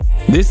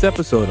This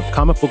episode of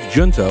Comic Book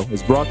Junto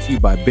is brought to you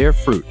by Bear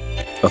Fruit,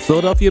 a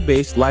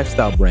Philadelphia-based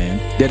lifestyle brand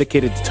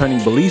dedicated to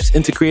turning beliefs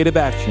into creative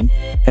action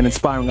and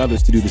inspiring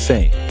others to do the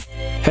same.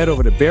 Head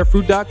over to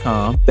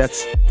bearfruit.com,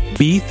 that's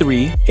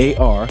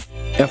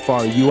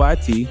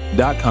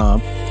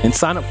B3ARFRUIT.com, and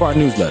sign up for our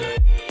newsletter.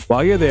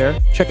 While you're there,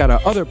 check out our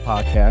other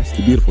podcast,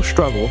 The Beautiful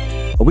Struggle,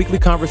 a weekly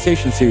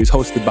conversation series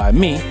hosted by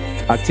me,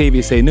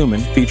 Octavius A. Newman,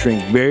 featuring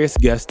various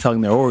guests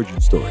telling their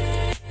origin story.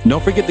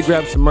 Don't forget to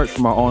grab some merch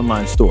from our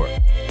online store.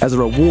 As a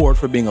reward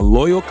for being a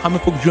loyal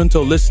Comic Book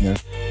Junto listener,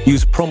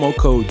 use promo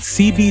code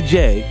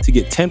CBJ to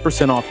get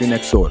 10% off your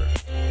next order.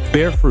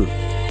 Bear Fruit.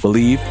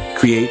 Believe,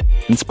 create,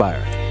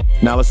 inspire.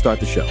 Now let's start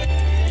the show.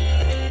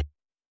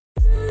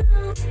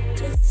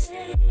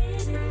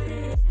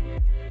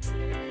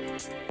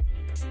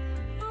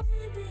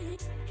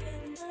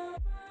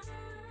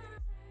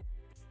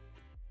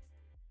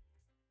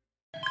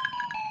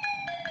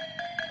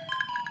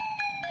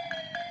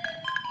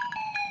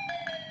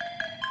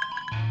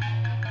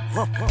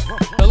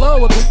 Hello,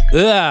 welcome.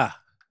 Yeah.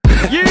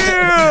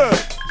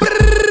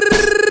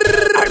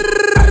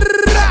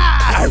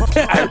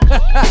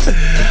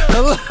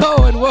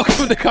 Hello and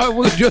welcome to Comic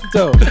Book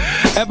Junto,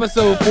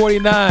 episode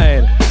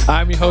 49.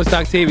 I'm your host,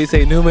 Octavius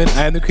A. Newman.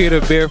 I am the creator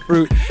of Bear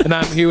Fruit, and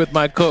I'm here with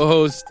my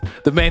co-host,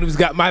 the man who's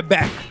got my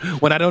back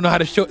when I don't know how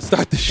to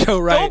start the show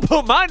right. Don't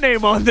put my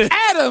name on this.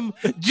 Adam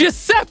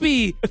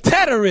Giuseppe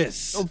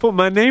Teteris. Don't put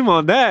my name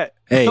on that.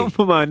 Hey, don't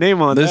put my name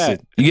on that.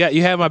 Listen,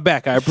 you have my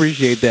back. I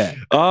appreciate that.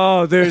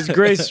 Oh, there's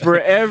grace for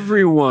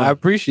everyone. I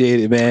apprate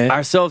it, man.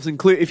 Ourselves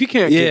included. If you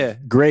can't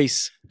give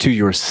grace to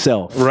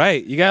yourself,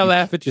 right? You gotta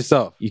laugh at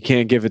yourself. You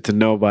can't give it to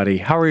nobody.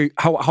 How are you?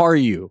 How are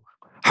you?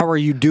 How are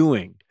you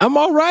doing? I'm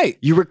all right.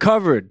 You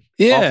recovered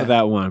off of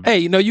that one. Hey,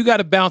 you got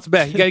to bounce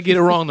back. You got to get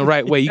it wrong the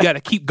right way. You got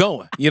to keep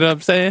going. You know what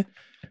I'm saying?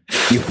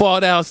 You fall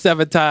down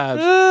 7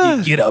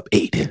 times, you get up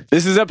 8.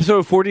 This is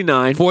episode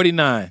 49.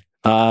 49.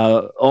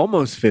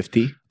 Almost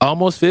 50.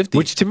 Almost 50.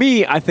 Which to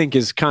me, I think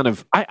is kind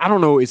of, I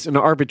don't know, it's an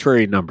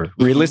arbitrary number.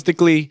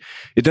 Realistically,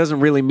 it doesn't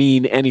really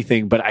mean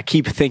anything, but I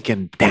keep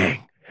thinking,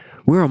 dang,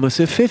 we're almost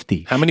at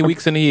 50. How many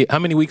weeks in a year? How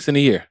many weeks in a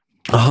year?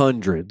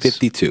 Hundreds.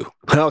 52.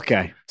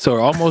 Okay. So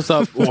we're almost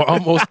up. We're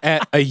almost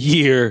at a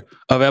year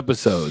of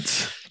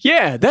episodes.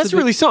 Yeah, that's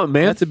really something,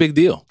 man. That's a big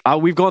deal.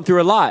 We've gone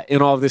through a lot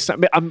in all of this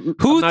time.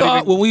 Who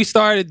thought when we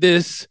started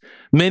this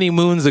many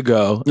moons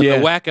ago, the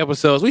whack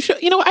episodes, we should,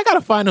 I got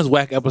to find those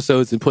whack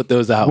episodes and put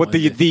those out. What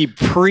the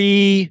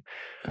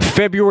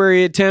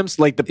pre-February attempts,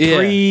 like the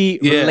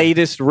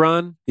pre-latest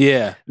run?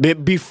 Yeah.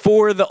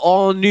 Before the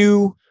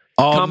all-new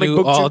comic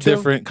book all Junto?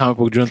 Different Comic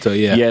Book Junto,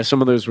 yeah. Yeah,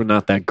 some of those were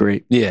not that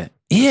great. Yeah.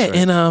 Yeah,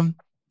 right. And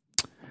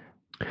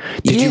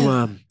Did you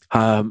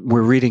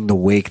we're reading The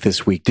Wake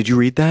this week. Did you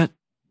read that?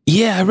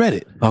 Yeah, I read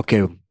it.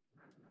 Okay.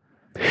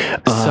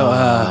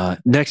 So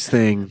next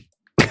thing.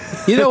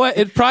 You know what?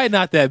 It's probably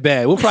not that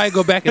bad. We'll probably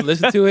go back and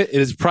listen to it. It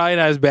is probably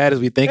not as bad as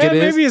we think it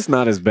is. Maybe it's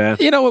not as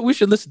bad. You know what? We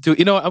should listen to it.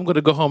 You know what? I'm going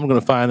to go home. I'm going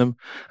to find them.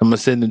 I'm going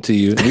to send them to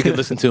you. We can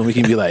listen to them. We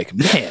can be like,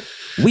 man,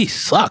 we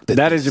sucked at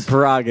That is your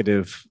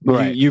prerogative.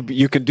 Right.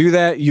 You can do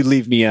that. You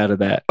leave me out of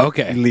that.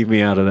 Okay. You leave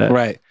me out of that.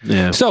 Right.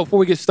 Yeah. So before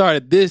we get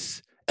started,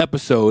 this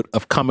episode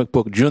of Comic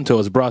Book Junto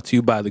is brought to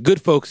you by the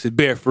good folks at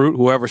Bear Fruit.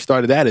 Whoever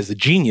started that is a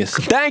genius.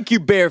 Thank you,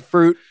 Bear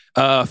Fruit.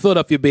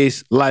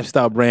 Philadelphia-based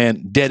lifestyle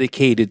brand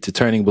dedicated to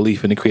turning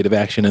belief into creative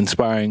action and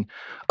inspiring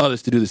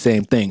others to do the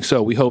same thing.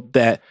 So we hope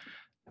that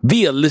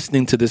via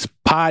listening to this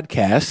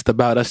podcast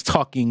about us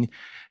talking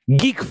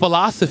geek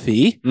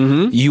philosophy,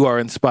 you are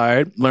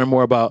inspired. Learn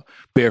more about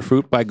Bear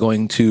Fruit by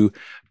going to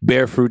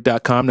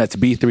bearfruit.com. That's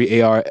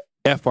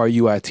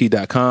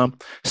B3ARFRUIT.com.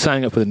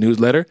 Signing up for the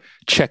newsletter,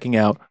 checking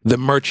out the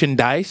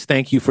merchandise.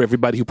 Thank you for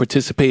everybody who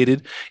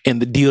participated in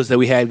the deals that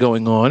we had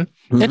going on.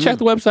 And check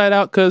the website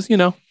out because,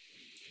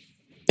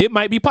 it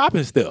might be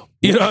popping still.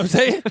 You know what I'm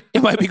saying?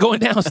 It might be going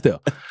down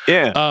still.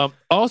 Yeah.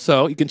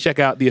 Also, you can check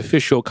out the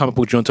official Comic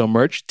Book Junto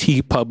merch,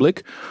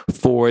 TeePublic,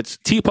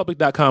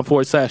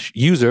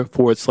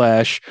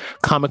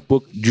 tpublic.com/user/Comic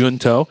Book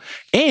Junto.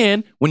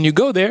 And when you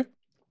go there,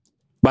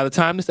 by the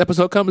time this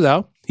episode comes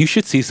out, you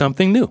should see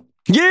something new.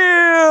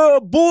 Yeah,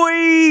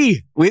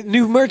 boy! With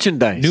new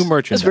merchandise.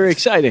 That's very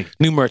exciting.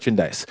 New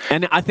merchandise.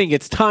 And I think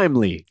it's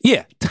timely.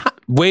 Yeah.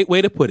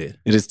 Way to put it.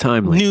 It is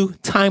timely. New,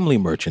 timely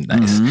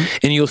merchandise.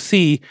 And you'll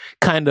see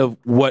kind of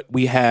what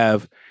we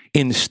have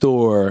in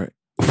store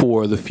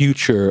for the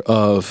future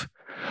of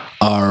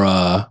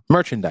our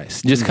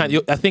merchandise. Just kind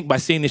of, I think by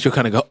seeing this, you'll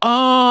kind of go,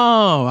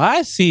 oh,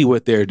 I see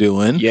what they're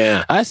doing.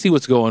 Yeah. I see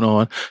what's going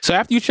on. So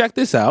after you check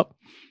this out,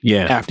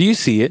 after you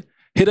see it,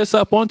 hit us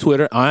up on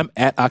Twitter. I'm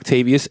at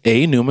Octavius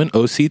A. Newman,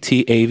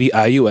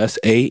 OCTAVIUS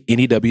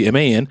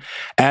ANEWMAN.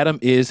 Adam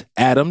is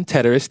Adam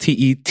Teterus,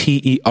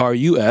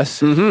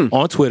 TETERUS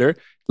on Twitter.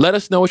 Let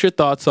us know what your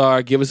thoughts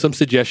are. Give us some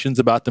suggestions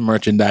about the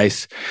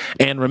merchandise.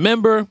 And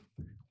remember,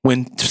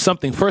 when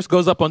something first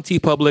goes up on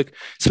TeePublic,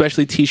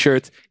 especially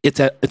T-shirts, it's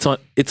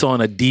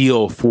on a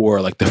deal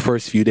for like the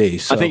first few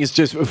days. So, I think it's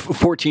just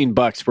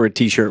 $14 for a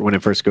T-shirt when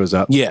it first goes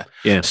up. Yeah.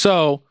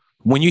 So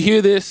when you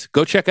hear this,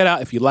 go check it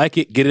out. If you like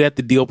it, get it at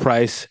the deal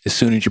price as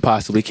soon as you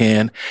possibly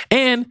can.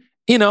 And,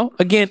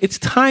 again, it's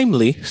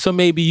timely. So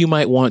maybe you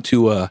might want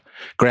to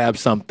grab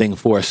something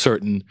for a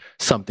certain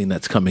something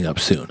that's coming up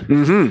soon.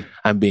 Mm-hmm.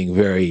 I'm being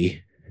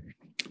very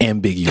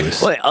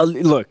ambiguous. Well,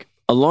 look,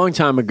 a long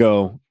time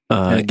ago, in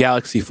a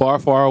galaxy far,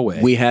 far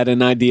away, we had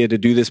an idea to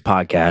do this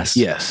podcast.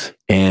 Yes.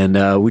 And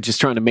we're just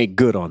trying to make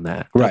good on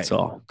that. That's Right.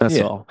 all. That's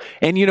all.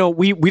 And,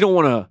 we don't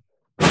want to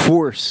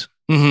force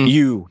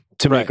you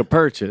to make a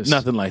purchase.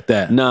 Nothing like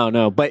that.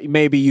 No. But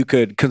maybe you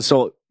could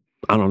consult,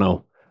 I don't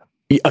know,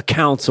 a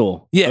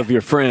council of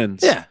your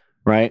friends. Yeah.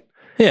 Right?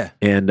 Yeah.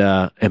 And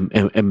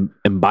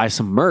buy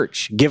some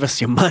merch. Give us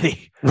your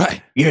money.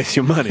 Right. Give us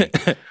your money.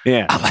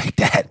 Yeah. I like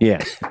that.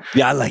 Yeah.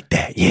 Yeah, I like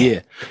that.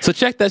 Yeah. So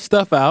check that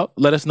stuff out.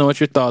 Let us know what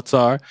your thoughts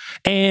are.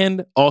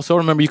 And also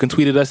remember, you can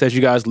tweet at us as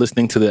you guys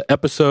listening to the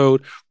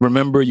episode.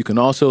 Remember, you can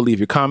also leave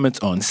your comments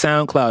on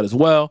SoundCloud as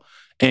well.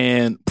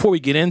 And before we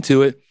get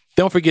into it,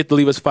 don't forget to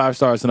leave us 5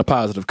 stars and a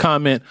positive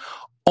comment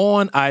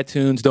on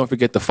iTunes. Don't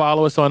forget to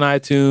follow us on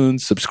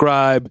iTunes,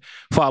 subscribe,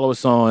 follow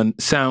us on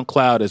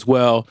SoundCloud as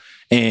well.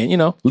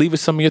 And, leave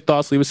us some of your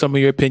thoughts, leave us some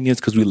of your opinions,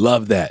 because we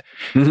love that.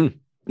 Mm-hmm.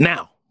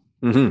 Now,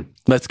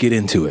 let's get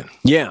into it.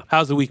 Yeah.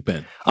 How's the week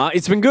been?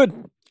 It's been good.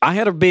 I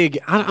had a big,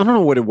 I don't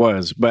know what it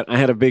was, but I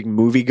had a big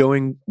movie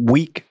going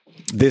week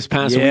this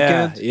past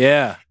weekend.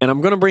 Yeah. And I'm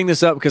going to bring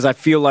this up because I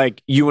feel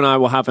like you and I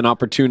will have an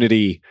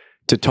opportunity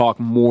to talk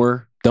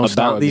more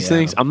about these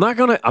things. I'm not.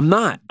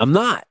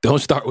 Don't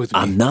start with me.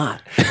 I'm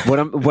not.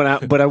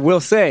 But I will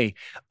say,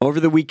 over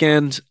the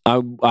weekend,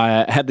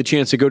 I had the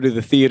chance to go to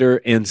the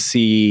theater and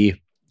see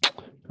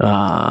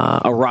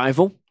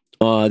Arrival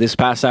this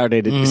past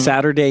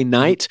Saturday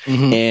night.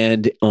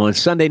 And on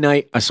Sunday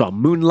night, I saw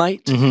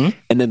Moonlight. And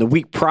then the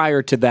week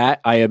prior to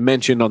that, I had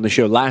mentioned on the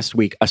show last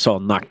week, I saw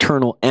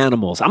Nocturnal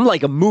Animals. I'm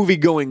like a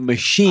movie-going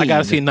machine. I got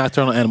to see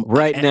Nocturnal Animals.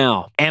 Right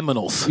now.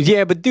 Aminals.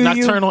 Yeah, but do you?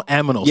 Nocturnal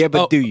Animals. Yeah,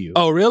 but do you?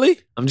 Oh,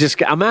 really?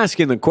 I'm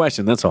asking the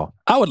question, that's all.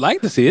 I would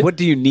like to see it. What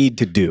do you need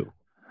to do?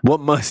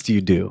 What must you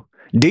do?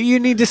 Do you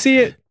need to see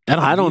it?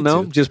 I don't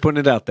know. Just putting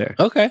it out there.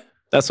 Okay.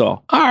 That's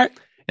all. All right.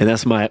 And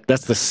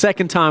that's the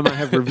second time I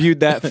have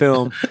reviewed that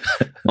film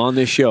on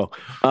this show.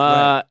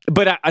 Right.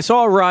 But I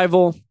saw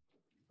Arrival.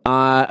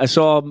 I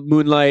saw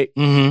Moonlight.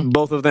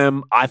 Both of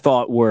them I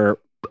thought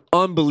were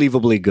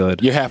unbelievably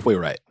good. You're halfway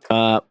right.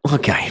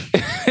 Okay.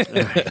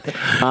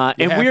 Right.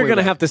 And we are going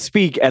to have to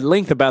speak at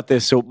length about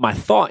this. So my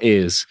thought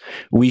is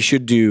we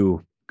should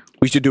do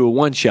a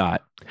one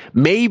shot.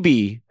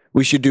 Maybe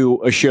we should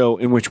do a show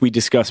in which we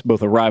discuss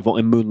both Arrival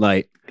and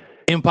Moonlight.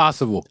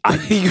 Impossible.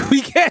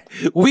 We can't.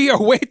 We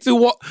are way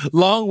too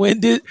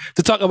long-winded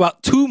to talk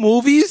about 2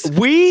 movies.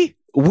 We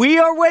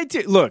are way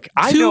too. Look,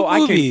 I know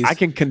movies. I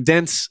can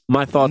condense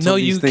my thoughts. No, on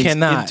these things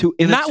cannot.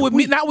 Not with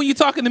me. Not when you're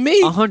talking to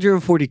me.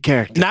 140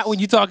 characters. Not when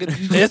you're talking.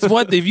 That's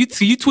one thing.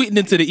 If you tweeting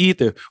into the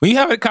ether, when you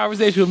have a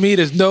conversation with me,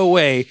 there's no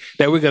way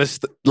that we're gonna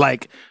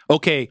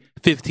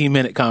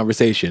 15-minute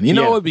conversation. You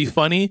know what would be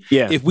funny?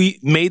 Yeah. If we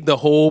made the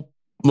whole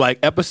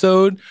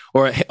episode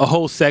or a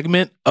whole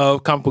segment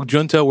of Comic Book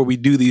Junta where we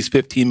do these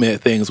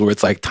 15-minute things where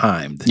it's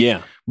timed.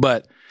 Yeah.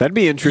 But that'd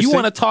be interesting. You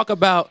want to talk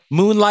about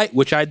Moonlight,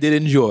 which I did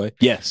enjoy.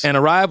 Yes. And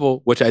Arrival,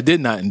 which I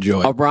did not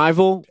enjoy.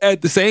 Arrival.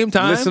 At the same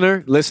time.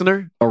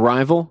 Listener,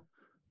 Arrival,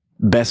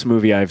 best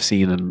movie I've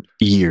seen in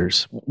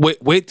years.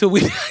 Wait till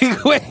we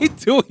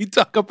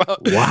talk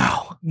about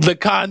the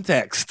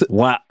context.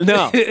 Wow.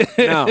 No,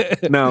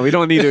 we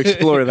don't need to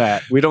explore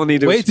that. We don't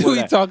need to wait till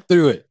we talk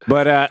through it.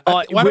 But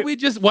why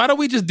don't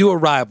we just do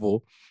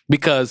Arrival?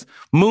 Because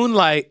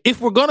Moonlight,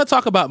 if we're gonna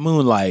talk about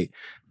Moonlight,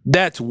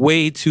 that's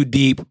way too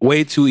deep,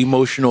 way too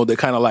emotional to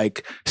kind of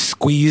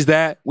squeeze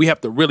that. We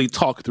have to really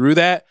talk through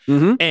that.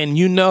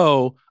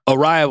 And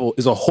Arrival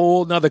is a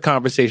whole nother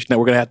conversation that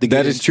we're going to have to get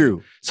into. That is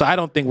true. So I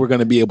don't think we're going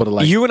to be able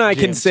to you and I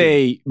can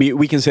say,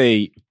 we can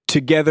say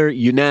together,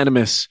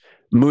 unanimous,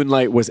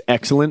 Moonlight was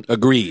excellent.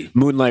 Agreed.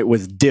 Moonlight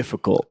was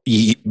difficult.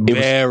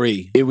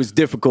 It was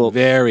difficult.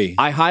 Very.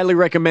 I highly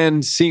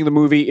recommend seeing the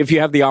movie if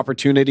you have the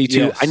opportunity to.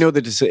 Yes. I know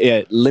that it's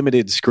a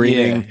limited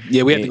screening.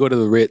 Yeah, we have to go to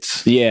the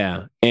Ritz.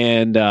 Yeah.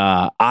 And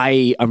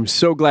I'm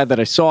so glad that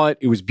I saw it.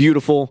 It was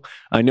beautiful.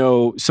 I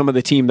know some of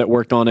the team that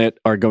worked on it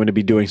are going to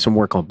be doing some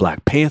work on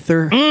Black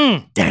Panther.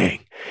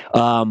 Dang.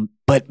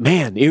 But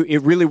man,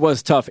 it really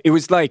was tough. It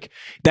was like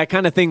that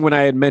kind of thing when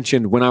I had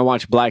mentioned when I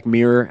watched Black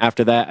Mirror.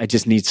 After that, I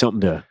just need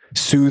something to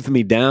soothe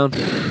me down.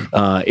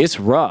 It's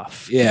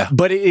rough. Yeah.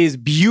 But it is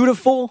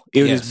beautiful.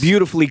 It is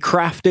beautifully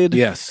crafted.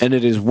 Yes. And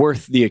it is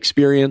worth the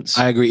experience.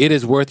 I agree. It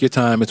is worth your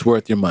time. It's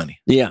worth your money.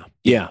 Yeah.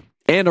 Yeah.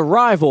 And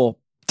Arrival,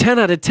 10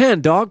 out of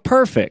 10, dog.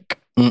 Perfect.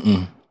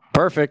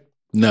 Perfect.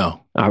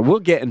 No. All right, we'll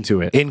get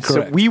into it.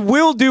 Incorrect. So we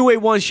will do a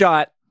one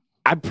shot.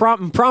 I'm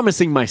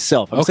promising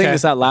myself. I'm saying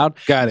this out loud.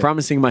 Got it. I'm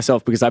promising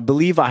myself because I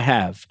believe I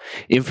have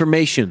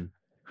information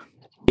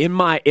in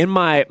my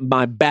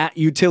bat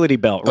utility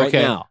belt right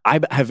now. I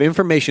have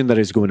information that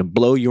is going to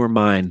blow your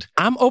mind.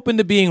 I'm open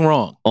to being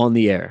wrong on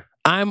the air.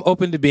 I'm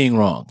open to being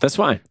wrong. That's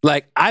fine.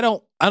 I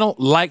don't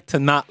like to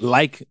not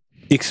like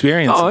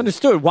experience. Oh,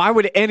 understood. Why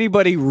would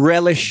anybody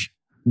relish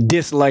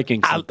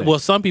disliking something? Well,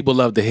 some people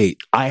love to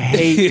hate. I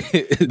hate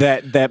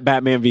that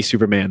Batman v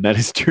Superman. That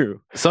is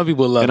true. Some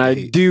people love and to I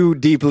hate. do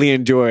deeply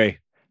enjoy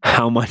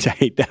how much I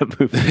hate that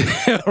movie.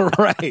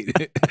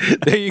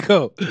 Right. There you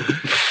go.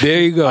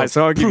 There you go. Right,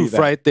 so I'll give you Proof that.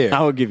 right there.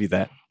 I will give you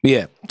that.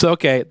 Yeah. So,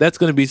 okay. That's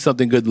going to be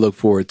something good to look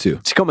forward to.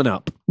 It's coming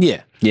up.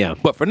 Yeah. Yeah.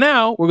 But for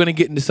now, we're going to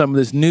get into some of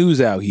this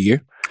news out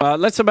here.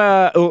 Let's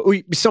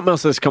something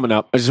else that's coming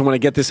up. I just want to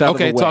get this out of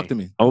the way. Okay, talk to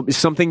me.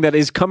 Something that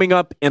is coming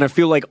up, and I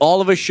feel like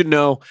all of us should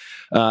know.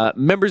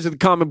 Members of the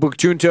Comic Book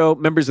Junto,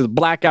 members of the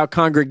Blackout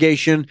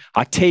Congregation,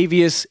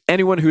 Octavius,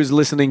 anyone who is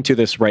listening to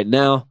this right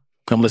now.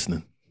 I'm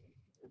listening.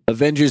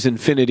 Avengers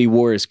Infinity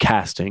War is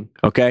casting,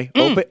 okay?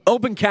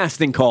 Open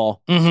casting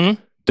call. Mm-hmm.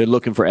 They're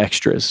looking for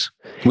extras.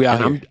 We out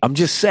here. I'm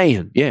just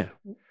saying, yeah.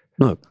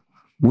 Look,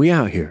 we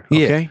out here,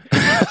 okay?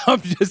 Yeah.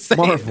 I'm just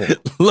saying. Marvel.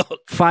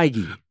 Look,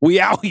 Feige. we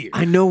out here.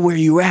 I know where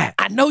you at.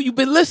 I know you've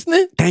been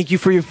listening. Thank you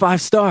for your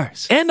 5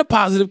 stars. And the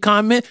positive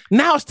comment.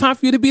 Now it's time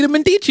for you to be the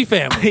Medici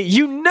family.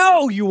 You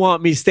know you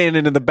want me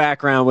standing in the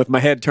background with my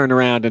head turned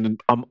around and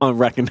I'm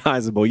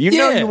unrecognizable. You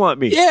know you want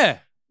me. Yeah.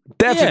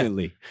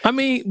 Definitely. Yeah. I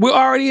mean, we're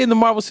already in the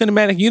Marvel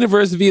Cinematic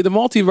Universe via the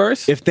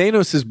multiverse. If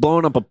Thanos is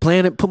blowing up a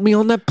planet, put me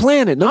on that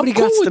planet. Nobody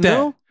got to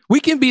know. We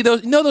can be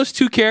those, those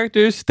two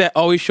characters that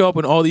always show up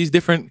in all these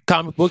different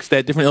comic books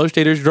that different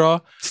illustrators draw?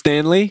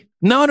 Stan Lee?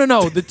 No.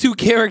 The two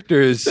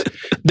characters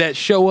that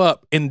show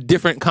up in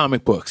different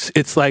comic books.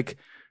 It's like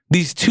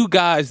these two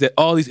guys that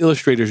all these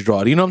illustrators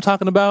draw. Do you know what I'm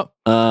talking about?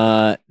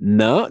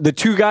 No. The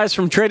two guys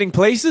from Trading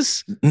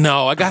Places?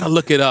 No, I gotta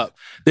look it up.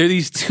 They're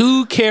these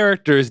two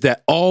characters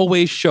that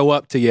always show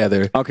up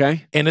together.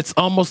 Okay. And it's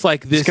almost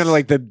like this. It's kind of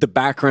like the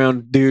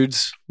background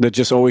dudes that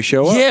just always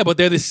show up? Yeah, but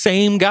they're the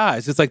same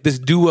guys. It's like this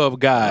duo of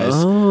guys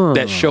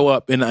that show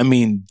up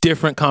in,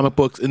 different comic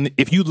books. And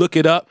if you look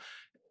it up,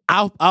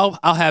 I'll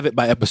have it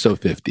by episode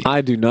 50. I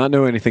do not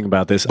know anything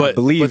about this. But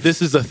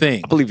this is a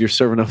thing. I believe you're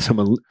serving up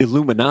some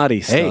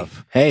Illuminati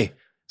stuff. Hey.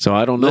 So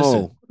I don't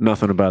know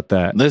nothing about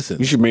that. Listen.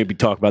 You should maybe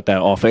talk about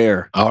that off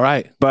air. All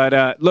right.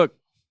 But look,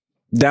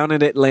 down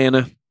in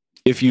Atlanta,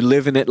 if you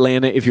live in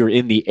Atlanta, if you're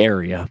in the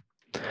area.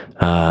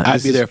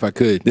 I'd be there if I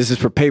could. This is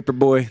for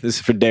Paperboy. This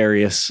is for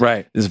Darius.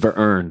 Right. This is for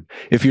Earn.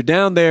 If you're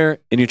down there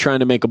and you're trying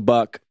to make a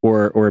buck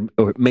or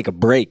make a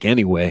break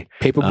anyway.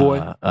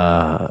 Paperboy.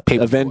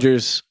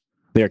 Avengers,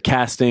 they're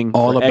casting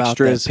all for about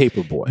extras. that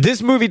Paperboy.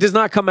 This movie does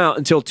not come out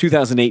until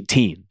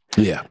 2018.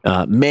 Yeah.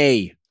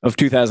 May of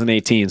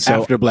 2018.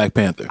 So after Black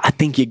Panther. I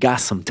think you got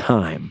some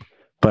time.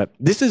 But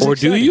this is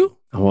exciting. Do you?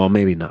 Well,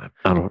 maybe not.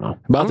 I don't know.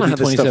 About to be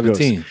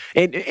 2017.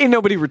 Ain't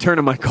nobody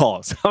returning my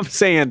calls. I'm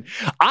saying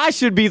I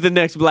should be the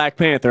next Black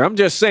Panther. I'm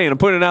just saying. I'm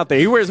putting it out there.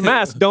 He wears a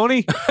mask, don't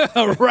he?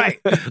 Right.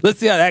 Let's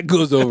see how that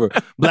goes over.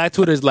 Black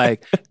Twitter's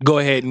like, go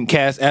ahead and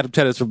cast Adam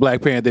Tedros for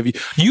Black Panther.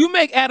 If you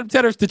make Adam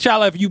Tedros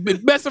T'Challa, if you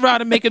mess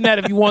around and making that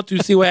if you want to,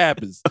 see what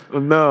happens.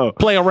 No.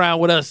 Play around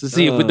with us to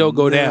see if it don't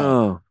go down.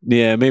 No.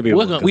 Yeah, maybe.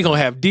 We're gonna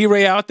have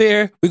D-Ray out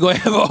there. We're gonna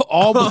have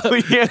all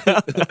gonna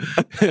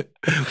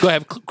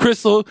have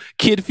Crystal,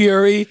 Kid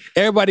Fury.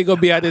 Everybody gonna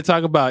be out there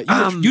talking about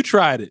you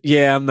tried it.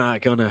 Yeah, I'm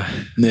not gonna.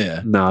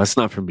 Yeah, no, it's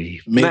not for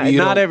me. Maybe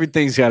not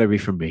everything's got to be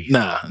for me.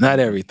 Nah, not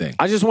everything.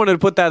 I just wanted to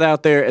put that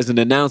out there as an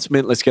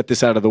announcement. Let's get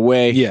this out of the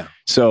way. Yeah.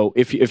 So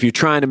if you're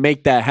trying to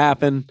make that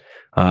happen,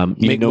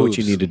 you know what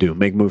you need to do.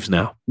 Make moves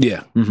now.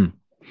 Yeah.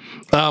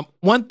 Mm-hmm.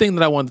 One thing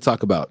that I wanted to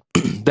talk about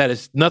that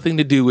has nothing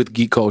to do with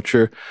geek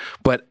culture,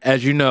 but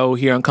as you know,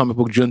 here on Comic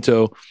Book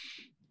Junto,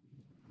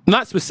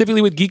 not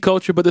specifically with geek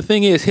culture, but the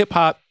thing is, hip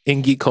hop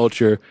and geek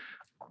culture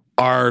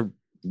are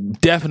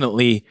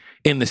definitely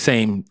in the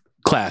same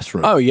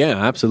classroom. Oh yeah,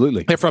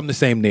 absolutely. They're from the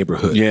same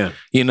neighborhood. Yeah.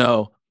 You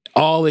know,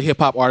 all the hip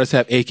hop artists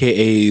have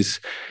AKAs.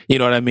 You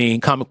know what I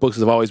mean? Comic books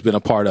have always been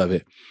a part of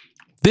it.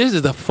 This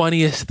is the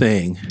funniest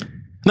thing.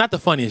 Not the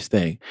funniest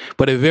thing,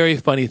 but a very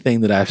funny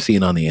thing that I've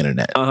seen on the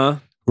internet.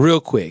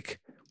 Real quick.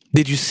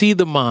 Did you see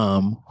the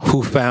mom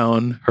who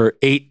found her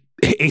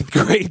eighth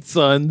grade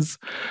son's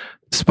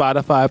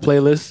Spotify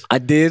playlist? I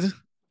did.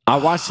 I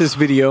watched this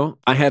video.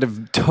 I had a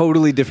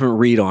totally different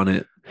read on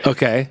it.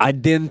 Okay. I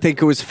didn't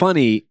think it was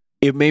funny.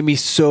 It made me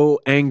so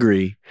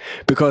angry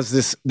because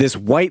this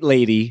white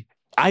lady,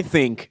 I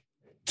think,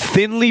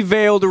 thinly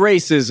veiled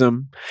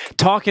racism,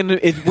 talking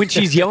when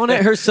she's yelling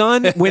at her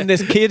son when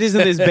this kid is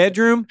in his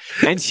bedroom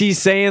and she's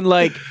saying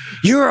like,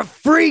 "You're a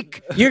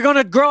freak. You're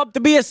gonna grow up to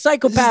be a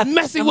psychopath." This is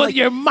messing with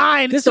your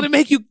mind. It's gonna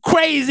make you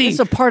crazy. It's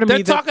a part of me.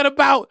 They're talking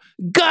about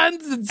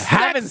guns and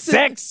having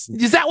sex.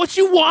 Is that what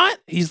you want?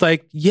 He's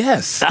like,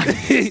 yes.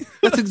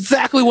 That's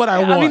exactly what I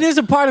want. I mean, there's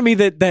a part of me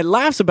that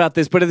laughs about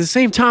this, but at the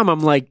same time,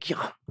 I'm like,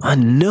 I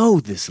know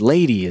this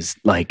lady is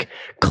like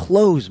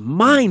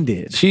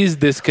close-minded. She's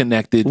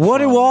disconnected. What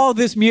do all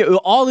this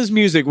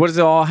music? What does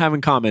it all have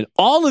in common?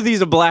 All of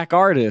these are black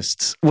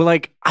artists. Well,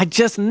 like, I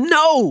just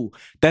know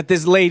that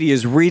this lady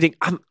is reading.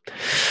 I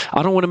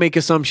don't want to make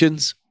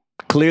assumptions.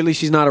 Clearly,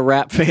 she's not a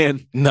rap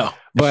fan. No,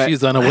 But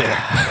she's unaware.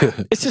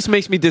 it just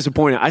makes me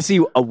disappointed. I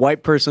see a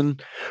white person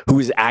who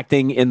is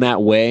acting in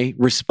that way,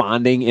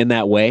 responding in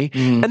that way,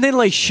 and then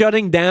like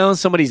shutting down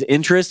somebody's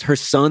interest, her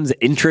son's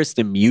interest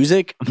in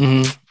music.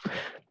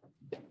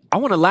 I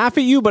want to laugh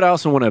at you, but I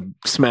also want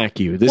to smack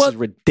you. This is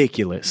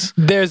ridiculous.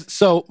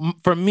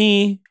 For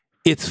me,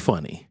 it's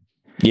funny.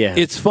 Yeah.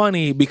 It's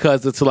funny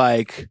because it's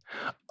like,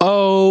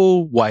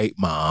 oh, white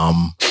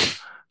mom,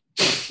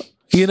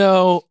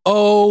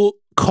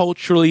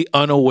 culturally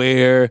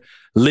unaware,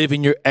 live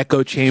in your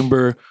echo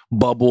chamber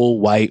bubble,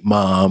 white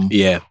mom.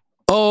 Yeah.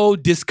 Oh,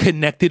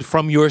 disconnected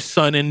from your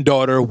son and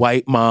daughter,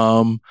 white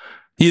mom.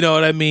 You know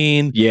what I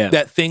mean? Yeah.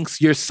 That thinks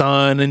your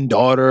son and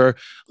daughter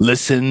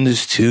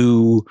listens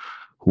to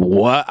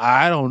what?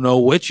 I don't know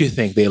what you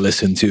think they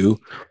listen to.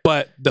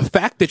 But the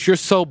fact that you're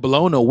so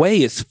blown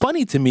away is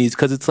funny to me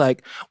because it's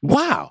like,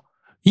 wow,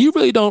 you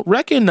really don't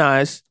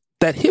recognize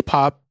that hip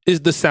hop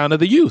is the sound of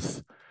the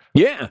youth.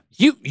 Yeah.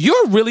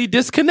 You're really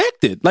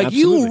disconnected. Like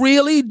Absolutely. you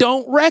really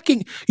don't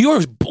reckon.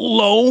 You're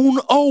blown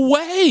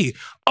away.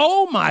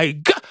 Oh my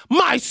God.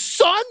 My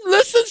son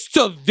listens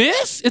to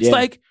this. It's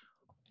like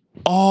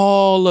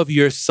all of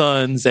your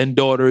sons and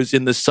daughters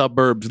in the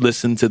suburbs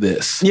listen to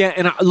this. Yeah.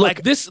 And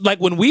like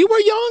when we were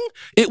young,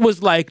 it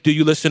was like, do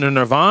you listen to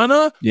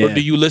Nirvana or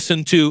do you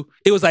listen to,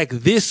 it was like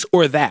this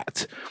or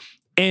that.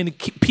 And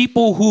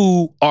people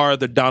who are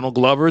the Donald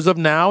Glovers of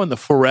now and the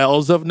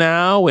Pharrells of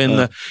now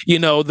and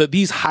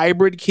these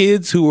hybrid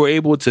kids who were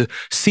able to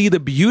see the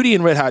beauty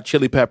in Red Hot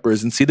Chili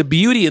Peppers and see the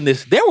beauty in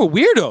this, they were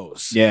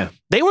weirdos. Yeah.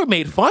 They were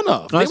made fun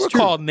of. They were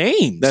called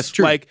names. That's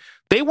true. Like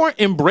they weren't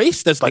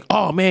embraced as like,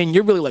 oh man,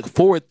 you're really like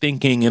forward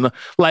thinking and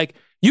like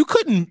you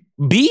couldn't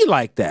be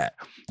like that.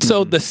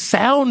 So the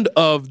sound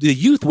of the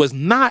youth was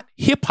not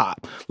hip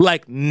hop.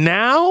 Like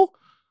now,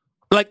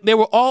 like they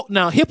were all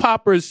now hip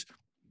hoppers.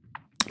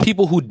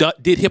 People who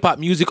did hip-hop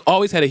music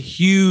always had a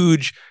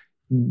huge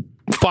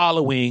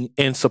following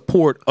and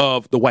support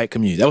of the white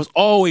community. That was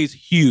always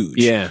huge.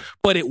 Yeah.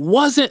 But it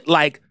wasn't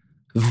like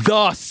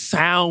the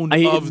sound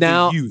of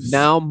the youth.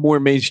 Now more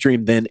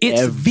mainstream than it's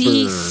ever.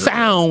 The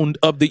sound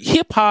of the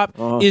hip-hop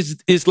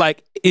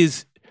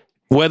is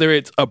whether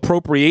it's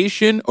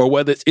appropriation or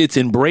whether it's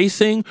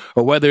embracing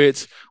or whether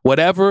it's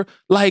whatever,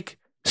 like,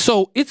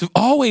 so it's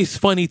always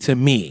funny to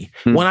me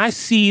when I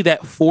see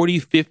that 40,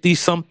 50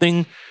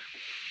 something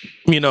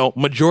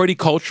majority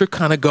culture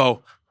kind of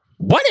go,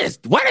 what is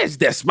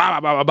this? Blah, blah,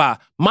 blah, blah, blah.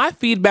 My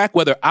feedback,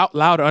 whether out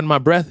loud or under my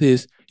breath,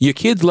 is your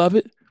kids love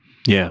it.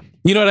 Yeah.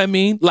 You know what I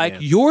mean? Like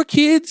your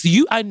kids,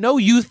 I know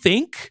you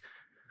think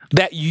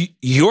that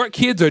your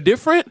kids are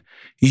different.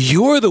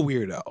 You're the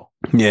weirdo.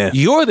 Yeah.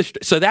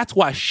 So that's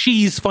why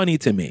she's funny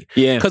to me.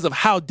 Yeah. Because of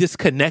how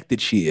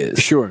disconnected she is.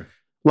 Sure.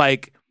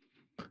 Like,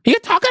 you're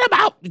talking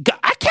about,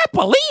 I can't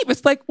believe.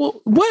 It's like,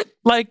 well, what?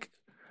 Like,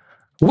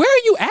 where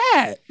are you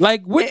at?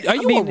 Like, are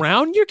you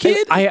around your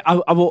kid?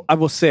 I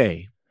will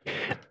say,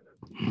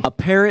 a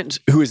parent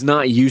who is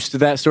not used to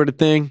that sort of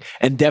thing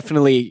and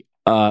definitely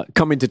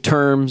coming to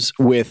terms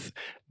with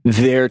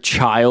their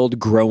child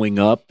growing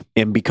up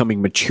and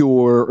becoming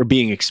mature or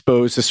being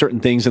exposed to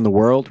certain things in the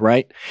world,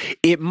 right?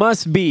 It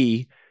must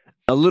be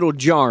a little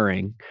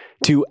jarring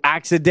to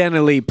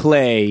accidentally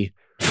play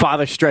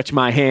Father Stretch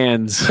My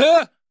Hands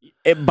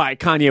by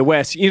Kanye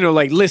West,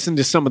 like listen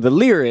to some of the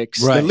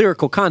lyrics, the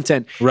lyrical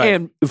content. Right.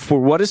 And for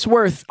what it's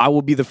worth, I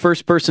will be the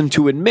first person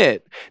to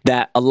admit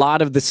that a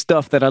lot of the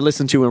stuff that I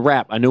listen to in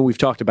rap, I know we've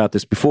talked about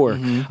this before.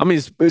 I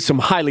mean, it's some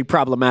highly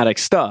problematic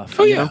stuff.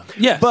 Oh, yeah.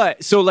 Yeah.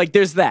 But so like,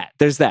 there's that.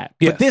 Yes.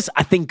 But this,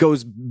 I think,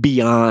 goes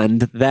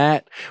beyond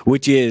that,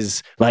 which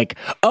is like,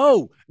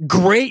 oh,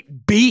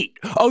 great beat.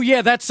 Oh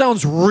yeah, that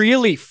sounds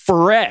really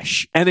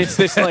fresh. And it's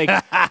this like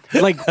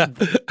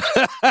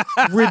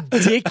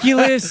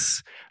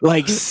ridiculous,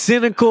 like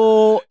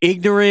cynical,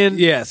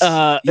 ignorant,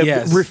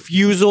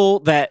 refusal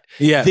that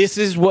this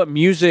is what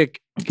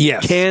music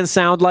can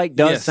sound like,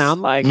 does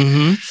sound like.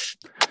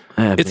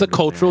 It's a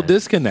cultural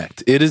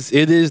disconnect. It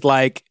is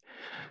like,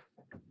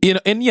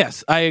 and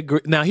yes, I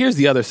agree. Now here's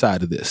the other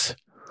side of this.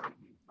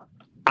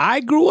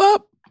 I grew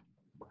up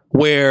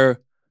where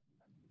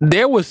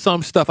there was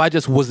some stuff I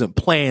just wasn't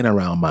playing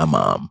around my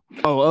mom.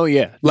 Oh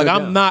yeah. Like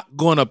I'm not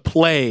going to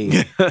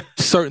play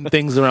certain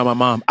things around my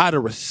mom out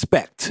of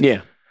respect.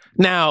 Yeah.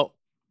 Now,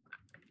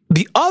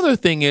 the other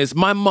thing is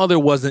my mother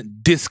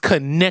wasn't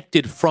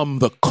disconnected from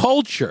the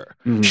culture.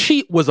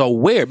 She was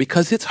aware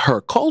because it's her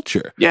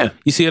culture. Yeah.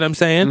 You see what I'm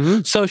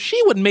saying? So she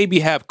would maybe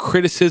have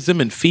criticism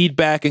and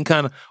feedback and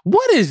kind of,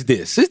 what is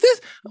this? Is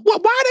this,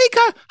 why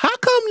they, how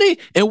come they,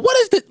 and what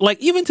is it, like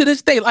even to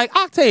this day, like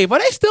Octave, are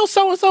they still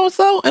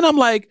so-and-so? And I'm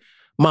like,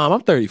 Mom,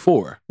 I'm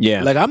 34.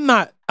 Yeah. Like I'm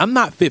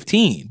not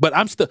 15, but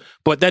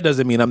but that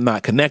doesn't mean I'm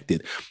not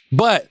connected.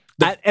 But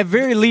at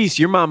very least,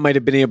 your mom might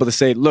have been able to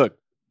say, look,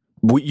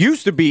 we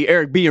used to be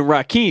Eric B. and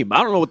Rakim.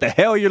 I don't know what the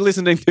hell you're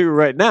listening to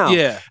right now.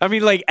 Yeah. I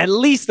mean, like, at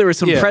least there was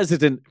some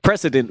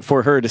precedent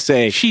for her to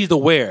say. She's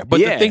aware. But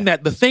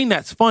the thing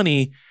that's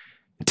funny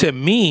to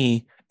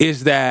me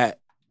is that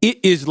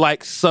it is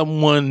like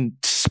someone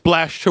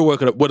splashed her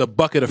with a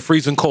bucket of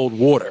freezing cold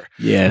water.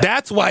 Yeah.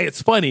 That's why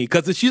it's funny,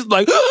 because she's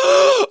like,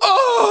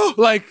 oh,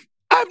 like,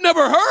 I've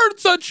never heard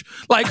such,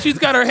 like, she's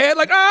got her head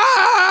like,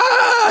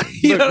 ah.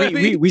 You know what I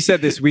mean? We said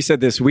this weeks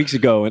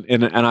ago,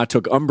 and I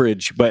took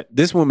umbrage, but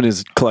this woman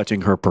is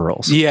clutching her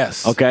pearls.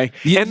 Yes. Okay.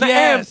 And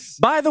yes.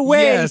 by the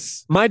way,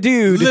 yes. my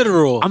dude,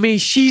 literal. I mean,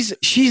 she's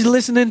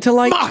listening to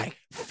like.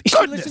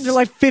 She listened to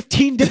like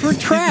 15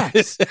 different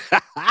tracks.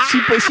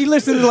 she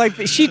listened to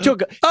like she took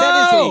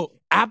that is a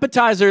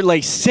appetizer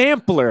like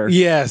sampler.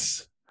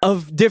 Yes.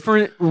 Of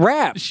different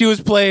rap. She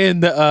was playing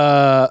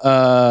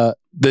the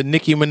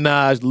Nicki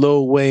Minaj,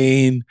 Lil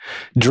Wayne,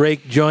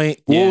 Drake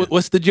joint. Yeah.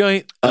 What's the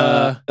joint?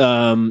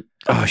 Cocoa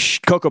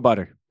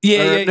butter.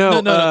 Yeah,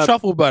 no,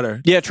 truffle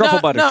butter. Yeah,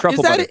 truffle butter. Truffle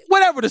is that butter. It?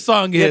 Whatever the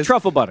song is. Yeah,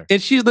 truffle butter.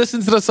 And she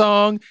listens to the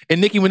song,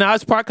 and Nicki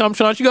Minaj's part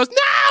comes on. She goes,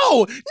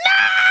 "No,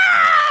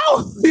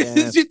 no!"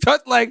 Yeah. She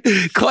starts like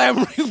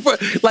clamoring for,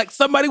 like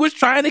somebody was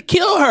trying to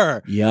kill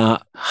her. Yeah,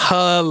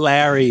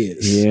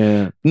 hilarious.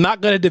 Yeah,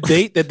 not gonna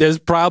debate that. There's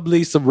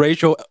probably some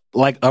racial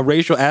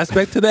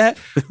aspect to that,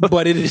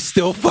 but it is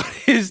still funny.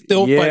 It's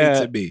still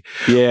funny to me.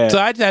 Yeah. So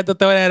I just had to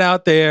throw that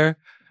out there.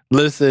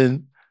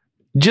 Listen.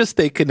 Just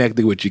stay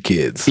connected with your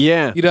kids.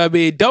 Yeah. You know what I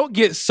mean? Don't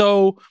get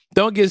so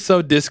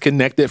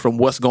disconnected from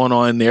what's going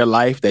on in their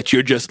life that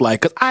you're just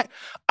like, because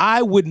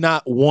I would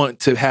not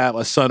want to have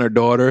a son or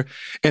daughter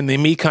and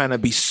then me kind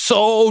of be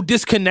so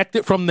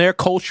disconnected from their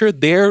culture,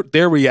 their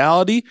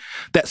reality,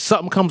 that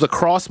something comes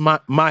across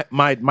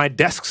my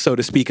desk, so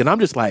to speak, and I'm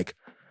just like,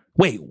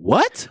 wait,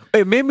 what?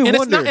 It made me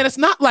wonder. And it's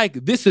not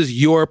like this is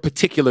your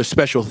particular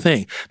special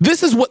thing.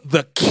 This is what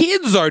the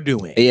kids are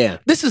doing. Yeah.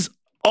 This is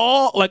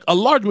all, like, a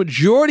large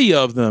majority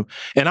of them,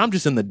 and I'm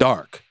just in the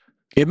dark.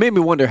 It made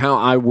me wonder how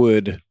I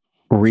would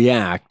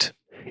react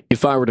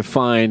if I were to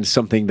find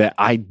something that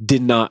I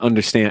did not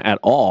understand at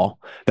all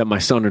that my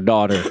son or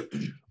daughter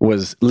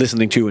was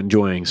listening to,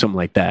 enjoying, something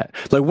like that.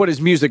 Like, what is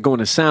music going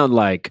to sound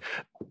like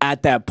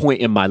at that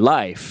point in my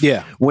life?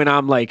 Yeah. When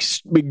I'm like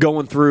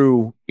going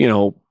through,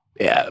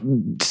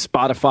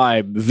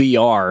 Spotify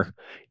VR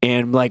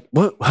and like,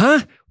 what?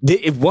 Huh?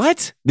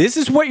 What? This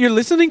is what you're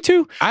listening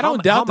to? I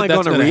don't doubt that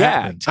that's going to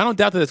happen. I don't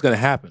doubt that it's going to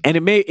happen. And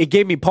it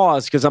gave me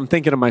pause because I'm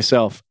thinking to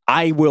myself,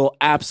 I will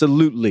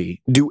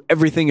absolutely do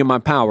everything in my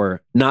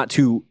power not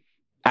to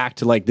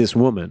act like this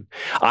woman.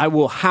 I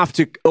will have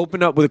to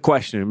open up with a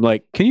question. I'm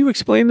like, can you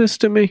explain this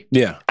to me?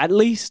 Yeah. At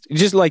least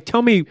just like,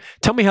 tell me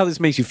how this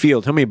makes you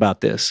feel. Tell me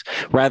about this,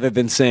 rather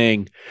than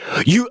saying,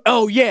 you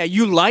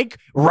like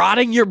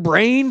rotting your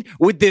brain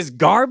with this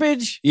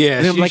garbage. Yeah.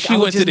 And I'm like, she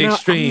went to the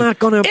extreme. I'm not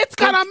gonna. It's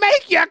gonna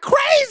make you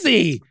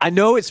crazy. I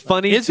know it's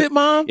funny. Is it,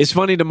 Mom? It's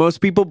funny to most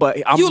people, but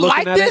I'm you looking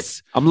like at this?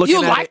 it. I'm looking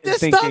you at like it and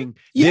this thinking,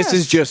 stuff? Yes. This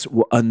is just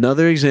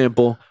another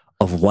example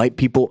of white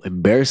people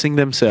embarrassing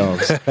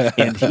themselves.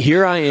 And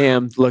here I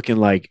am looking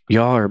like, we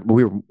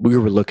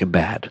were looking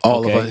bad.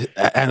 All of us.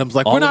 Adam's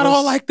like, we're not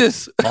all like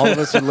this. All of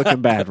us are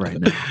looking bad right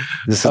now.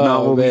 This is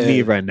not what we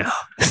need right now.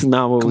 This is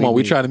not what we need.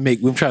 We're trying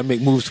to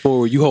make moves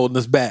forward. You holding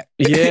us back.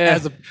 Yeah.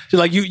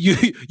 Like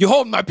you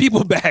holding my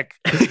people back.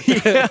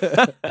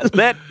 Yeah.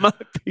 Let my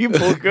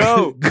people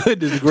go.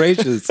 Goodness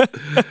gracious.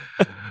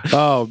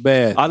 Oh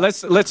man.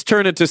 Let's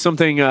turn it to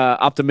something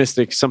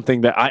optimistic,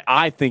 something that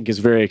I think is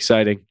very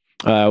exciting.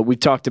 We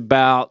talked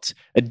about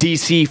a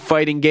DC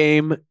fighting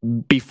game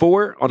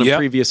before on a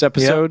previous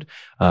episode.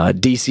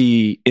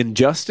 DC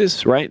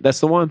Injustice, right? That's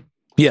the one?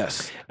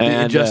 Yes.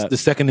 And the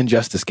second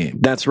Injustice game.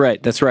 That's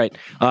right.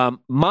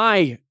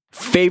 My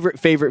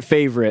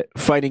favorite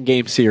fighting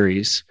game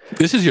series.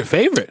 This is your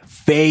favorite?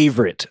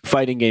 Favorite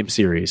fighting game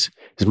series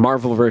is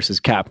Marvel vs.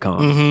 Capcom.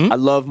 Mm-hmm. I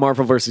love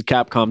Marvel vs.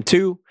 Capcom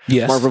 2.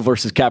 Yes. Marvel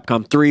vs.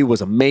 Capcom 3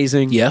 was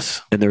amazing.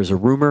 Yes. And there's a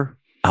rumor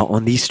out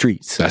on these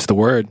streets. That's the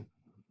word.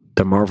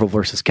 The Marvel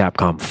vs.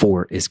 Capcom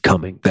 4 is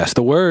coming. That's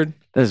the word.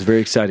 That is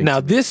very exciting. Now,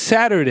 this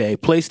Saturday,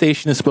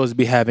 PlayStation is supposed to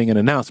be having an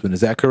announcement.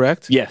 Is that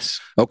correct? Yes.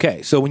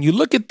 Okay. So when you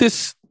look at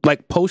this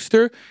like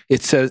poster,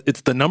 it says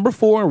it's the number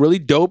 4, really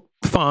dope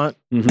font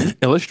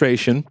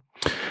illustration,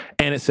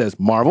 and it says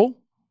Marvel,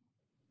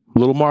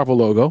 little Marvel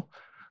logo,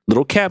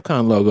 little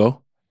Capcom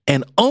logo,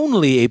 and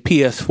only a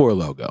PS4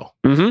 logo.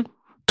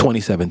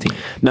 2017.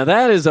 Now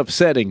that is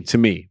upsetting to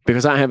me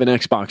because I have an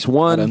Xbox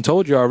One. I done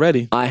told you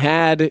already. I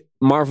had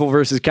Marvel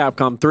vs.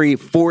 Capcom 3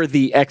 for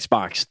the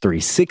Xbox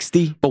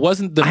 360. But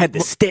I had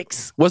the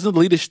sticks. Wasn't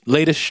the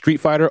latest Street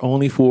Fighter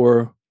only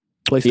for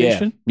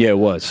PlayStation? Yeah, it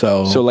was.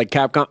 So like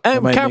Capcom.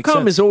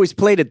 Capcom has always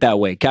played it that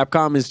way.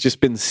 Capcom has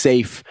just been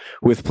safe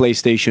with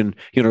PlayStation.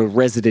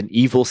 Resident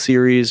Evil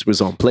series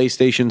was on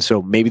PlayStation,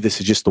 so maybe this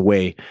is just the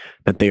way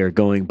that they are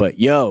going. But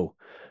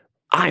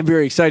I'm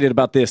very excited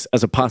about this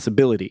as a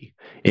possibility.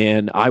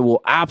 And I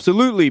will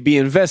absolutely be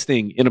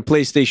investing in a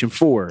PlayStation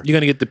 4. You're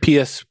going to get the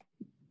PS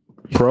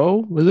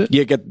Pro, is it?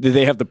 Yeah,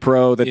 they have the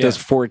Pro that does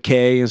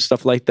 4K and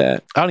stuff like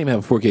that. I don't even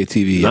have a 4K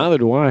TV yet. Neither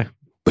do I.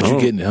 But you're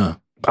getting it, huh?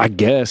 I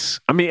guess.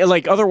 I mean,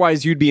 like,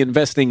 otherwise you'd be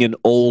investing in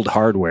old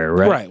hardware,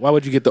 right? Right. Why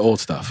would you get the old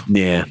stuff?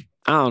 Yeah.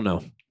 I don't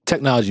know.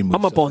 Technology moves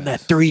I'm up on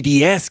that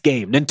 3DS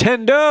game.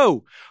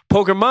 Nintendo!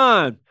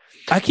 Pokemon!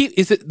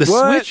 Is it the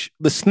switch?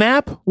 The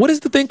snap? What is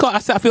the thing called? I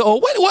feel. Oh,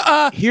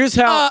 what? Here's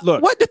how.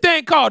 Look, what the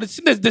thing called? The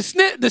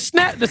snap? The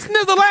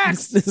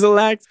snizzle-lax?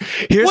 Snizzle-lax.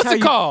 What's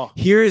it called?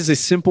 Here is a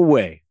simple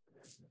way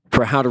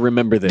for how to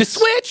remember this. The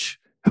switch.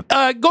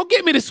 Go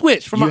get me the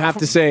switch. You have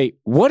to say,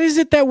 what is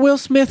it that Will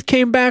Smith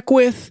came back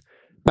with?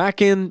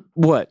 Back in,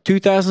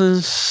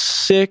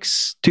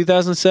 2006,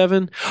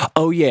 2007?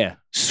 Oh, yeah.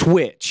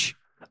 Switch.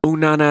 Ooh,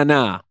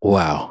 na.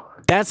 Wow.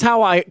 That's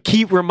how I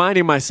keep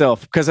reminding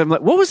myself, because I'm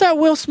like, what was that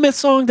Will Smith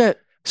song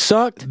that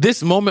sucked?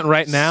 This moment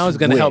right now is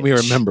going to help me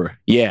remember.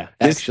 Yeah.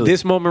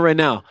 This moment right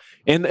now.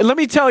 And let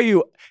me tell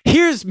you,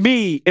 here's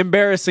me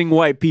embarrassing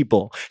white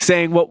people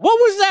saying, what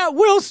was that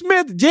Will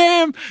Smith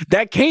jam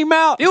that came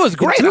out? It was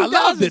great. I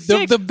loved it.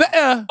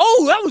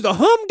 Oh, that was a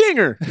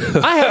humdinger.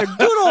 I had a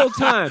good old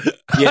time.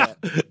 Yeah.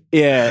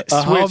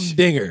 A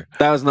humdinger.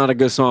 That was not a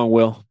good song,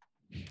 Will.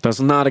 That's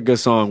not a good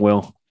song,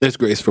 Will. There's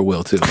grace for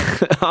Will, too.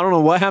 I don't know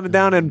what happened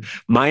down in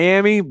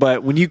Miami,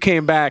 but when you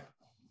came back,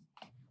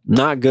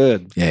 not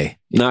good. Hey,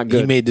 not good.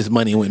 He made this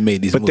money and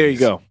made these movies. But there you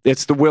go.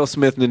 It's the Will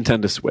Smith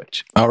Nintendo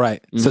Switch. All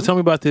right. Mm-hmm. So tell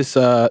me about this.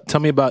 Tell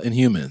me about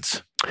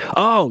Inhumans.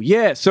 Oh,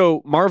 yeah.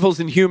 So Marvel's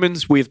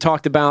Inhumans, we've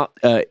talked about.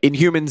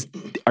 Inhumans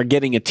are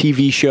getting a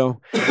TV show.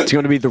 It's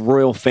going to be the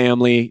royal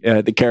family,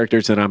 the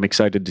characters that I'm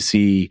excited to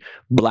see: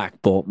 Black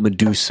Bolt,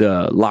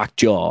 Medusa,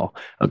 Lockjaw,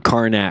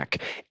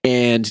 Karnak.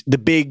 And the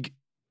big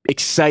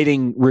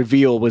exciting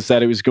reveal was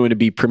that it was going to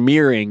be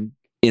premiering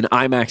in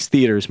IMAX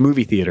theaters,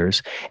 movie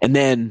theaters, and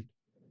then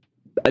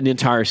an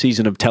entire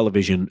season of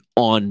television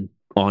on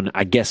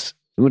I guess,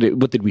 what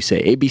did we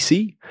say?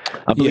 ABC?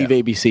 I believe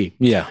ABC.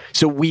 Yeah.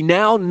 So we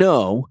now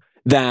know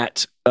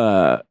that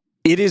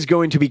it is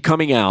going to be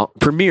coming out,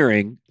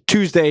 premiering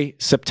Tuesday,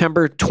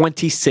 September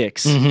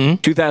 26,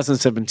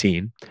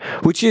 2017,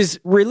 which is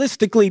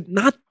realistically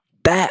not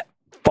that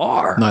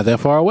far. Not that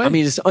far away. I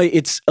mean,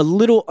 it's a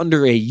little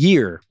under a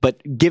year, but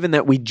given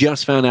that we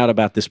just found out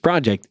about this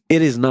project,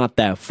 it is not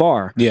that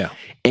far. Yeah.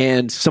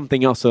 And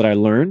something else that I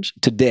learned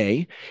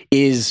today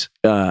is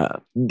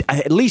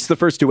at least the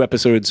first 2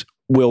 episodes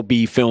will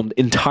be filmed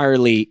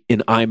entirely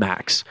in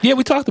IMAX. Yeah,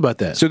 we talked about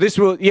that. So this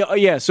will,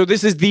 so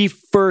this is the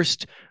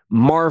first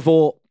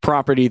Marvel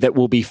property that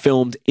will be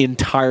filmed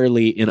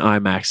entirely in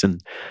IMAX,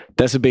 and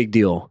that's a big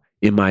deal.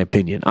 In my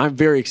opinion, I'm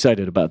very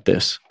excited about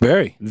this.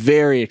 Very,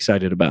 very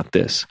excited about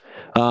this.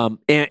 And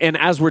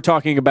as we're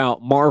talking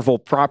about Marvel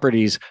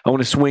properties, I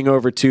want to swing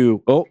over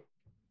to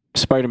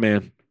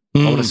Spider-Man.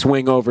 I want to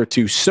swing over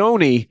to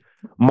Sony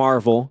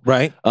Marvel.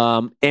 Right.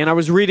 And I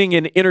was reading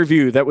an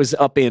interview that was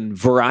up in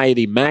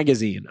Variety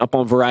magazine, up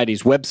on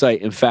Variety's website,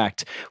 in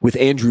fact, with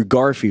Andrew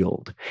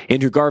Garfield.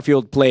 Andrew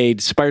Garfield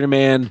played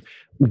Spider-Man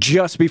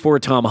just before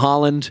Tom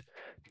Holland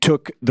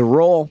took the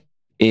role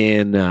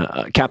in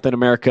Captain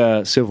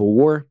America Civil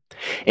War.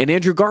 And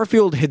Andrew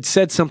Garfield had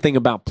said something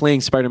about playing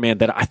Spider-Man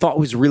that I thought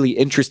was really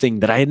interesting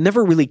that I had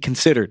never really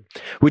considered,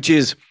 which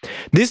is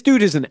this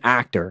dude is an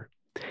actor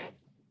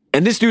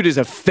and this dude is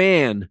a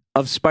fan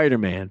of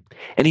Spider-Man.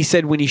 And he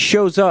said when he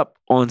shows up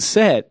on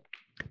set,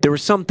 there were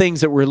some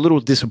things that were a little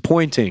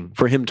disappointing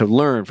for him to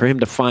learn, for him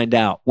to find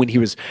out when he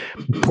was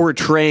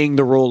portraying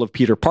the role of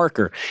Peter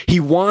Parker. He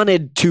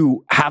wanted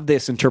to have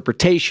this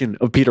interpretation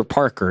of Peter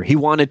Parker. He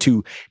wanted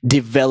to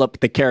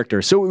develop the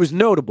character. So it was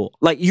notable.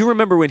 Like, you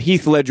remember when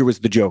Heath Ledger was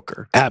the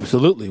Joker?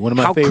 Absolutely. One of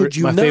my favorite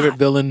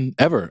villain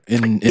ever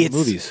in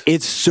movies.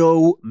 It's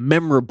so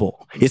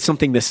memorable. It's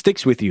something that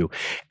sticks with you.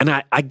 And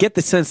I get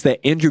the sense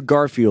that Andrew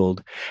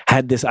Garfield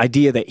had this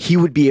idea that he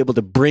would be able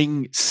to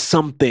bring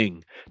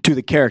something to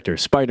the character,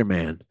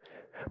 Spider-Man.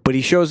 But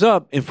he shows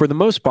up, and for the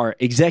most part,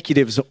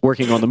 executives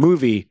working on the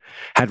movie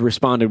had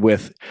responded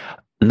with,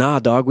 nah,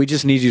 dog, we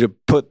just need you to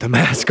put the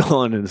mask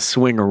on and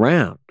swing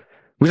around.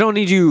 We don't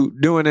need you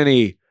doing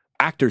any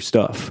actor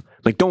stuff.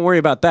 Like, don't worry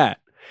about that.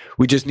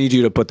 We just need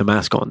you to put the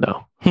mask on,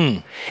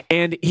 though.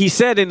 And he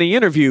said in the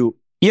interview,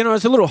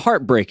 it's a little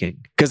heartbreaking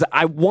because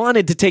I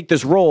wanted to take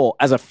this role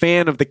as a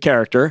fan of the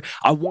character.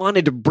 I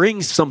wanted to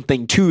bring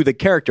something to the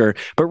character,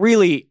 but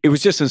really it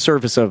was just in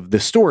service of the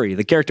story.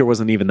 The character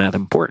wasn't even that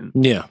important.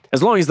 Yeah.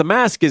 As long as the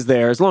mask is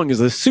there, as long as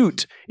the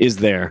suit is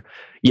there,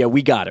 yeah,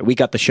 we got it. We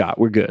got the shot.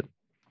 We're good.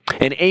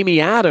 And Amy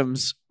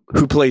Adams,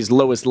 who plays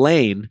Lois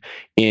Lane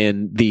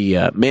in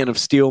the Man of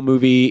Steel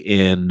movie,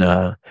 in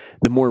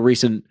the more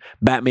recent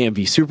Batman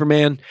v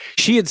Superman,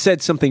 she had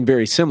said something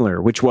very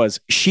similar, which was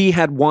she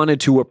had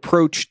wanted to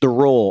approach the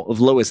role of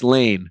Lois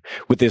Lane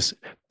with this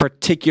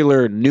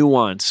particular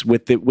nuance,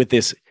 with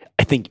this,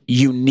 I think,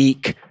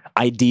 unique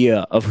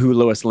idea of who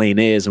Lois Lane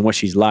is and what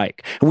she's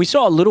like. And we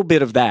saw a little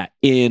bit of that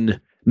in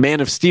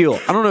Man of Steel.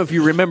 I don't know if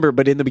you remember,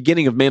 but in the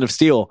beginning of Man of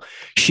Steel,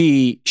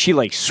 she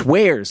like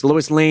swears.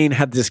 Lois Lane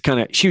had this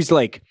kind of, she was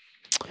like,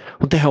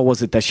 what the hell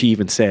was it that she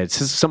even said?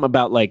 Something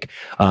about like,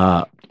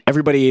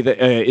 everybody that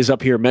is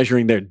up here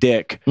measuring their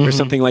dick or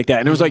something like that.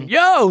 And it was like,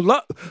 yo,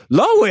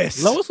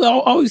 Lois. Lois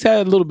always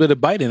had a little bit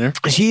of bite in her.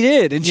 She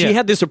did. And she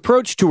had this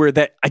approach to her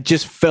that I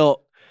just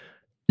felt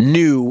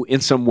new in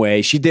some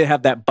way. She did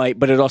have that bite,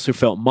 but it also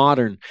felt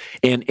modern.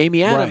 And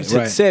Amy Adams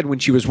had said when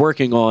she was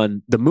working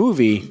on the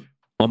movie,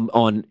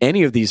 on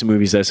any of these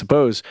movies, I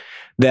suppose,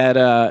 that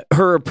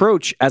her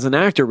approach as an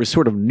actor was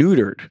sort of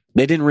neutered.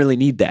 They didn't really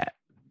need that.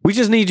 We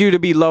just need you to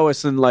be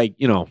Lois and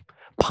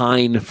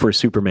pine for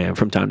Superman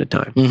from time to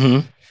time.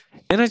 Mm-hmm.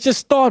 And I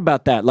just thought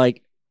about that.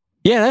 Like,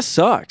 yeah, that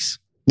sucks.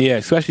 Yeah,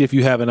 especially if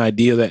you have an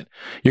idea that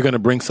you're going to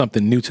bring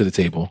something new to the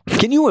table.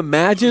 Can you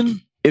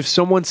imagine if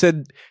someone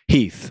said,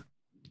 Heath,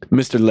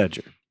 Mr.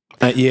 Ledger,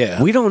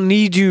 yeah, we don't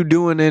need you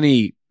doing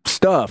any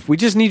stuff. We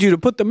just need you to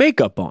put the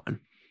makeup on.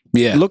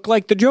 Yeah. Look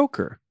like the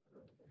Joker.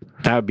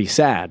 That would be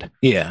sad.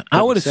 Yeah.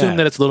 I would assume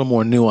that it's a little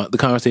more nuanced. The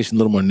conversation a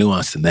little more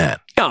nuanced than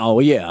that. Oh,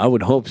 yeah, I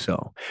would hope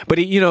so. But,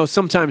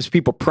 sometimes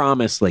people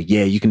promise, like,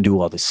 yeah, you can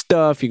do all this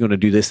stuff. You're going to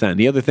do this, that, and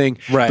the other thing.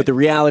 Right. But the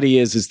reality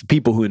is the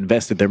people who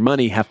invested their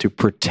money have to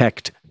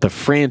protect the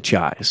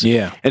franchise.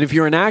 Yeah. And if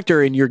you're an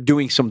actor and you're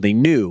doing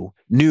something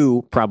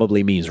new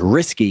probably means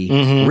risky.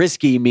 Mm-hmm.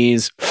 Risky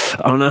means,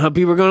 I don't know how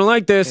people are going to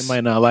like this. They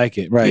might not like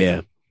it. Right.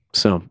 Yeah.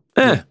 So,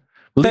 Well,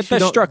 that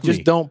struck me.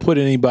 Just don't put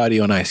anybody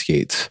on ice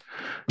skates.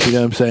 You know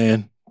what I'm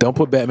saying? Don't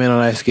put Batman on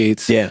ice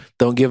skates. Yeah.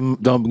 Don't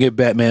give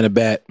Batman a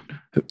bat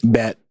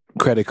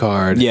credit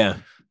card. Yeah.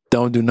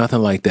 Don't do nothing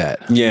like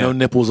that. Yeah. No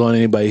nipples on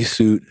anybody's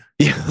suit.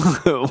 Yeah.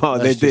 Well,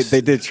 they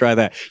did try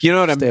that. You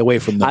know what? Stay away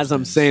from those As I'm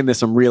things. saying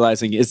this, I'm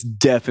realizing it's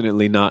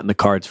definitely not in the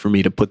cards for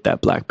me to put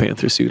that Black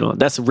Panther suit on.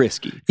 That's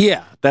risky.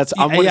 Yeah.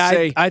 I'm going to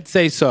say I'd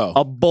say so.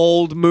 a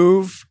bold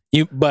move.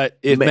 But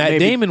if Matt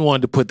Damon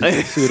wanted to put the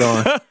suit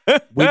on,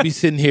 we'd be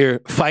sitting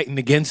here fighting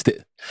against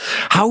it.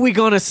 How are we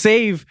going to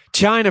save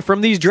China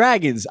from these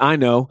dragons? I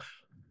know.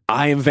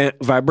 I invent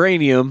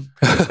vibranium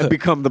and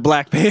become the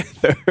Black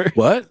Panther.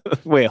 What?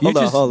 Wait,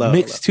 hold on.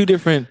 Mix two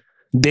different.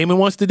 Damon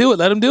wants to do it.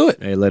 Let him do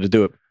it. Hey, let it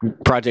do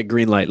it. Project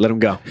Greenlight. Let him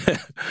go.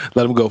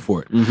 Let him go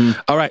for it. Mm-hmm.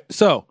 All right.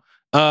 So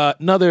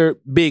another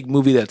big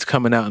movie that's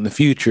coming out in the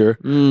future,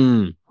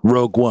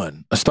 Rogue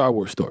One, a Star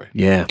Wars story.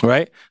 Yeah.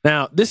 Right?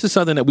 Now, this is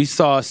something that we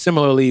saw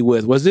similarly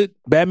with, was it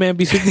Batman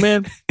v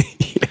Superman?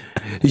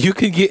 You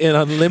can get an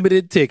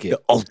unlimited ticket.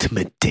 The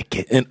ultimate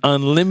ticket. An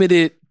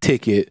unlimited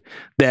ticket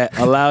that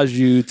allows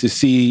you to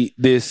see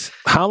this.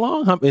 How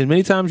long? As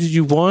many times as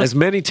you want? As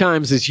many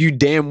times as you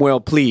damn well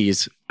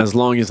please, as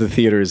long as the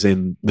theater is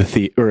in the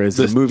theater, or as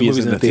the movie is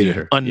in the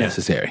theater.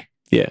 Unnecessary.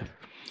 Yeah.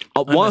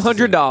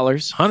 $100.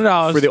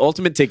 $100 for the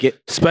ultimate ticket.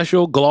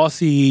 Special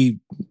glossy,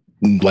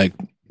 like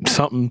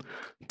something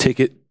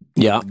ticket.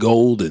 Yeah.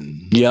 Gold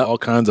and all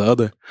kinds of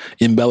other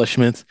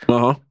embellishments.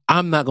 Uh-huh.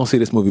 I'm not going to see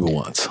this movie but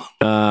once.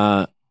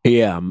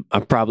 Yeah, I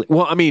probably.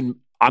 Well, I mean,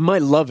 I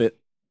might love it,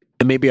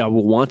 and maybe I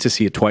will want to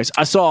see it twice.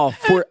 I saw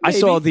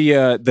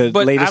the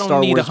But latest I don't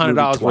Star need Wars movie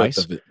 $100 twice.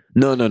 worth of it.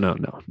 No.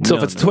 So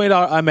if it's a $20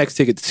 IMAX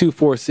ticket, 2,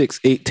 4, 6,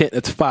 8, 10,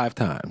 that's 5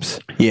 times.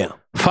 Yeah,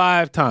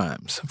 5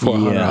 times for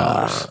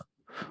 $100.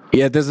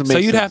 Yeah, it doesn't make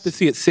sense. So you'd have to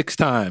see it 6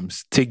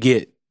 times to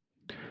get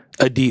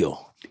a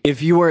deal.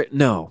 If you were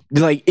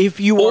if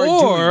you are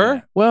doing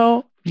that.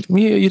 Well,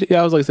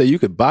 I was like, say you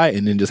could buy it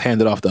and then just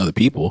hand it off to other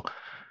people.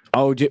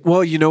 Oh,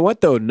 well, you know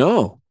what though?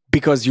 No,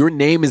 because your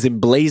name is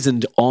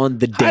emblazoned on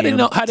the damn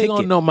How they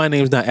gonna know my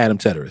name's not Adam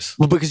Teteris?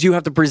 Well, because you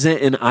have to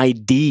present an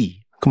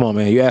ID. Come on,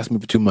 man, you asked me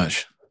for too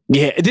much.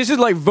 Yeah, this is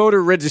like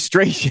voter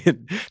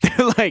registration.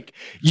 They're like,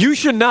 you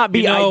should not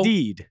be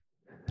ID'd.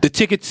 The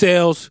ticket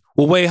sales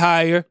were way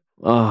higher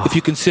if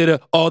you consider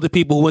all the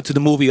people who went to the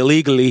movie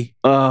illegally.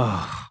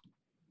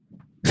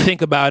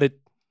 Think about it.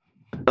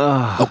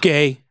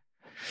 Okay.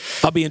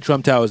 I'll be in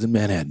Trump Towers in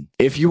Manhattan.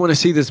 If you want to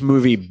see this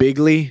movie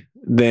bigly,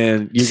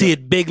 then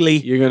it bigly.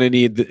 You're going to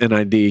need an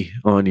ID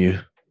on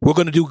you. We're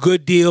going to do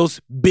good deals,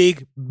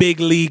 big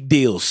league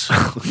deals.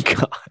 Oh,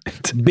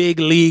 God. Big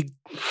league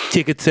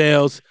ticket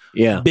sales.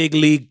 Yeah. Big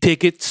league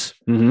tickets.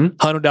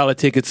 $100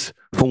 tickets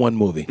for one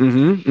movie.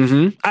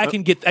 I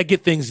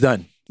get things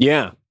done.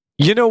 Yeah.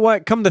 You know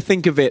what? Come to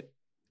think of it,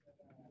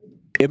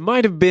 it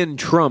might have been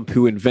Trump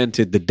who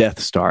invented the Death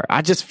Star.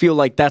 I just feel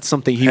like that's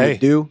something he would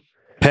do.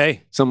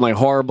 Some like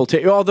horrible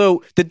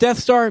although the Death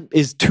Star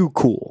is too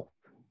cool.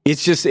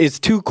 It's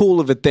too cool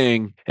of a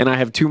thing, and I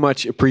have too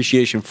much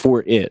appreciation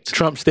for it.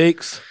 Trump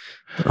Steaks,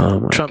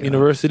 Trump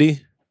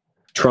University,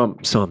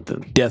 Trump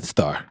something. Death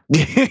Star.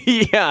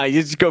 Yeah,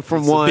 you just go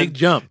from one big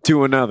jump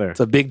to another. It's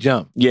a big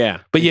jump. Yeah.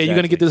 But yeah, you're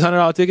going to get this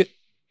 $100 ticket?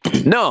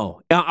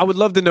 No. I would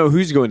love to know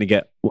who's going to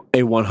get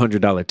a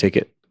 $100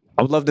 ticket.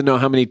 I would love to know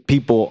how many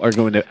people are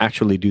going to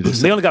actually do this.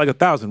 They only got like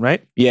 1,000,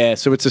 right? Yeah,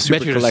 so it's a super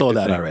collector. They're sold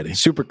out already.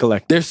 Super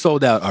collector. They're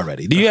sold out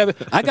already. Do you have it?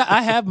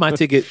 I have my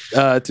ticket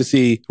to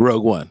see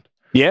Rogue One.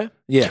 Yeah?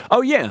 Yeah.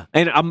 Oh, yeah.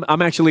 And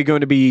I'm actually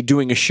going to be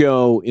doing a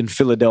show in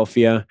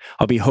Philadelphia.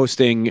 I'll be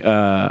hosting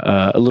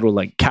a little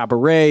like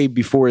cabaret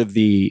before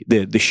the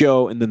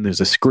show, and then there's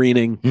a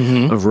screening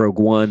of Rogue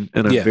One,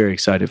 and I'm very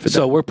excited for that.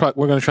 So we're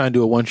going to try and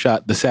do a one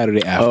shot the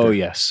Saturday after. Oh,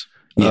 yes.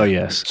 Yeah. Oh,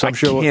 yes. So I'm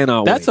sure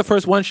cannot that's wait. the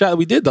first one shot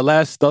we did, the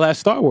last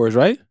Star Wars,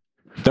 right?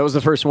 That was the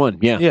first one.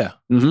 Yeah. Yeah.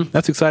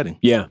 That's exciting.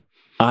 Yeah.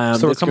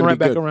 So we're coming right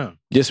back around.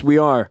 Yes, we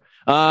are.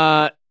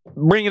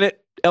 Bringing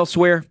it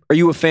elsewhere. Are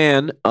you a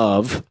fan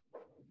of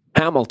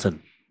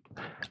Hamilton?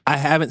 I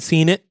haven't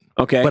seen it.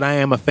 Okay. but I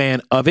am a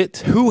fan of it.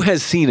 Who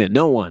has seen it?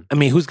 No one. I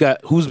mean, who's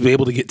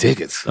able to get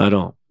tickets? I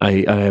don't.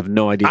 I have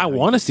no idea. I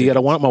want to see it. I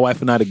want my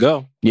wife and I to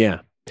go. Yeah.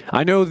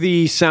 I know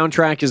the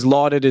soundtrack is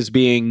lauded as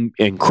being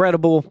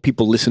incredible.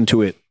 People listen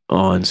to it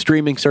on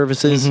streaming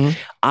services. Mhm.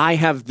 I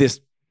have this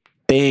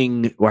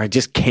thing where I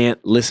just can't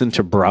listen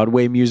to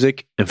Broadway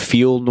music and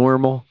feel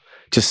normal.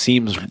 Just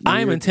seems weird.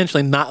 I am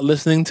intentionally not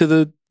listening to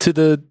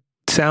the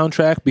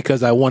soundtrack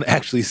because I want to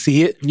actually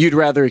see it. You'd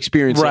rather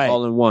experience Right. it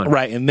all in one.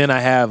 Right. And then I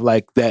have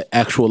like that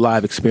actual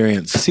live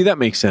experience. See, that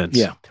makes sense.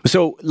 Yeah.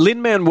 So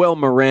Lin-Manuel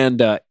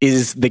Miranda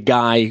is the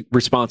guy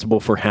responsible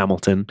for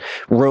Hamilton,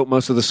 wrote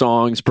most of the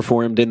songs,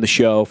 performed in the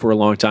show for a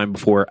long time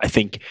before, I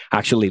think,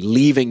 actually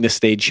leaving the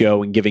stage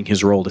show and giving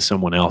his role to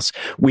someone else.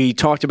 We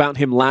talked about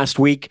him last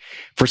week.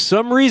 For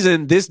some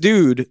reason, this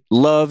dude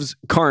loves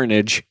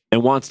Carnage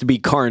and wants to be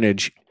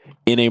Carnage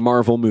in a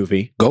Marvel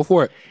movie. Go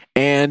for it.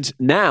 And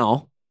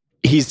now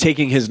he's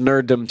taking his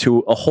nerddom to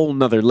a whole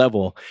nother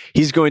level.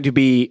 He's going to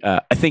be,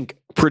 I think,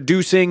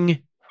 producing,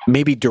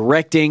 maybe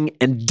directing,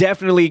 and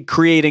definitely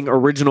creating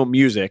original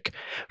music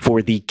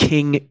for the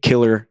King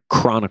Killer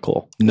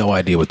Chronicle, No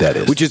idea what that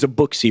is. which is a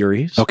book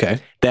series okay.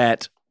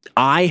 that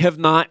I have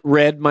not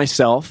read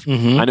myself.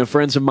 Mhm. I know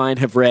friends of mine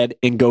have read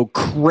and go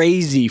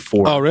crazy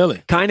for Oh, it.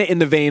 really? Kind of in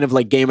the vein of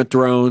like Game of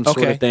Thrones sort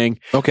Okay. of thing.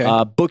 Okay.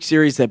 Book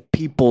series that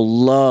people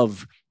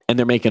love, and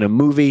they're making a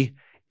movie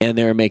and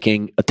they're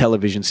making a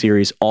television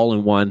series all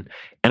in one.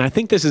 And I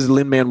think this is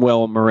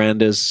Lin-Manuel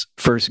Miranda's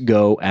first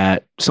go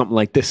at something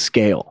like this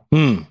scale.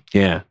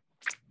 Yeah.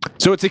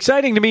 So it's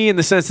exciting to me in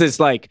the sense that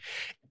it's like,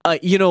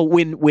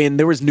 when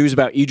there was news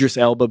about Idris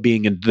Elba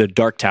being in the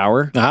Dark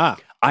Tower,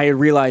 I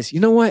realized,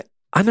 you know what?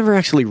 I never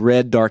actually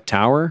read Dark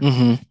Tower.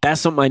 Mm-hmm. That's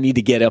something I need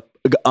to get up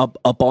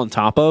on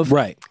top of.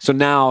 Right. So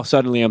now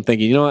suddenly I'm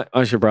thinking, you know what?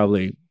 I should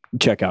probably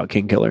check out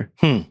King Killer.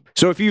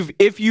 So if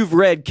you've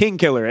read King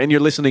Killer and you're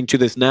listening to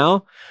this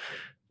now,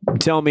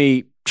 tell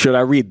me, should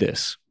I read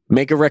this?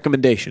 Make a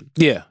recommendation.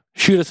 Yeah.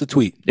 Shoot us a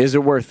tweet. Is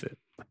it worth it?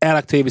 At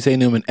Octavius A.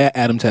 Newman, at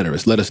Adam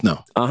Teteris. Let us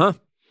know. Uh-huh.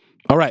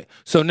 All right.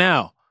 So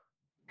now,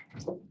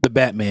 the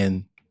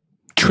Batman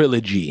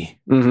trilogy.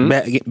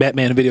 Mhm.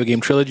 Batman video game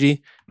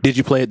trilogy. Did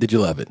you play it? Did you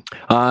love it?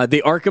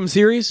 The Arkham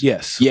series?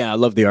 Yes. Yeah, I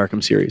love the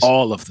Arkham series.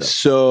 All of them.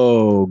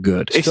 So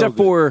good. So Except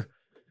good. for...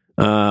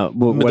 The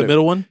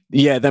middle one?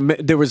 Yeah,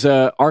 there was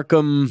a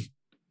Arkham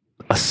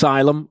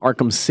Asylum,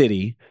 Arkham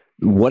City.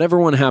 Whatever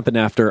one happened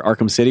after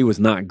Arkham City was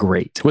not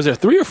great. Was there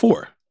 3 or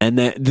 4? And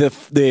then the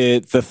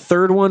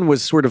third one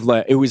was sort of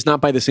like, it was not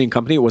by the same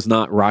company. It was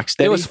not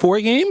Rocksteady. It was 4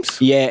 games?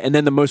 Yeah, and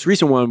then the most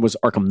recent one was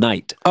Arkham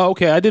Knight. Oh,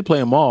 okay. I did play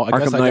them all. I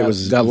guess Arkham I Knight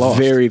was got lost.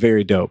 very,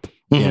 very dope.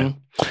 Yeah. Mhm.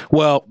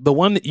 Well, the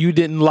one that you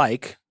didn't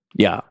like,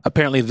 Yeah.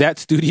 apparently that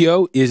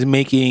studio is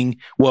making,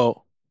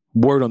 well,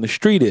 word on the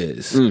street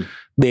is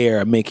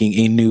they're making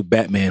a new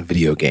Batman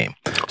video game.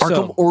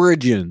 Arkham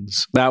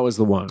Origins. That was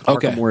the one.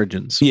 Okay. Arkham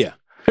Origins. Yeah.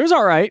 It was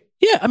all right.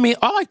 Yeah, I mean,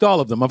 I liked all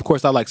of them. Of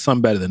course, I like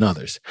some better than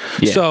others.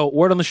 Yeah. So,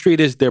 word on the street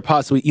is they're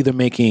possibly either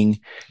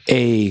making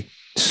a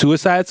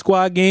Suicide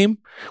Squad game,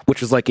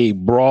 which is like a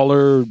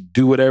brawler,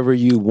 do whatever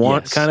you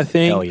want Yes. kind of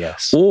thing. Hell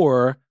yes.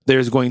 Or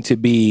there's going to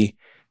be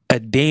a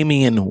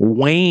Damian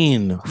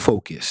Wayne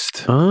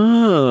focused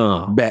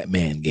Oh.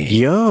 Batman game.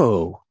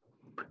 Yo.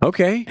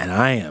 Okay. And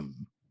I am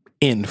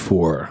in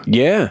for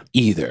Yeah.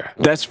 either.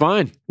 That's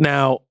fine.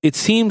 Now, it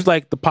seems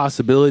like the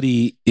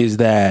possibility is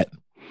that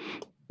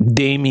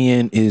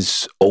Damian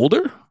is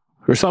older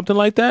or something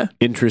like that.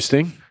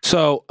 Interesting.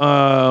 So,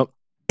 so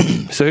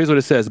here's what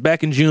it says.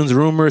 Back in June,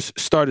 rumors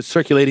started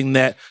circulating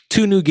that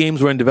 2 new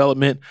games were in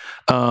development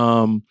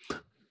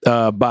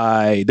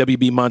by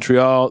WB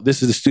Montreal.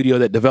 This is the studio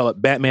that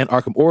developed Batman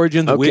Arkham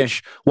Origins,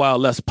 which, while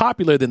less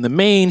popular than the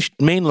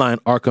mainline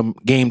Arkham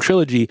game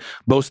trilogy,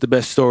 boasts the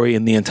best story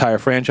in the entire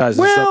franchise.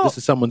 Well, This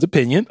is someone's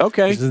opinion.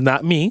 Okay. This is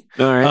not me.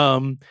 All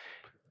right.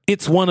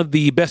 It's one of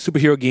the best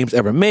superhero games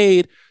ever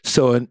made.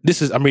 So I'm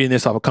reading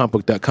this off of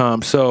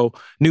comicbook.com. So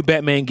new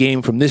Batman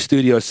game from this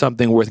studio is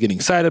something worth getting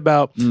excited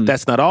about.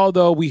 That's not all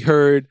though. We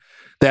heard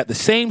that the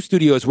same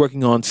studio is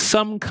working on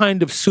some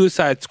kind of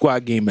Suicide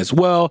Squad game as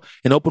well.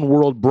 An open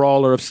world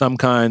brawler of some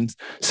kind.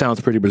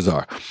 Sounds pretty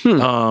bizarre.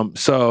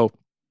 So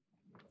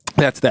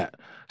that's that.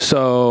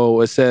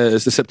 So it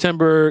says the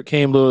September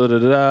came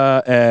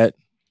at.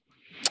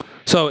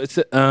 So it's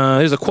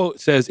there's a quote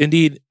that says,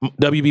 "Indeed,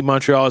 WB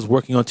Montreal is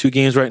working on 2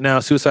 games right now,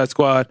 Suicide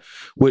Squad,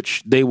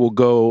 which they will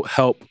go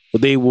help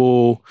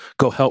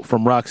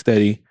from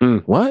Rocksteady."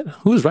 What?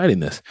 Who's writing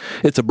this?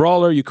 It's a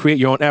brawler. You create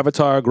your own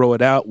avatar, grow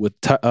it out with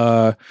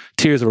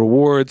tiers of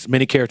rewards,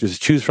 many characters to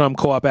choose from,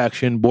 co-op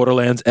action,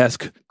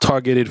 Borderlands-esque,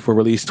 targeted for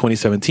release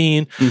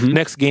 2017.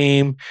 Next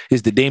game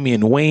is the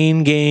Damian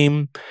Wayne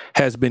game.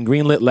 Has been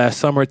greenlit last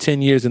summer,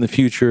 10 years in the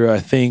future. I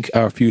think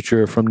our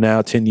future from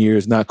now, 10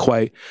 years, not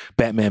quite.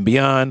 Batman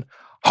Beyond.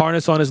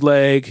 Harness on his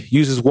leg,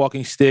 uses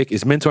walking stick,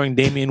 is mentoring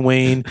Damian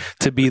Wayne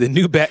to be the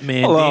new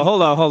Batman.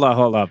 Hold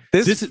on.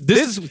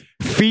 This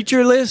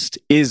feature list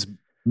is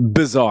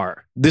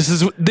bizarre.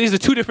 These are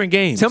two different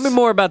games. Tell me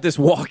more about this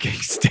walking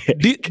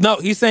stick. No,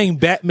 he's saying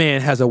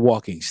Batman has a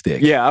walking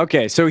stick. Yeah,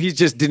 okay. So he's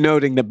just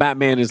denoting that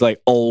Batman is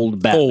like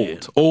old Batman.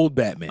 Old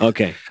Batman.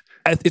 Okay.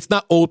 It's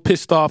not old,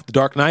 pissed off, the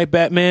Dark Knight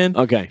Batman.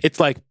 Okay. It's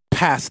like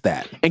past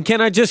that. And can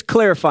I just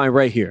clarify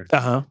right here?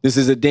 Uh-huh. This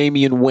is a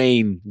Damian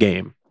Wayne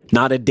game,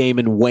 not a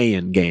Damon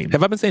Wayans game.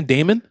 Have I been saying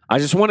Damon? I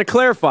just want to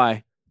clarify.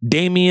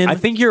 Damian. I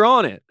think you're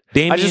on it.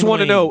 Damian I just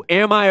want to Wayne. know,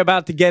 am I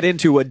about to get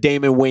into a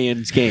Damon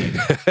Wayans game?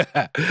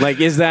 Like,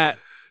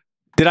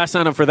 did I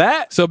sign up for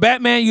that? So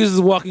Batman uses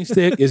a walking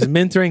stick, is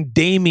mentoring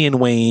Damian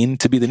Wayne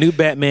to be the new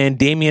Batman.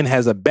 Damian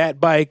has a bat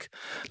bike,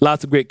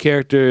 lots of great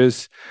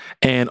characters,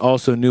 and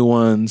also new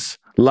ones.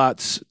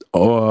 Lots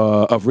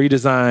of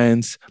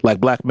redesigns, like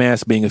Black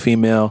Mask being a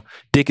female.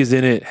 Dick is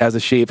in it, has a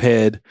shaved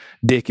head.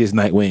 Dick is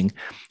Nightwing.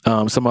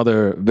 Some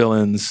other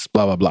villains,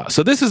 blah, blah, blah.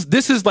 So this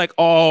is like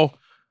all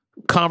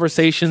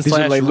conversations These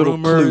are like little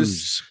rumors.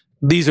 clues.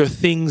 These are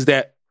things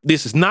that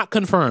this is not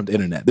confirmed,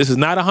 internet. This is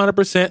not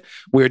 100%.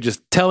 We're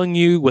just telling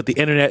you what the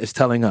internet is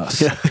telling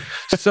us.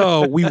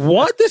 So we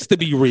want this to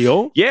be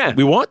real. Yeah.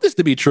 We want this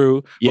to be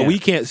true, Yeah. but we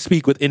can't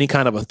speak with any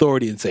kind of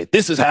authority and say,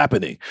 this is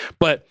happening.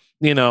 But,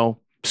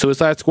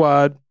 Suicide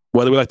Squad,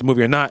 whether we like the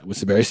movie or not,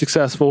 was very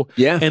successful.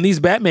 Yeah. And these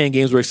Batman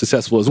games were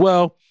successful as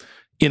well.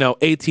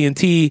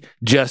 AT&T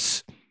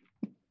just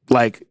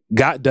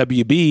got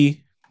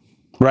WB,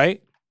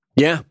 right?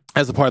 Yeah.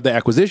 As a part of the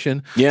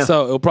acquisition. Yeah.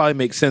 So it'll probably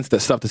make sense that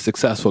stuff that's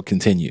successful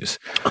continues.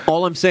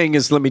 All I'm saying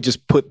is, let me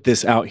just put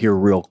this out here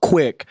real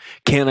quick.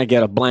 Can I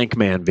get a Blank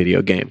Man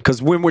video game?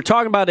 Because when we're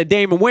talking about a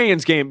Damon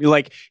Wayans game,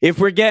 like, if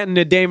we're getting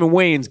a Damon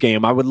Wayans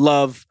game, I would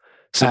love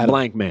some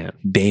Blank Man.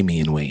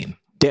 Damian Wayne.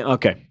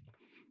 Okay.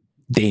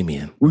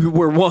 Damian.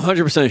 We're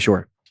 100%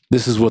 sure.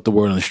 This is what the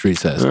word on the street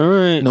says. All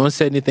right. No one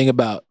said anything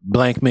about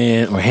Blank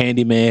Man or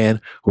Handyman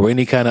or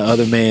any kind of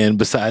other man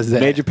besides that.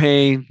 Major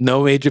Pain.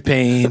 No Major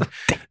Pain.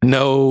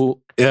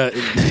 No,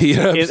 you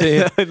know what I'm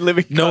saying?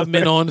 Living No Color.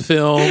 Men on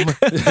Film.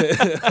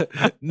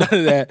 None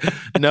of that.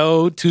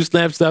 No Two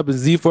Snaps Up and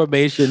Z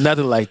Formation.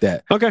 Nothing like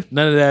that. Okay.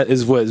 None of that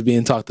is what is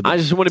being talked about. I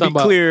just want to Talking be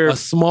about clear. A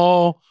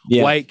small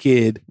white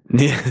kid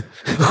Yeah.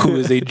 who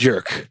is a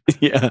jerk.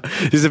 Yeah.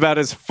 It's about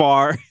as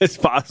far as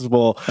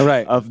possible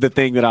Right. of the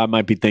thing that I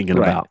might be thinking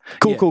about.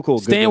 Cool, Yeah. cool.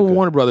 Good, Staying good, with good.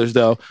 Warner Brothers,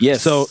 though.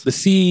 Yes. So the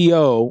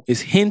CEO is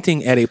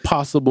hinting at a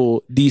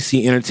possible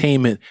DC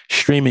Entertainment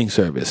streaming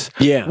service.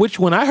 Yeah. Which,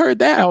 when I heard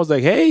that, I was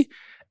like, hey,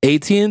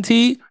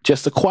 AT&T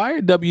just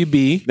acquired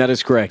WB. That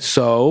is correct.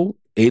 So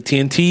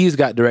AT&T's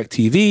got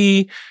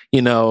DirecTV.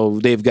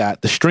 They've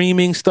got the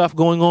streaming stuff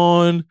going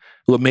on.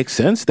 It would make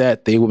sense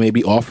that they will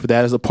maybe offer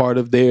that as a part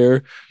of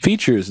their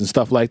features and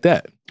stuff like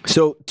that.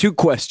 So, two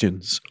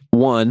questions.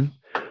 One,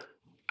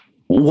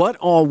 what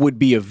all would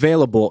be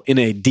available in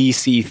a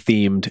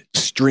DC-themed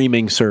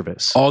streaming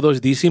service? All those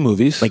DC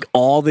movies. Like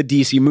all the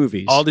DC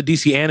movies. all the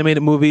DC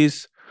animated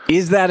movies.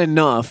 Is that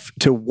enough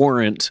to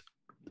warrant,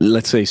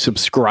 let's say,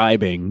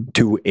 subscribing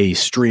to a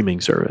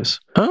streaming service?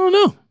 I don't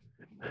know.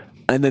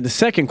 And then the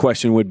second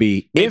question would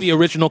be, Maybe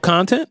original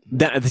content.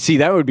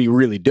 that would be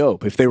really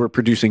dope if they were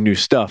producing new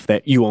stuff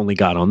that you only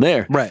got on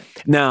there. Right.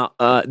 Now,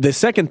 the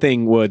second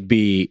thing would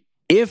be,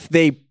 if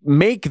they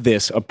make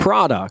this a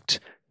product,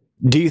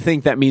 do you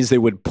think that means they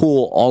would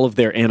pull all of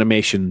their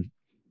animation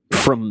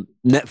from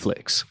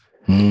Netflix?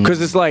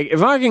 Because it's like,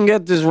 if I can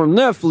get this from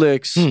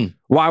Netflix,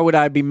 why would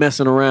I be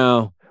messing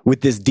around with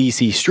this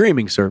DC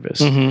streaming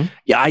service?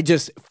 Yeah, I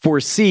just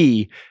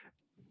foresee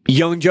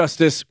Young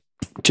Justice,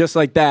 just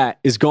like that,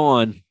 is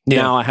gone.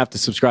 Yeah. Now I have to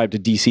subscribe to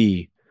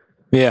DC.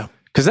 Yeah.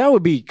 Because that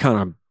would be kind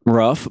of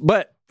rough.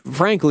 But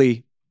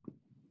frankly,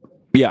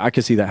 yeah, I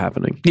could see that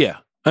happening. Yeah.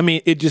 I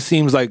mean, it just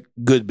seems like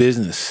good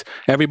business.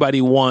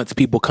 Everybody wants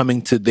people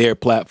coming to their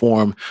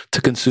platform to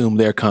consume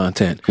their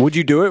content. Would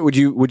you do it?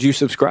 Would you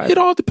subscribe? It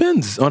all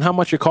depends on how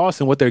much it costs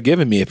and what they're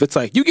giving me. If it's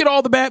like, you get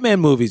all the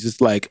Batman movies,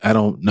 it's like, I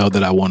don't know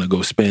that I want to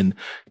go spend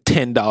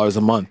 $10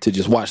 a month to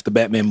just watch the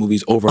Batman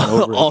movies over and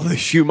over. All the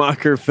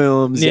Schumacher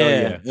films.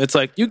 Yeah. It's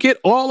like, you get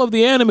all of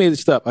the animated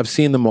stuff. I've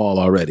seen them all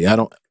already. I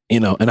don't,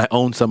 and I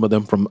own some of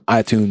them from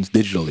iTunes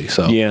digitally.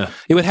 So Yeah.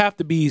 it would have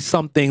to be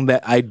something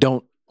that I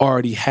don't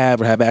already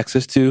have or have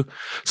access to.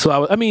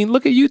 So I mean,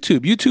 look at YouTube.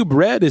 YouTube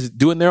Red is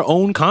doing their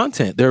own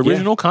content, their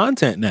original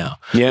content now.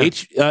 Yeah.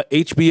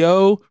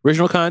 HBO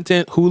original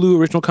content, Hulu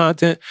original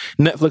content,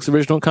 Netflix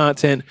original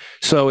content.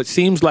 So it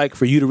seems like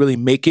for you to really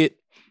make it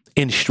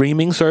in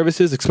streaming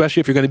services,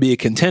 especially if you're going to be a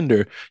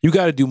contender, you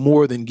got to do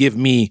more than give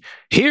me,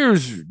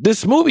 here's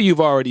this movie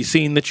you've already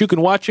seen that you can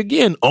watch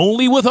again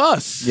only with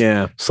us.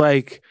 Yeah. It's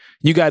like,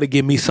 you got to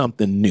give me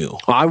something new.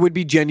 I would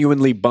be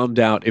genuinely bummed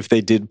out if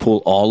they did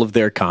pull all of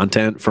their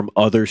content from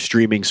other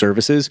streaming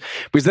services.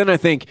 Because then I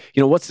think,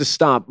 what's to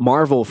stop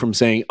Marvel from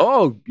saying,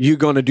 oh, you're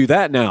going to do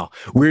that now.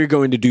 We're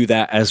going to do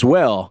that as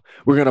well.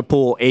 We're going to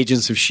pull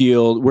Agents of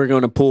S.H.I.E.L.D. We're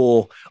going to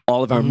pull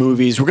all of our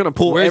movies. We're going to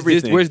pull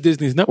everything. Where's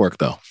Disney's network,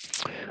 though?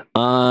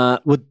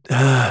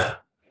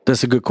 Does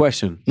That's a good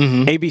question.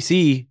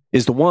 ABC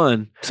is the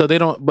one. So they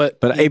don't,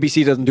 but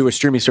ABC doesn't do a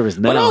streaming service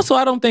now. But also,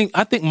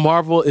 I think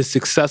Marvel is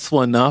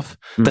successful enough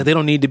that they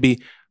don't need to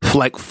be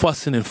like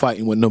fussing and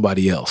fighting with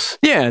nobody else.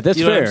 Yeah, that's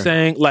you know fair. What I'm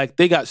saying? Like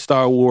they got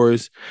Star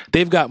Wars,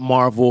 they've got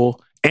Marvel,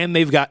 and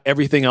they've got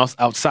everything else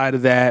outside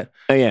of that.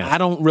 Yeah. I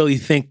don't really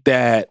think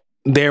that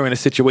they're in a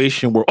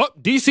situation where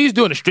DC's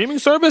doing a streaming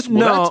service.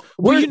 Well,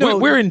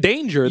 we're in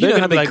danger. They're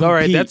gonna be like, all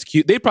right, that's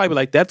cute. They'd probably be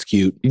like, that's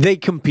cute. They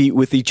compete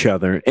with each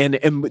other,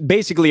 and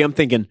basically, I'm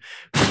thinking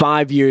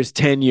 5 years,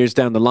 10 years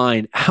down the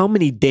line, how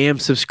many damn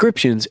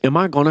subscriptions am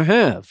I going to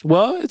have?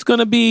 Well, it's going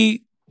to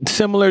be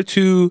similar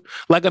to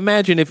like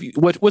imagine if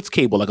what's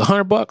cable like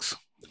 $100,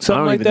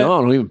 something like that. I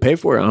don't even pay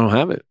for it. I don't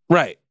have it.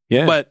 Right.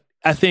 Yeah. But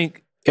I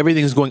think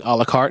everything is going a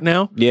la carte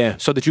now. Yeah.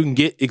 So that you can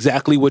get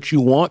exactly what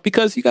you want,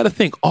 because you got to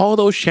think all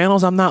those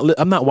channels I'm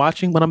not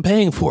watching, but I'm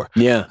paying for.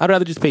 Yeah. I'd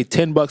rather just pay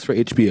 $10 for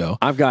HBO.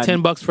 I've got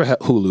 $10 for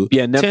Hulu.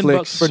 Yeah,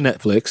 Netflix. $10 for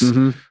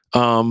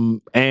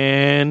Netflix.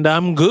 And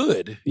I'm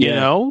good. You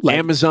know, like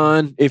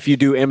Amazon. If you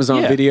do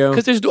Amazon Video,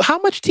 because how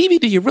much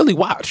TV do you really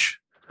watch?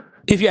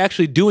 If you're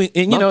actually doing,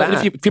 and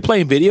if you're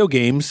playing video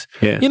games,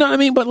 you know what I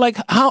mean. But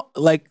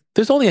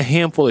there's only a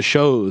handful of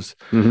shows.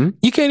 You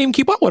can't even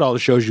keep up with all the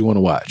shows you want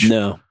to watch.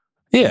 No.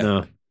 Yeah.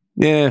 No.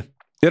 Yeah.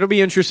 It'll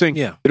be interesting.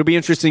 Yeah. It'll be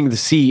interesting to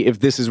see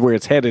if this is where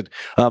it's headed.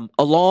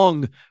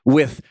 Along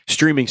with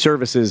streaming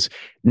services,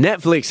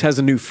 Netflix has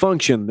a new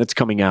function that's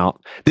coming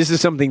out. This is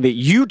something that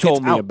you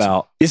told me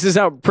about. This is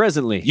out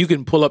presently. You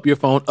can pull up your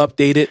phone,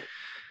 update it.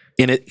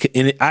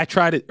 I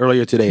tried it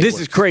earlier today. This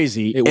is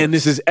crazy, and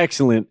this is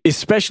excellent,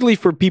 especially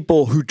for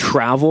people who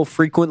travel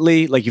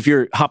frequently. Like if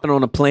you're hopping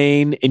on a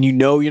plane and you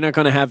know you're not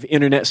going to have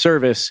internet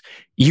service,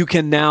 you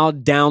can now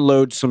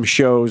download some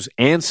shows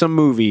and some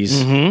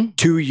movies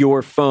to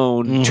your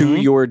phone, to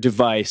your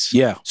device,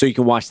 so you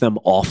can watch them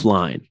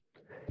offline.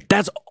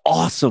 That's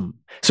awesome.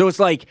 So it's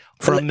like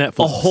from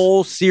Netflix, a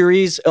whole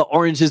series.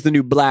 Orange is the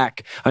New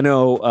Black. I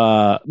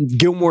know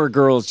Gilmore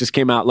Girls just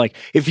came out. Like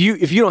if you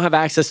don't have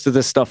access to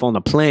this stuff on the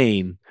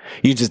plane,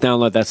 you just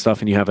download that stuff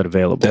and you have it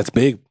available. That's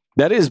big.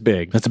 That is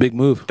big. That's a big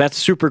move. That's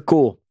super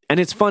cool. And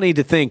it's funny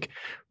to think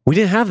we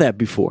didn't have that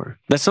before.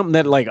 That's something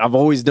that like I've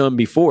always done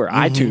before.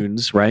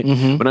 iTunes, right?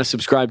 When I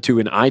subscribed to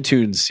an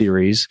iTunes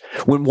series,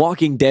 when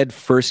Walking Dead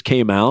first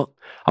came out,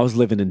 I was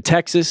living in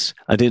Texas.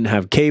 I didn't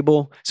have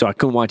cable, so I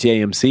couldn't watch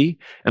AMC.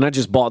 And I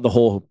just bought the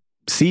whole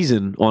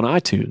season on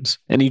iTunes.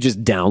 And you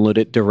just download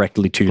it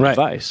directly to your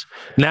device.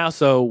 Now,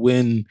 so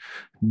when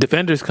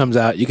Defenders comes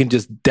out, you can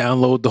just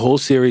download the whole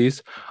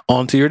series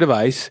onto your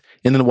device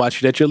and then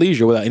watch it at your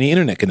leisure without any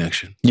internet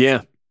connection.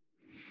 Yeah.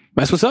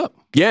 That's what's up.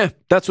 Yeah,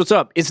 that's what's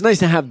up. It's nice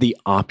to have the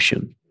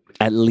option,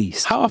 at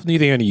least. How often do you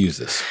think you're going to use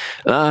this?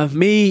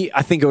 Me,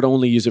 I think I would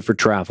only use it for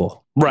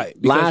travel. Right.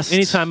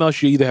 Anytime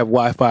else you either have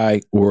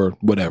Wi-Fi or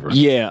whatever.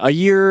 Yeah. A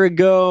year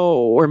ago,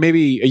 or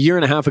maybe a year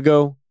and a half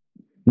ago,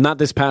 not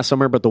this past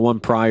summer, but the one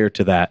prior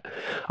to that,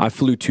 I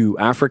flew to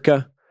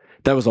Africa.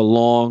 That was a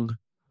long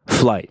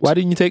flight. Why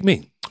didn't you take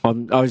me? I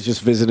was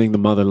just visiting the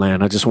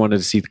motherland. I just wanted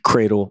to see the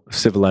cradle of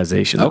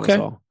civilization. That was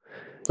all.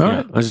 All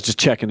right. I was just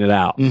checking it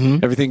out.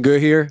 Everything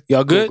good here?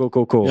 Y'all good?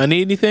 Cool. Y'all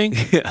need anything?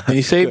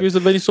 Any saviors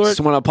of any sort? Just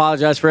want to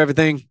apologize for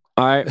everything.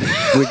 All right.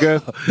 We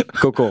good?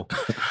 Cool.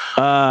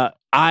 I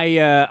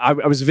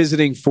was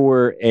visiting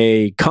for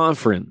a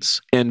conference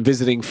and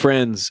visiting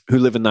friends who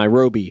live in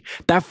Nairobi.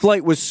 That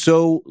flight was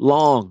so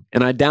long,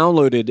 and I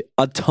downloaded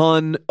a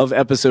ton of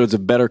episodes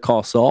of Better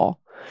Call Saul,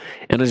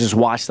 and I just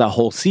watched that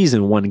whole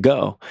season one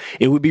go.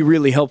 It would be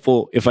really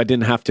helpful if I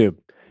didn't have to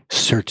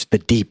search the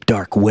deep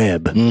dark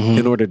web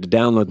in order to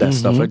download that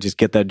stuff. I just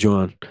get that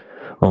joint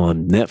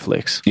on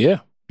Netflix. Yeah.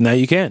 Now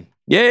you can.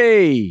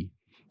 Yay.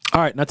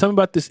 All right. Now tell me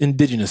about this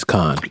Indigenous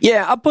Con.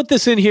 Yeah, I'll put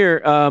this in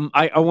here.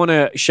 I want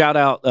to shout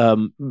out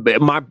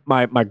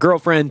my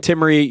girlfriend,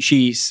 Timmery.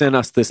 She sent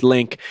us this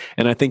link,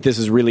 and I think this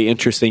is really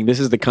interesting.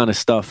 This is the kind of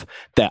stuff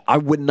that I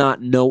would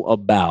not know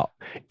about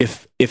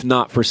if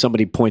not for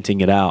somebody pointing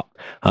it out.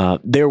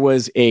 There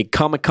was a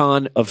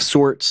Comic-Con of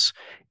sorts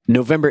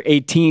November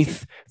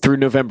 18th through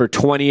November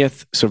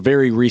 20th, so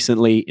very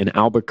recently in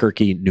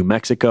Albuquerque, New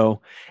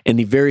Mexico. And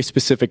the very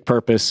specific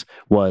purpose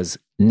was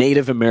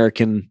Native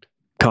American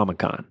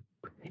Comic-Con,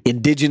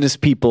 Indigenous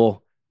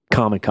People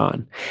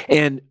Comic-Con.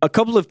 And a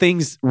couple of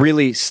things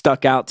really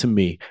stuck out to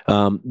me.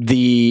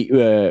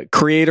 The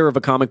creator of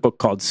a comic book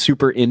called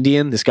Super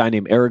Indian, this guy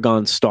named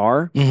Aragon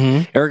Starr,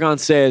 Aragon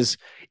says,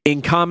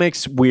 in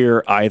comics,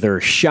 we're either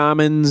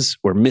shamans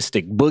or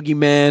mystic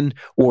boogeymen,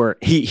 or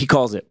he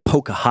calls it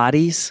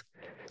Pocahontas.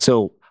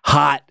 So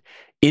hot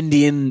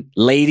Indian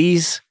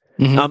ladies.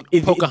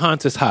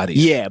 Pocahontas hotties.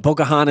 Yeah,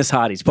 Pocahontas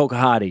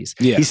hotties.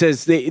 Yeah. He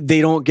says they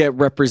don't get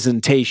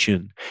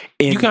representation.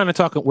 You kind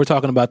of we're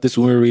talking about this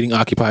when we were reading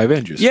Occupy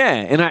Avengers. Yeah,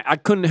 and I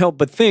couldn't help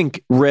but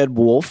think Red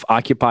Wolf,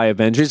 Occupy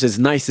Avengers, it's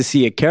nice to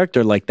see a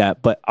character like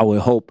that, but I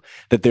would hope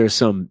that there's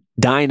some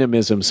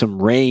dynamism,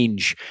 some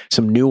range,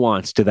 some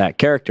nuance to that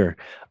character.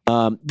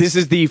 This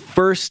is the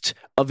first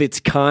of its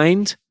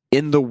kind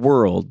in the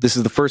world. This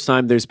is the first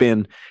time there's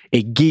been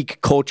a geek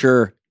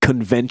culture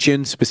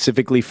convention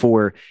specifically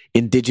for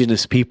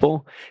indigenous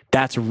people.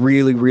 That's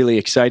really, really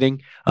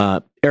exciting.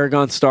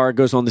 Aragon Starr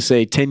goes on to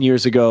say 10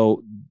 years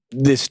ago,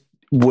 this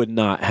would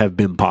not have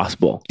been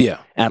possible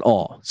at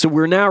all. So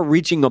we're now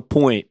reaching a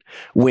point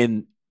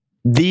when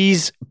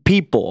these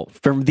people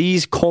from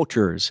these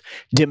cultures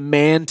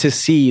demand to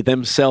see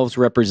themselves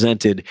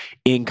represented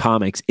in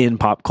comics, in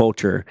pop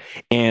culture.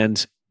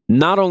 And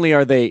not only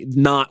are they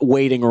not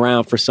waiting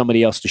around for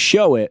somebody else to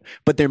show it,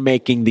 but they're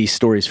making these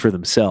stories for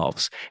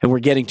themselves. And we're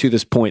getting to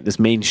this point, this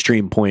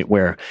mainstream point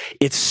where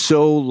it's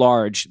so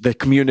large, the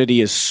community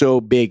is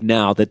so big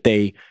now that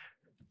they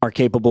are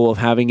capable of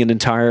having an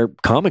entire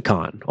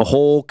Comic-Con, a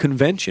whole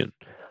convention.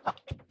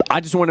 I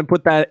just want to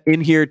put that in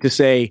here to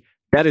say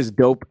that is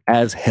dope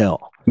as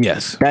hell.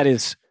 Yes. It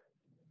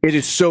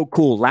is so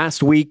cool.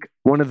 Last week,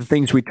 one of the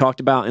things we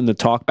talked about in the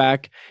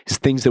talkback is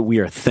things that we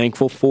are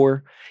thankful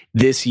for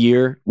this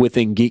year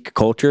within geek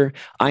culture.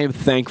 I am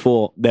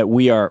thankful that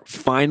we are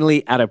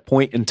finally at a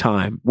point in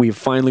time, we have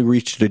finally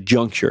reached a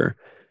juncture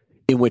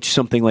in which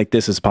something like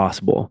this is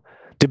possible.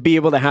 To be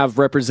able to have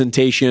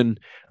representation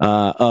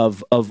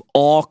of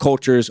all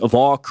cultures, of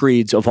all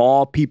creeds, of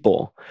all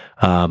people,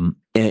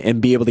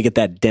 and be able to get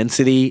that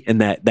density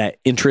and that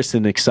interest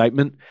and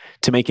excitement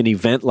to make an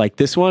event like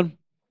this one,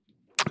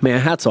 man,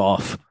 hats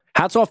off.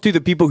 Hats off to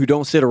the people who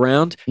don't sit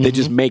around. They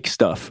just make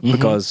stuff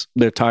because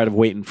they're tired of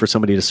waiting for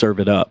somebody to serve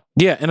it up.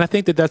 Yeah, and I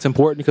think that that's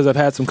important because I've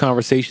had some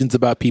conversations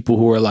about people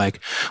who are like,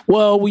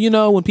 well, you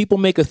know, when people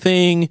make a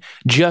thing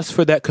just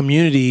for that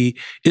community,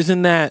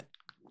 isn't that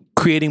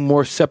creating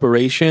more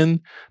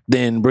separation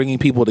than bringing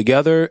people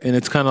together? And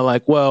it's kind of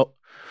like, well,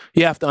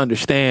 you have to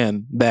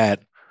understand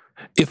that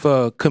if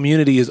a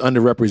community is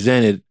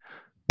underrepresented,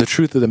 the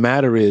truth of the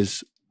matter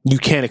is you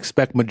can't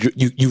expect,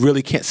 you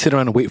really can't sit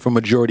around and wait for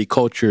majority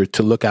culture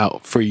to look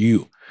out for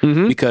you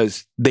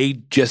because they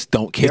just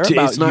don't care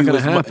about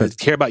you.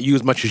 Care about you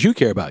as much as you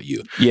care about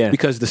you. Yeah.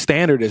 Because the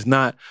standard is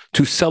not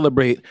to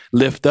celebrate,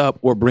 lift up,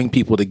 or bring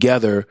people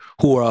together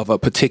who are of a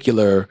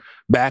particular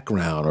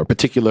background or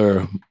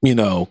particular, you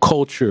know,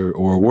 culture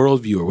or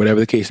worldview or whatever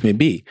the case may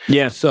be.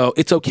 Yeah. So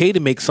it's okay to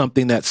make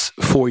something that's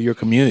for your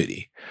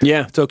community.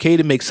 Yeah. It's okay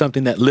to make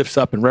something that lifts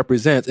up and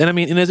represents. And I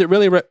mean, and is it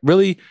really,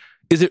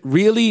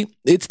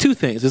 it's two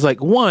things. It's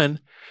like, one,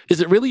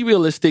 is it really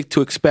realistic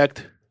to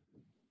expect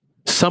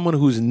someone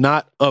who's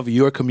not of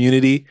your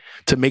community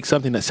to make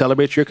something that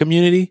celebrates your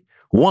community?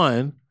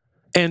 One.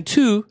 And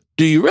two,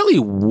 do you really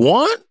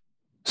want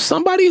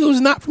somebody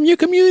who's not from your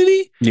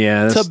community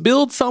to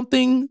build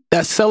something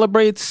that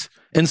celebrates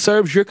and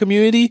serves your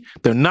community?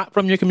 They're not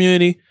from your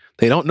community.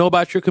 They don't know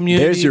about your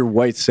community. There's your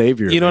white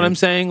savior. You know what I'm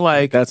saying?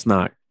 Like, that's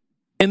not.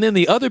 And then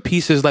the other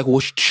piece is like, well,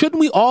 shouldn't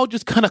we all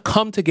just kind of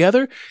come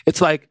together?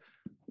 It's like,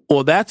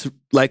 well, that's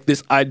like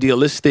this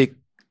idealistic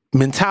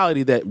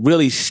mentality that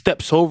really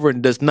steps over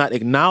and does not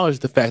acknowledge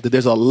the fact that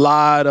there's a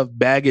lot of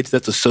baggage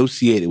that's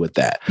associated with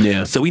that.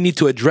 Yeah. So we need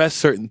to address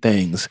certain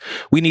things.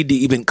 We need to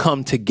even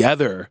come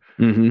together.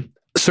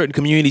 Certain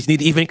communities need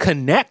to even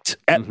connect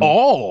at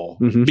all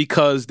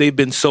because they've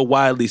been so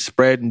widely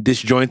spread and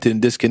disjointed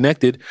and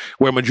disconnected,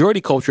 where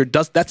majority culture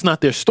that's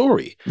not their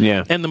story.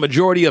 Yeah. And the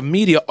majority of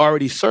media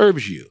already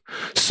serves you.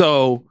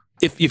 So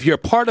if you're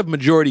part of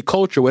majority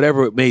culture,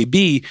 whatever it may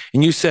be,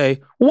 and you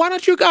say, why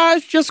don't you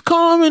guys just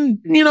come and,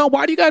 you know,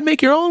 why do you guys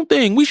make your own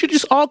thing? We should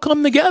just all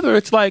come together.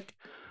 It's like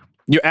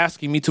you're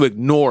asking me to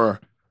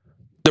ignore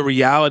the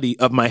reality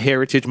of my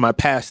heritage, my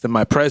past, and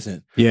my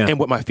present, and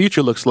what my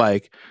future looks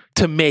like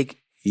to make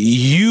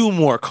you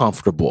more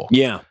comfortable.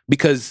 Yeah.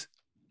 Because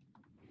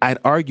I'd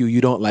argue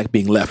you don't like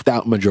being left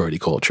out majority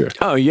culture.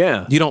 Oh,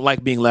 yeah. You don't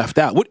like being left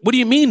out. What do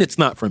you mean it's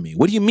not for me?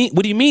 What do you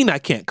mean I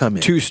can't come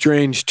in? Too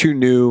strange, too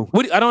new.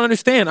 I don't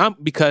understand.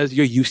 Because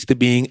you're used to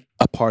being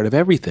a part of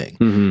everything.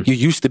 You're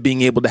used to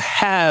being able to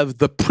have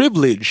the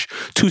privilege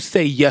to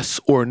say yes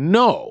or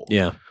no.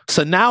 Yeah.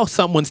 So now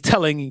someone's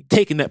taking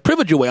that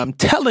privilege away. I'm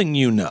telling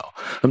you no.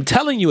 I'm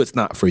telling you it's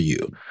not for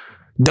you.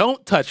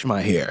 Don't touch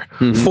my hair.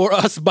 For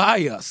us,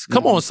 by us.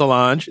 Come on,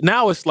 Solange.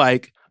 Now it's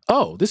like,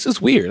 oh, this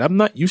is weird. I'm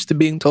not used to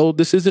being told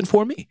this isn't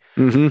for me.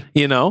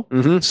 You know?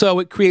 So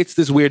it creates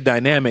this weird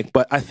dynamic,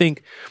 but I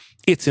think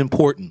it's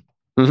important.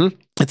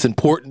 It's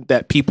important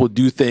that people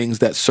do things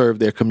that serve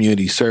their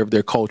community, serve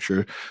their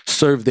culture,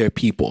 serve their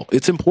people.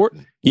 It's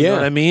important. You know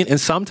what I mean? And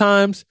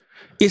sometimes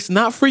it's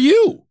not for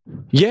you.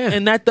 Yeah.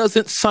 And that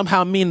doesn't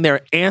somehow mean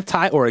they're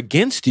anti or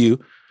against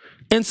you.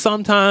 And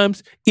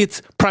sometimes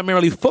it's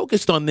primarily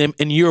focused on them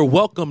and you're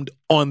welcomed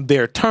on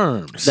their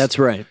terms. That's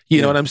right.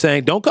 You know what I'm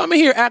saying? Don't come in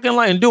here acting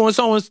like and doing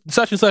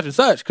such and such and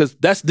such, because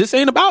this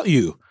ain't about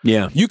you.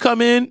 Yeah. You come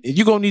in,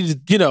 you're going to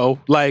need to, you know,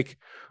 like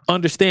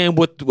understand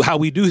how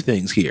we do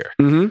things here.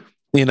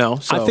 You know?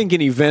 So. I think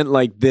an event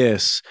like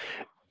this,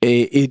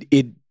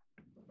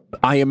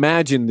 I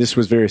imagine this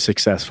was very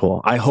successful.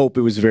 I hope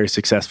it was very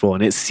successful.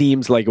 And it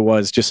seems like it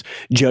was, just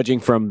judging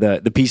from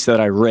the piece that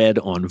I read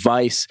on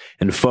Vice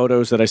and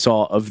photos that I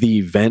saw of the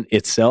event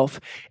itself.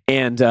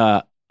 And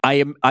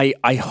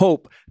I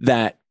hope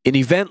that an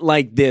event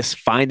like this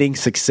finding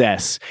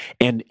success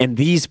and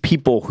these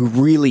people who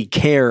really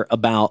care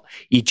about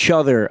each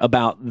other,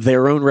 about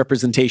their own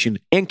representation,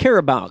 and care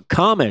about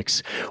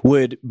comics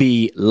would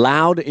be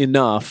loud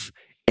enough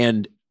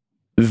and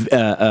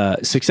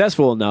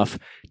successful enough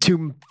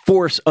to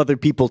force other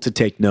people to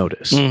take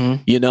notice,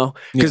 you know?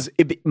 Because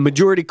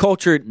majority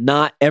culture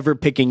not ever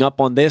picking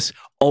up on this,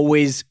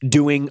 always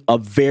doing a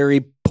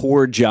very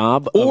poor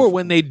job. Or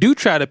when they do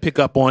try to pick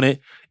up on it,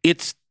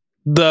 it's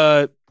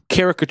the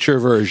caricature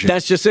version.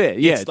 That's just it.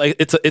 Yeah. It's like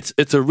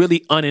it's a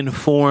really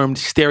uninformed,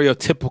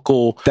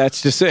 stereotypical.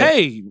 That's just it.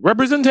 Hey,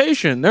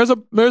 representation. There's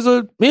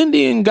a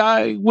Indian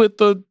guy with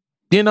the,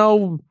 you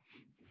know,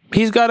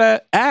 he's got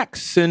an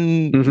axe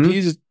and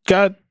he's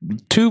got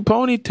 2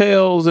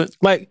 ponytails. And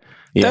like,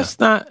 that's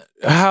not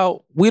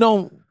how we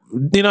don't,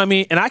 you know what I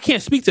mean? And I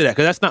can't speak to that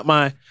because that's not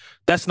my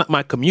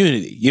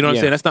community. You know what I'm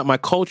saying? That's not my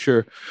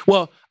culture.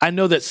 Well, I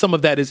know that some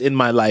of that is in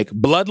my like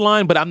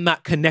bloodline, but I'm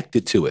not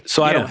connected to it.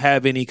 So I don't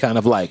have any kind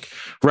of like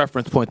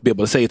reference point to be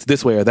able to say it's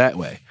this way or that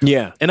way.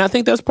 Yeah. And I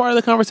think that's part of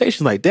the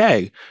conversation. Like,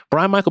 dang,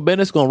 Brian Michael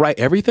Bennett's going to write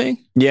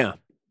everything? Yeah.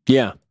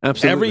 Yeah,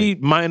 absolutely.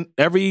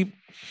 Every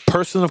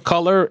person of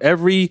color,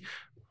 he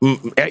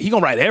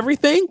gonna write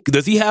everything?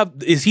 Is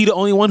he the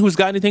only one who's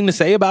got anything to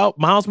say about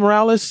Miles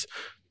Morales,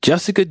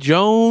 Jessica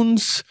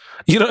Jones?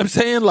 You know what I'm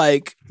saying?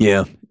 Like,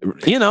 yeah,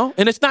 you know,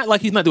 and it's not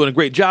like he's not doing a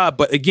great job,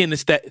 but again,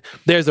 it's that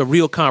there's a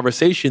real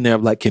conversation there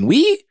of like, can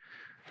we,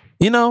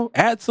 you know,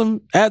 add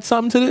something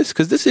to this?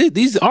 Because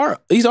these are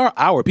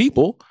our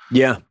people.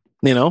 Yeah,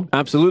 you know,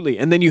 absolutely.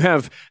 And then you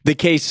have the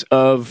case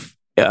of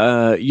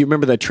you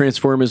remember that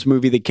Transformers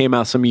movie that came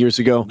out some years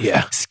ago?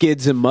 Yeah.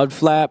 Skids and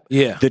Mudflap?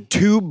 Yeah. The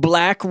 2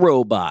 black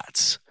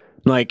robots.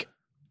 Like,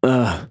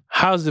 how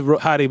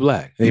they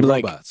black? They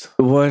like, robots.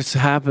 What's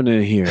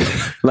happening here?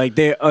 Like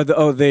they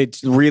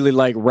really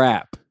like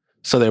rap.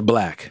 So they're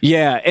black.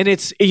 Yeah, and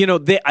it's, you know,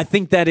 I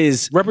think that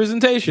is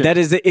representation. That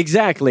is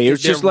exactly.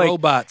 It's just like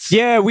robots.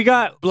 Yeah, we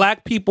got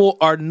black people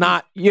are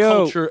not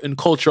culture and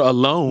culture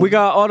alone. We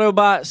got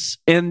Autobots,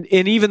 and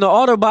even the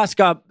Autobots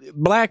got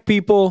black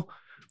people.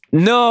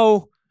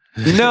 No,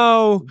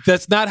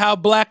 that's not how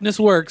blackness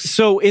works.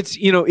 So it's,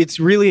 you know, it's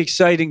really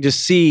exciting to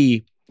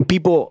see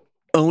people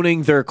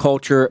owning their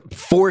culture,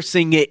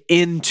 forcing it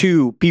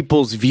into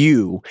people's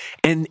view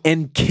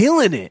and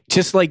killing it,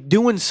 just like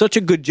doing such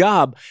a good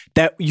job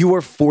that you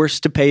are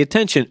forced to pay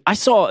attention. I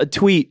saw a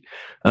tweet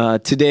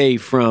today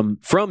from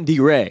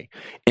D-Ray,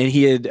 and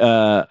he had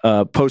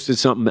posted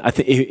something. I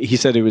think he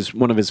said it was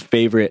one of his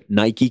favorite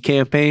Nike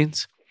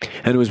campaigns.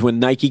 And it was when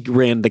Nike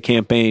ran the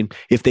campaign,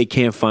 if they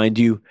can't find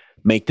you,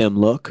 make them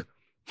look.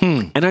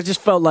 And I just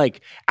felt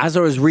like, as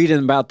I was reading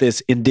about this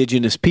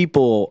Indigenous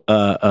people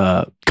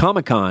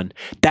Comic-Con,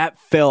 that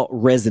felt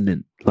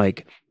resonant.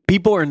 Like,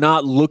 people are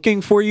not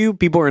looking for you.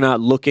 People are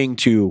not looking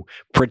to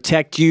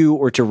protect you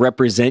or to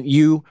represent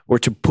you or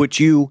to put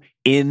you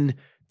in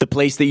the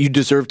place that you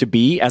deserve to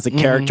be as a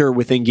character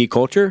within geek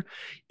culture.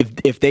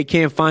 If they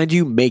can't find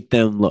you, make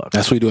them look.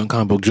 That's what we do in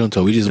Comic Book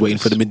Junto. We just waiting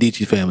for the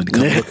Medici family to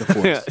come looking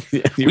for us.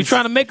 We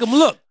trying to make them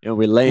look. And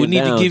we're laying we need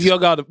down. to give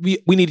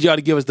we need y'all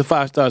to give us the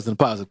 5 stars and the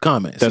positive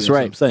comments. That's right.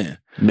 What I'm saying.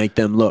 Make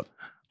them look.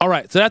 All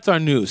right, so that's our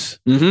news.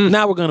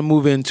 Now we're going to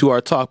move into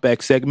our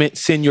talkback segment.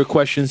 Send your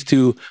questions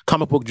to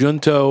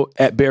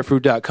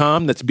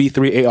comicbookjunto@bearfruit.com. That's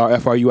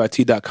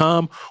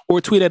B3ARFRUIT.com.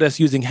 Or tweet at us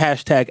using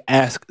hashtag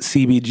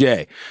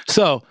AskCBJ.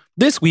 So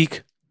this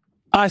week,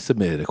 I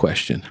submitted a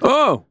question.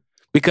 Oh,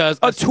 because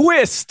a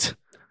twist.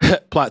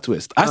 Plot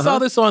twist. I saw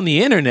this on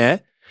the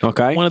internet.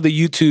 Okay. One of the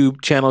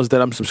YouTube channels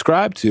that I'm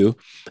subscribed to.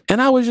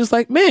 And I was just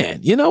like, man,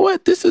 you know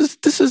what? This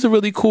is a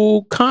really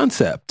cool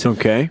concept.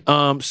 Okay.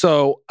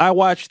 So I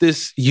watched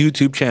this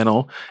YouTube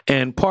channel,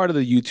 and part of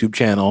the YouTube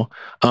channel,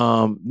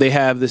 they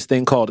have this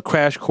thing called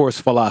Crash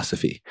Course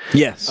Philosophy.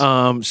 Yes.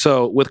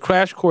 So with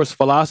Crash Course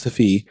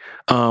Philosophy,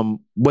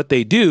 what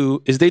they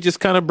do is they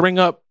just kind of bring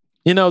up,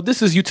 you know,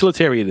 this is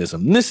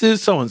utilitarianism. This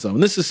is so-and-so.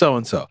 And this is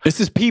so-and-so.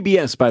 This is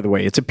PBS, by the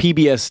way. It's a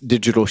PBS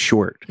digital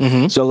short.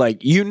 So,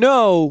 like, you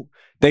know,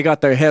 they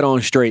got their head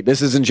on straight.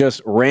 This isn't just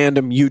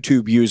random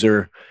YouTube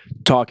user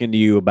talking to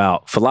you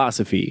about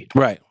philosophy.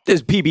 Right.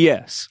 This is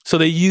PBS. So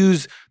they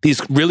use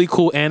these really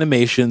cool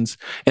animations,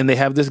 and they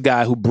have this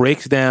guy who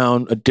breaks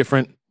down a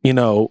different, you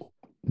know,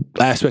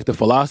 aspect of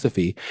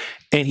philosophy,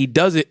 and he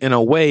does it in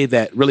a way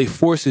that really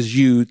forces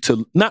you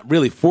to, not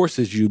really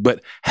forces you,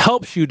 but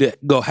helps you to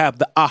go have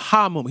the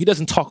aha moment. He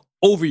doesn't talk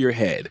over your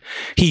head.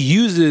 He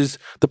uses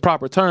the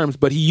proper terms,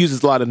 but he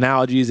uses a lot of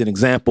analogies and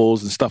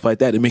examples and stuff like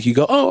that to make you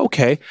go, oh,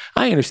 okay,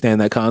 I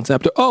understand that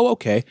concept. Or, oh,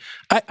 okay,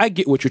 I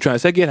get what you're trying to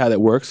say. I get how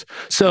that works.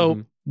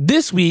 So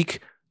this week,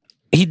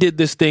 he did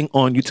this thing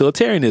on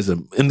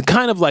utilitarianism, and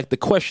kind of like the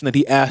question that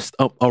he asked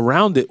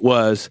around it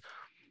was,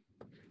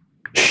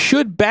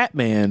 should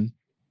Batman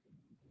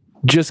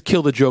just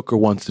kill the Joker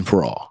once and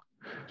for all?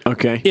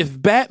 Okay. If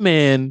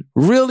Batman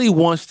really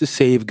wants to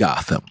save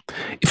Gotham,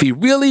 if he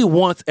really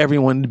wants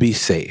everyone to be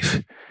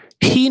safe,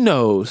 he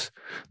knows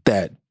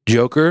that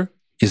Joker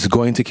is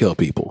going to kill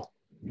people.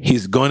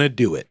 He's going to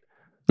do it.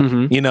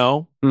 You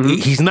know,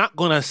 He's not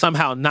going to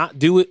somehow not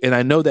do it. And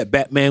I know that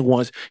Batman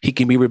wants, he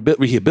can be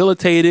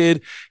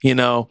rehabilitated. You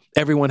know,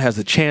 everyone has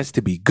a chance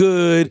to be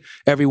good.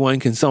 Everyone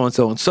can so and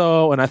so and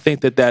so. And I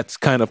think that that's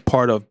kind of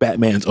part of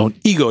Batman's own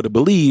ego to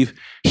believe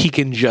he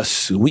can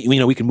just,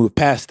 we can move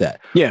past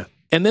that. Yeah.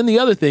 And then the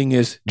other thing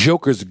is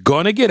Joker's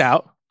going to get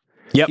out.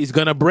 Yep. He's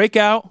going to break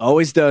out.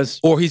 Always does.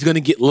 Or he's going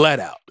to get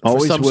let out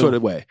Always for some will. sort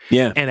of way.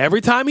 Yeah. And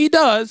every time he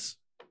does,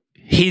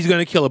 he's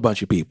going to kill a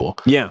bunch of people.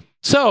 Yeah.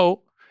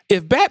 So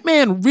if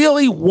Batman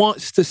really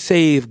wants to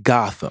save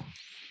Gotham,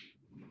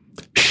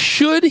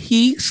 should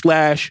he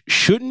 /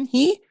 shouldn't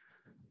he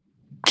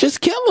just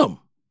kill him?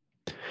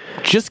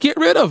 Just get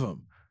rid of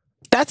him.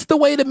 That's the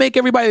way to make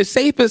everybody the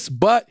safest,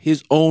 but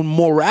his own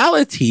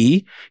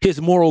morality,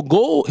 his moral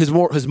goal, his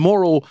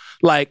moral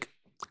like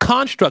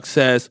construct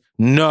says,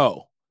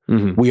 no,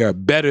 we are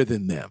better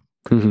than them.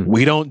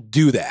 We don't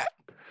do that.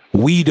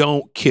 We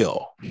don't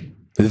kill.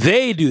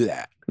 They do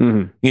that.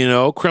 You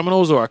know,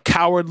 criminals are a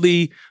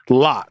cowardly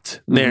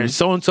lot. They're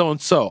so and so and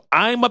so.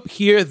 I'm up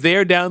here,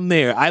 they're down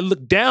there. I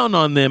look down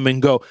on them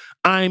and go,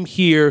 I'm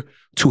here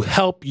to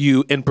help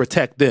you and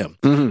protect them.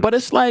 But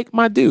it's like,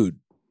 my dude,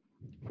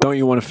 don't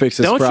you want to fix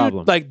this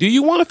problem? Do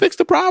you want to fix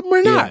the problem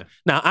or not? Yeah.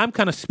 Now, I'm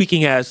kind of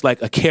speaking as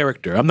like a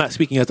character. I'm not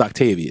speaking as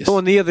Octavius. Well,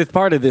 and the other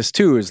part of this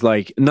too is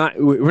like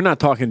we're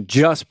not talking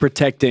just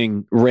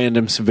protecting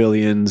random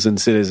civilians and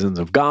citizens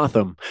of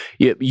Gotham.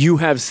 You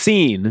have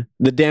seen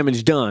the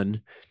damage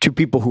done to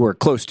people who are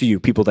close to you,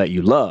 people that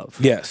you love.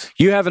 Yes.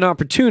 You have an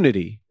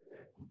opportunity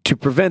to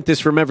prevent this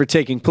from ever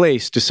taking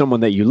place to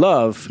someone that you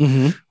love.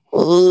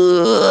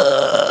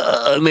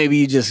 Maybe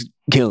you just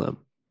kill him.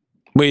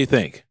 What do you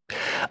think?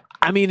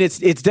 I mean, it's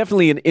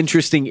definitely an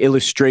interesting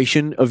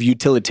illustration of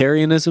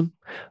utilitarianism,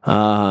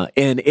 and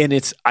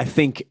it's, I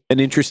think, an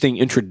interesting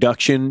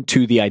introduction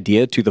to the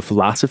idea, to the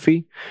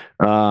philosophy.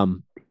 But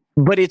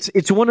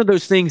it's one of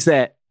those things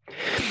that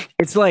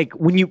it's like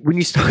when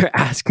you start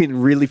asking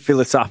really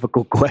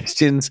philosophical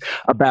questions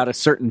about a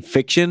certain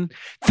fiction,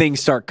 things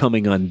start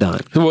coming undone.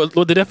 Well,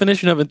 the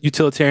definition of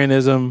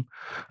utilitarianism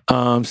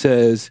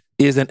says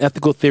is an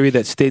ethical theory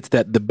that states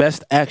that the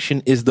best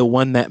action is the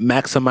one that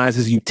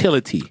maximizes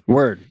utility.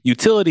 Word.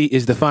 Utility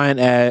is defined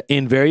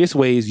in various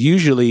ways,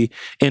 usually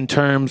in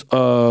terms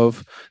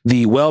of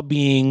the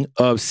well-being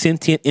of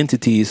sentient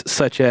entities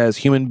such as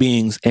human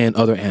beings and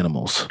other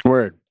animals.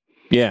 Word.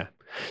 Yeah.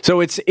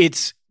 So it's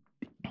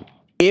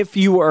if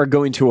you are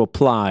going to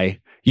apply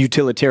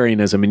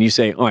utilitarianism and you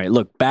say, all right,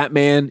 look,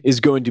 Batman is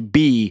going to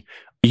be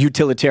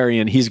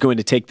utilitarian, he's going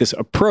to take this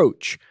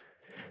approach,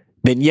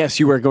 then yes,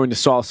 you are going to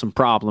solve some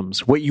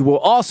problems. What you will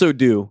also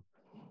do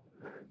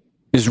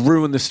is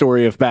ruin the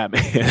story of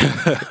Batman.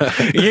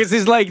 Because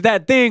it's like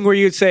that thing where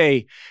you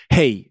say,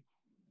 hey,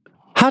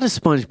 how does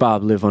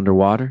SpongeBob live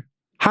underwater?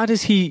 How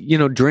does he,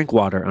 drink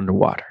water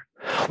underwater?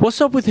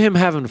 What's up with him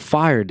having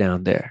fire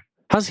down there?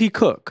 How's he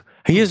cook?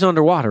 He is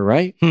underwater,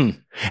 right?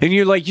 And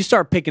you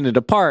start picking it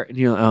apart and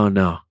you're like, oh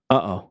no,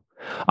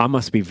 I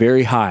must be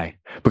very high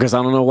because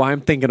I don't know why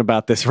I'm thinking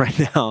about this right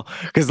now.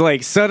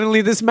 Because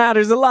suddenly this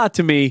matters a lot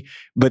to me,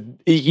 but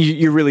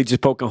you're really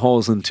just poking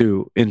holes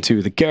into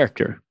the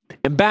character.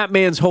 And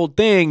Batman's whole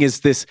thing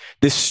is this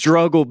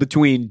struggle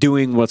between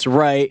doing what's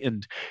right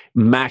and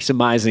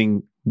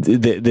maximizing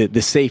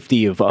the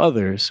safety of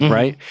others,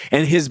 right?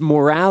 And his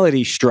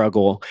morality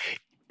struggle.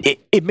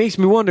 It makes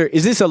me wonder,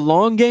 is this a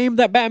long game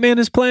that Batman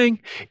is playing?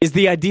 Is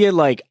the idea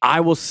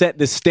I will set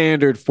the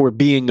standard for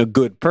being a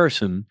good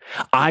person.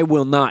 I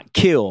will not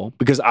kill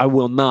because I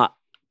will not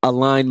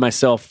align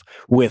myself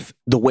with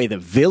the way the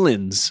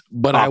villains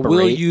But operate. I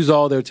will use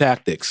all their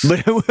tactics.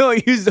 But I will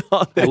use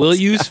all I will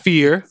use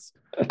fear.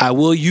 I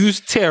will use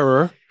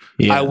terror.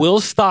 Yeah. I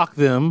will stalk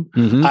them.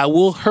 I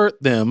will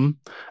hurt them.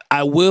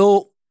 I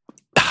will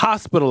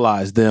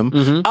hospitalize them.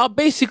 I'll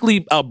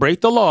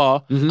break the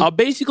law. I'll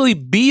basically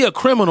be a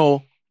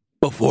criminal,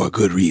 but for a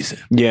good reason.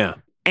 Yeah.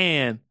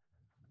 And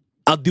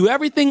I'll do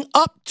everything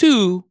up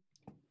to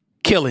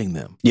killing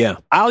them. Yeah.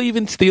 I'll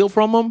even steal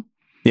from them.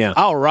 Yeah.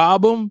 I'll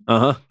rob them.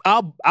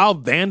 I'll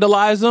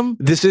vandalize them.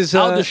 This is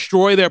I'll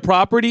destroy their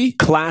property.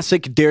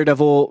 classic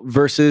Daredevil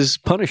versus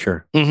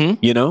Punisher.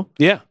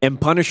 Yeah.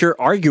 And Punisher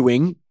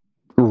arguing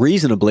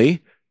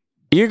reasonably,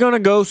 you're going to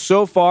go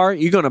so far,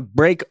 you're going to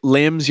break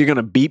limbs, you're going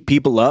to beat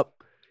people up.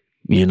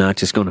 You're not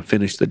just going to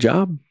finish the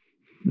job.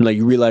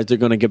 You realize they're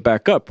going to get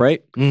back up,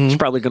 right? It's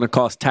probably going to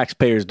cost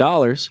taxpayers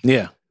dollars.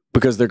 Yeah.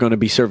 Because they're going to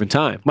be serving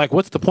time.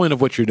 What's the point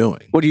of what you're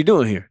doing? What are you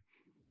doing here?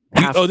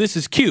 This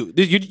is cute.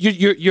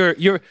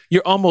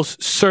 You're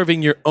almost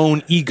serving your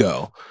own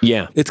ego.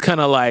 Yeah. It's kind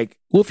of like,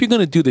 well, if you're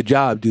going to do the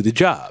job, do the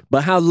job.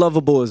 But how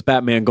lovable is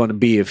Batman going to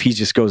be if he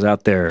just goes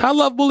out there? How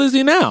lovable is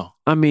he now?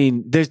 I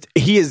mean,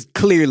 he is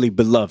clearly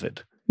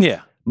beloved.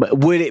 Yeah. But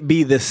would it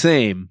be the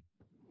same?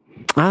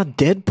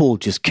 Deadpool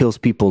just kills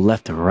people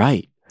left and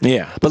right.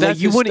 Yeah. But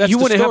you wouldn't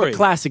have a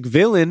classic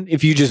villain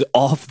if you just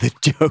off the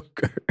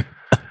Joker.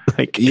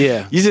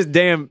 Yeah. You just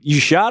you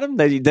shot him.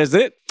 That's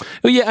it.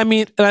 Well, yeah. I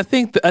mean, and I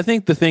think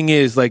the thing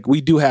is we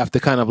do have to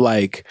kind of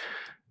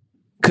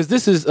because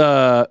this is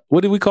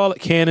what do we call it?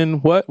 Canon?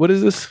 What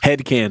is this?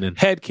 Head canon.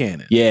 Head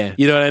canon. Yeah.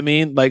 You know what I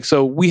mean? Like,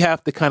 so we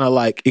have to kind of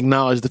like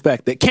acknowledge the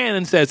fact that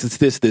canon says it's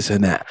this,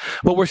 and that.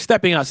 But we're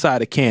stepping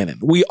outside of canon.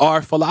 We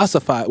are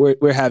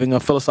we're having a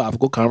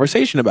philosophical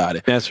conversation about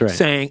it. That's right.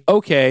 Saying,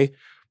 okay,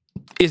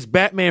 is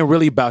Batman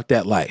really about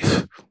that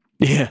life?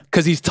 Yeah.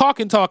 Because he's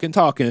talking.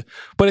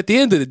 But at the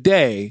end of the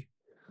day,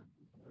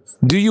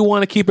 do you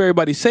want to keep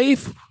everybody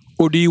safe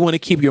or do you want to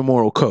keep your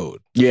moral code?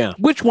 Yeah.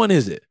 Which one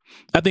is it?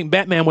 I think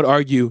Batman would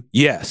argue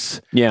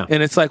yes. Yeah.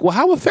 And it's like, well,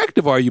 how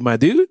effective are you, my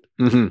dude?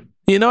 Mm-hmm.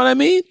 You know what I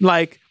mean?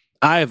 Like,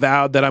 I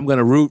vowed that I'm going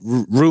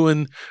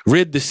to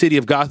rid the city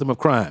of Gotham of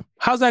crime.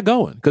 How's that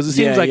going? Because it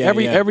seems like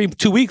every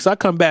 2 weeks I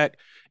come back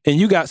and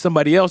you got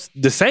somebody else,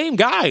 the same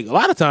guy, a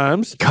lot of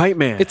times. Kite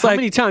Man. It's How like,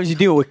 many times you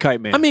deal with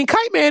Kite Man? I mean,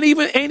 Kite Man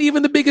ain't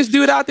even the biggest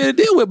dude out there to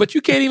deal with, but you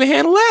can't even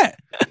handle that.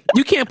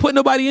 You can't put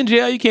nobody in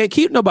jail. You can't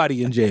keep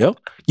nobody in jail.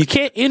 You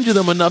can't injure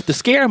them enough to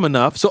scare them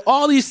enough. So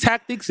all these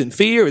tactics and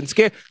fear and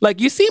scare, like,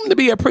 you seem to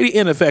be a pretty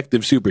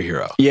ineffective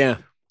superhero. Yeah.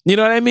 You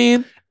know what I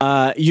mean?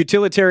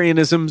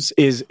 Utilitarianism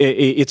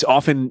it's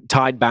often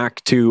tied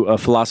back to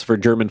a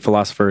German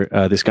philosopher,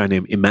 this guy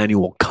named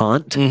Immanuel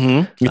Kant.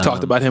 Mm-hmm. We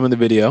talked about him in the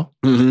video.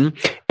 Mm-hmm.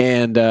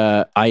 And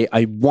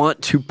I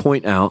want to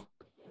point out,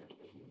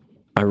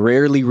 I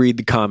rarely read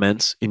the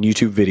comments in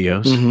YouTube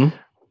videos, Mm-hmm.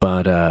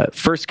 but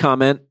first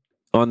comment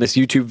on this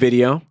YouTube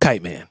video,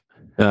 Kite Man.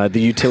 the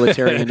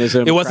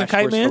utilitarianism It wasn't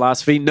crash Kite course Man?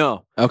 philosophy.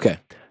 No, Okay.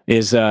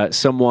 is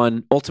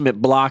someone Ultimate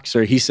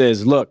Bloxer. He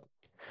says, "Look,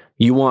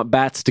 you want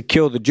Bats to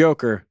kill the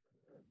Joker,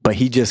 but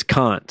he just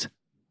can't."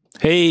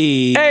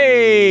 Hey.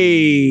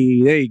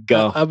 Hey, there you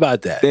go. How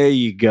about that? There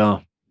you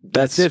go.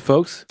 That's it,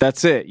 folks.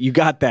 That's it. You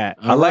got that.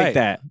 I All like right.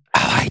 that.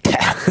 I like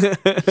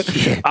that.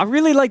 Yeah. I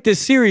really like this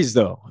series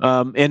though.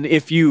 And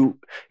if you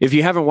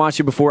haven't watched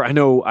it before, I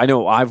know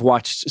I've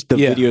watched the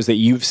Yeah. videos that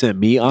you've sent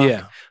me on.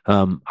 Yeah.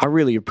 I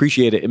really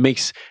appreciate it. It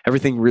makes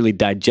everything really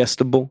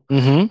digestible.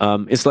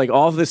 Mm-hmm. It's like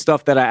all of the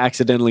stuff that I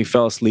accidentally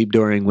fell asleep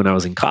during when I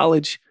was in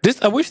college.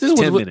 I wish this was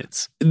 10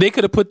 minutes. They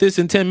could have put this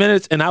in 10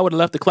 minutes and I would have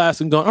left the class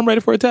and gone, I'm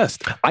ready for a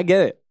test. I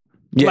get it.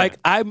 Yeah.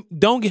 Like,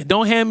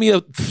 don't hand me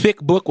a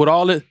thick book with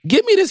all it.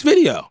 Give me this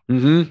video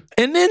Mm-hmm.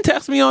 and then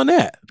test me on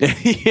that.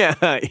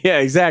 yeah,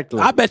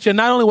 exactly. I bet you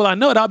not only will I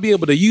know it, I'll be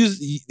able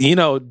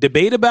to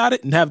debate about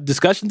it and have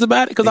discussions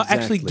about it because I'll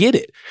actually get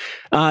it.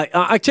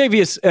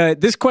 Octavius,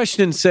 this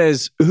question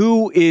says,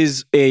 who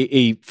is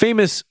a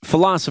famous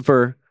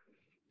philosopher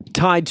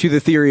tied to the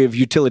theory of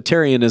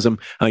utilitarianism?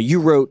 You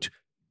wrote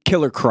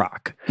Killer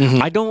Croc.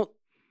 Mhm.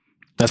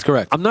 That's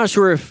correct. I'm not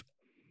sure if,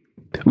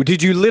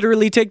 did you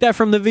literally take that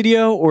from the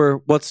video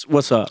or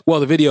what's up? Well,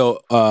 the video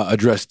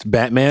addressed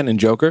Batman and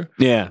Joker.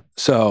 Yeah.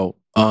 So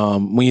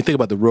when you think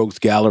about the Rogues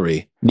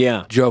Gallery,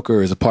 Yeah.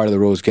 Joker is a part of the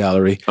Rogues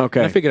Gallery.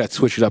 Okay. And I figured I'd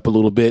switch it up a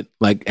little bit,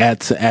 like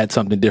add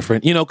something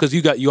different. Because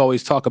you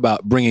always talk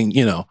about bringing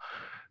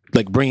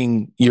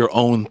bringing your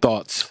own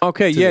thoughts.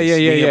 Okay. to Yeah. this,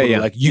 being able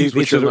to, like, use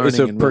what you're It's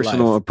learning a in real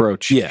personal life.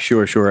 approach. Yeah.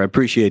 Sure. I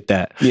appreciate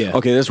that. Yeah.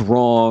 Okay. That's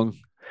wrong.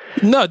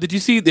 No, did you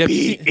see that?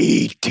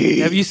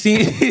 Have you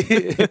seen?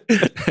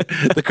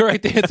 The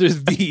correct answer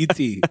is BET.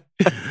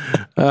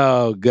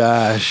 Oh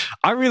gosh.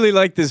 I really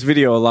like this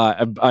video a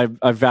lot.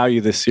 I value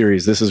this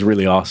series. This is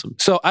really awesome.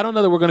 So I don't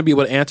know that we're going to be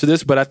able to answer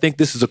this, but I think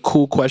this is a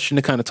cool question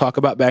to kind of talk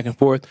about back and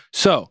forth.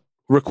 So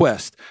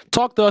request,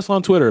 talk to us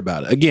on Twitter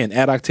about it. Again,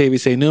 at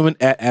Octavius A. Newman,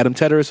 at Adam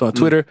Teteris on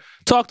Twitter.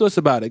 Talk to us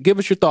about it. Give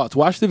us your thoughts.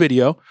 Watch the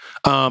video.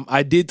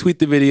 I did tweet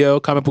the video.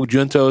 Comic Book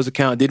Junto's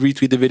account did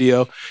retweet the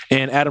video.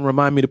 And Adam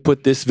reminded me to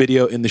put this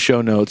video in the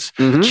show notes.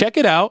 Check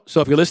it out. So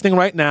if you're listening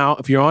right now,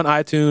 if you're on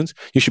iTunes,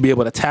 you should be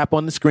able to tap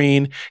on the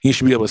screen. You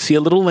should be able to see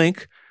a little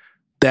link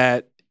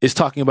that is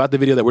talking about the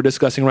video that we're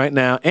discussing right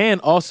now. And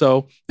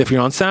also, if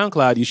you're on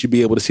SoundCloud, you should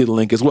be able to see the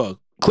link as well.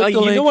 Click the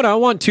You link. know what I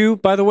want to,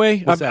 by the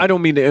way? What's that? I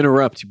don't mean to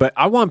interrupt you, but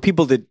I want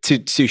people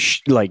to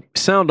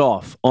sound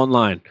off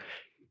online.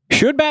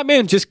 Should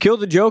Batman just kill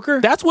the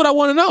Joker? That's what I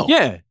want to know.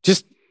 Yeah.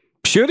 Just,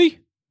 should he?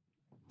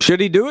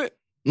 Should he do it?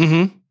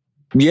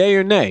 Mm-hmm. Yay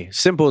or nay?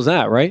 Simple as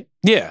that, right?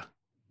 Yeah.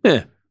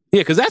 Yeah. Yeah,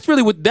 because that's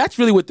really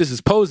what this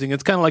is posing.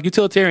 It's kind of like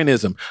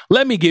utilitarianism.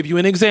 Let me give you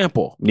an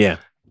example. Yeah.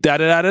 Da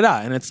da da da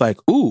da, and it's like,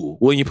 ooh,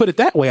 when you put it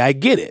that way, I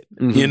get it.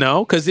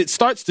 Because it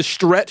starts to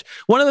stretch.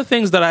 One of the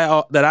things that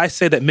I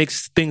say that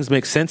makes things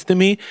make sense to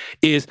me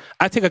is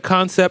I take a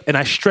concept and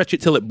I stretch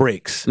it till it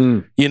breaks.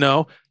 And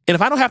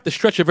if I don't have to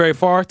stretch it very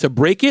far to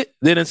break it,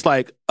 then it's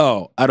like,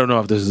 oh, I don't know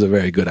if this is a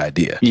very good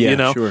idea.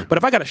 Yeah, sure. But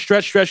if I got to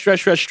stretch, and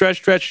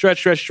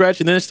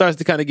then it starts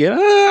to kind of get,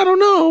 I don't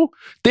know,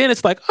 then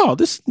it's like, oh,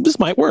 this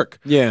might work.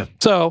 Yeah.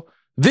 So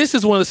this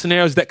is one of the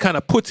scenarios that kind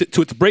of puts it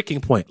to its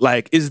breaking point.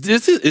 Like, is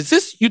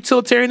this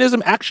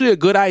utilitarianism actually a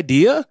good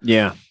idea?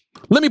 Yeah.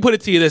 Let me put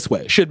it to you this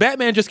way. Should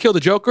Batman just kill the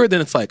Joker? Then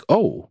it's like,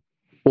 oh,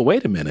 well,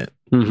 wait a minute.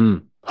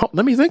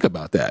 Let me think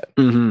about that.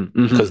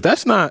 Because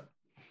that's not,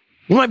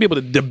 we might be able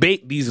to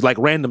debate these like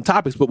random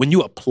topics, but when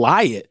you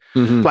apply it,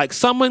 like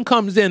someone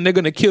comes in, they're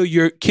going to kill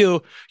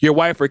your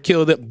wife or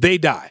kill them, they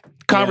die.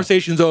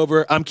 conversation's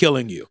over. I'm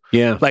killing you.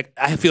 Yeah. Like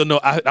I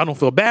don't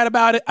feel bad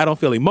about it. I don't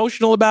feel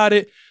emotional about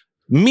it.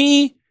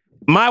 Me,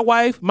 my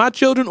wife, my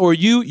children, or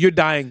you're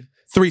dying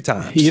 3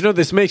 times. You know,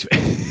 this makes me...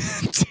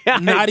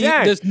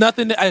 There's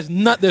nothing.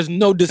 There's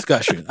no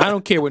discussion. I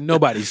don't care what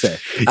nobody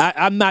says.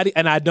 I'm not,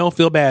 and I don't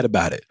feel bad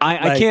about it.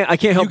 I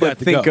can't help but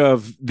think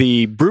of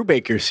the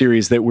Brubaker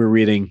series that we're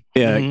reading,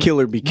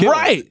 Killer Be Killed.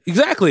 Right,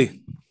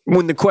 exactly.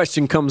 When the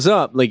question comes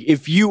up, like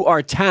if you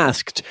are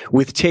tasked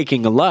with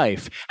taking a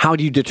life, how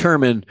do you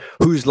determine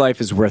whose life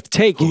is worth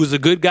taking? Who's a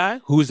good guy?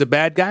 Who's a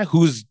bad guy?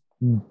 Who's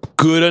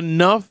good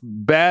enough?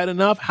 Bad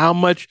enough? How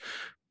much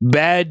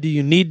bad do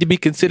you need to be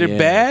considered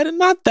bad? And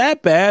not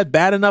that bad.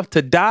 Bad enough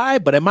to die,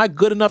 but am I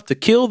good enough to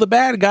kill the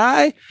bad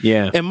guy?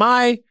 Yeah.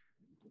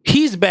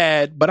 He's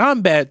bad, but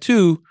I'm bad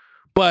too,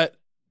 but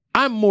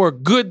I'm more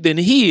good than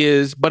he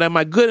is, but am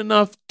I good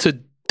enough to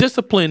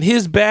discipline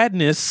his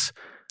badness?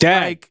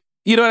 Like,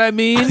 you know what I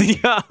mean?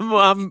 Yeah,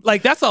 I'm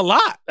like, that's a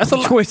lot. That's a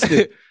lot.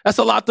 Twisted. That's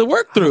a lot to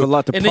work through. A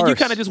lot to and then you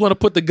kind of just want to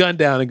put the gun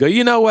down and go,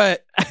 you know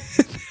what?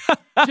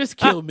 Just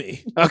kill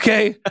me,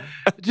 okay?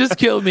 Just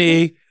kill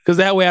me, because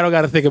that way I don't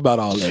got to think about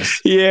all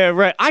this. Yeah,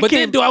 right.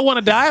 Then do I want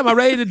to die? Am I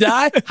ready to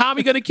die? How am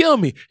you going to kill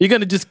me? You're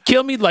going to just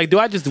kill me? Like, do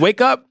I just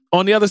wake up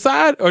on the other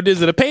side? Or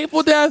is it a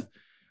painful death?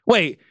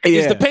 Wait,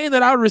 is the pain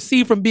that I would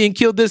receive from being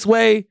killed this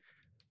way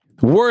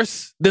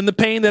worse than the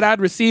pain that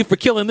I'd receive for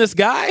killing this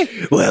guy?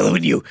 Well,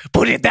 when you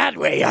put it that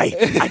way,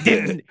 I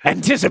didn't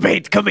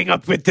anticipate coming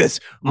up with this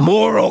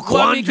moral quandary.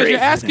 Well, I mean, because you're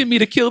asking me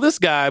to kill this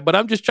guy, but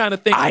I'm just trying to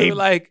think.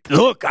 I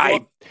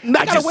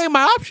gotta weigh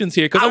my options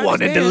here. I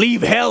wanted to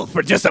leave hell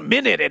for just a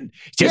minute and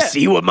just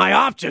see what my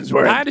options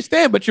were. I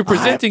understand, but you're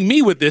presenting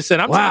me with this,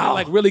 and I'm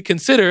trying to really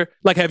consider.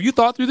 Like, have you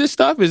thought through this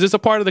stuff? Is this a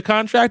part of the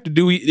contract?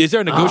 Or is there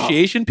a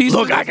negotiation piece?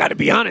 Look, I got to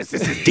be honest.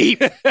 This is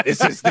deep.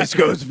 This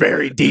goes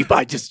very deep.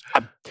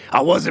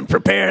 I wasn't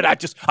prepared. I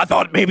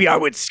thought maybe I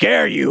would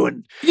scare you.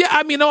 And yeah,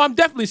 I mean, no, I'm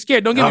definitely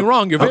scared. Don't get me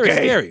wrong. You're very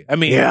scary. I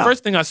mean, the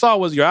first thing I saw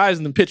was your eyes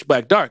in the pitch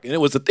black dark, and it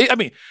was a thing. I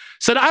mean,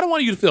 so I don't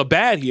want you to feel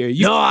bad here.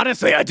 No,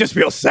 honestly, I just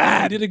feel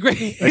sad. You did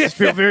great. I just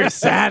feel very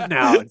sad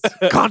now. It's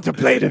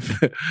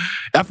contemplative.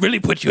 I've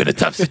really put you in a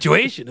tough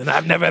situation, and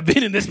I've never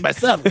been in this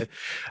myself.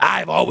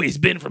 I've always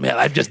been from hell.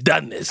 I've just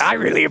done this. I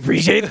really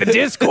appreciate the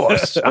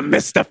discourse. I'm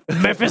Mr.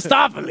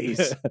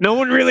 Mephistopheles. No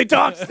one really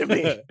talks to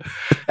me.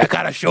 I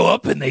gotta show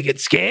up, and they get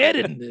scared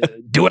and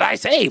do what I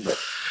say. But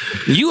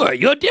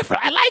you're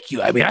different. I like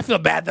you. I mean, I feel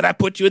bad that I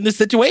put you in this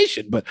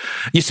situation, but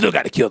you still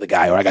got to kill the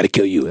guy, or I got to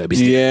kill you. I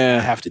mean, I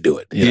have to do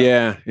it. You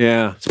know?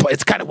 Yeah.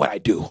 It's kind of what I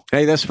do.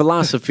 Hey, that's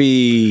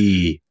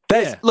philosophy.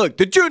 Look,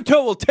 the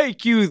Junto will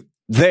take you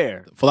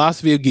there.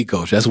 Philosophy of Geek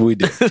Coach. That's what we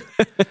do.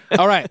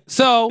 All right.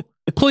 So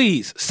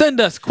please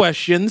send us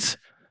questions.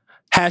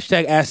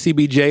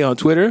 #AskCBJ on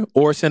Twitter,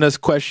 or send us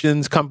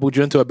questions,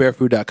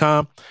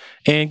 comicbookjunto@barefood.com,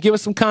 and give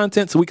us some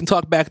content so we can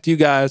talk back to you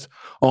guys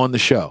on the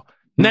show.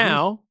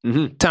 Now,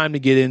 time to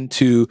get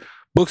into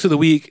books of the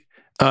week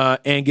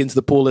and get into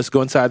the pull list,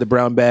 go inside the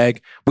brown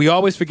bag. We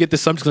always forget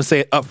this, so I'm just going to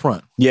say it up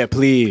front. Yeah,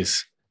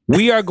 please.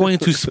 We are going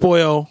to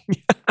spoil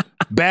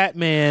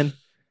Batman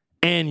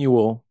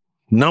Annual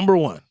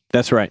 #1.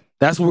 That's right.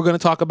 That's what we're going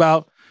to talk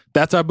about.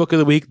 That's our book of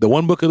the week, the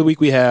one book of the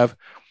week we have.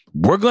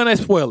 We're going to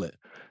spoil it.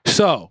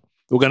 So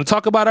we're going to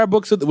talk about our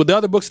books, with the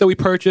other books that we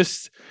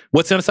purchased,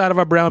 what's inside of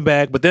our brown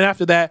bag. But then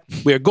after that,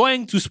 we are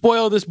going to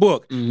spoil this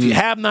book. If you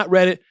have not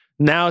read it,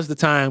 now is the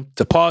time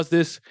to pause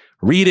this,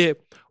 read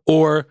it,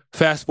 or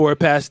fast forward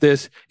past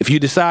this. If you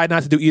decide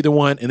not to do either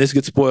one and this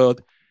gets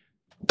spoiled,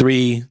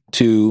 3,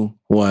 2,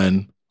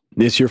 1.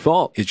 It's your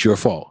fault. It's your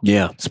fault.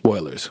 Yeah.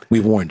 Spoilers.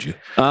 We've warned you.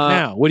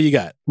 Now, what do you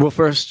got? Well,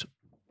 first,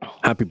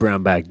 happy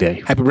Brown Bag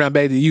Day. Happy Brown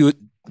Bag to you.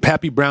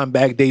 Happy Brown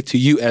Bag Day to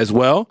you as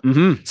well.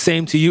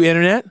 Same to you,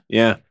 Internet.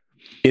 Yeah.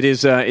 It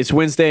is. It's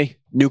Wednesday.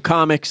 New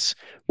comics.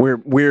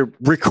 We're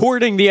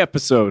recording the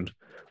episode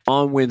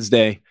on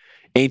Wednesday.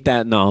 Ain't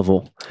that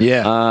novel?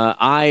 Yeah.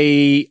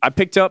 I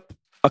picked up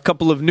a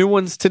couple of new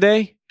ones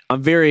today.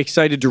 I'm very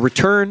excited to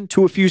return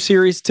to a few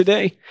series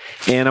today,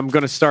 and I'm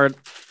going to start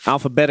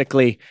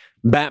alphabetically.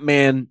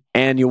 Batman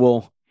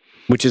Annual,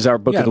 which is our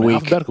book of the week.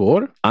 Alphabetical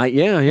order?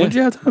 Yeah. When did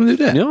you have time to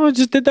do that? No, I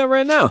just did that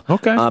right now.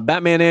 Okay.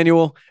 Batman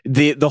Annual.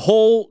 The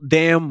whole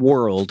damn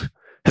world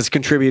has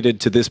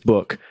contributed to this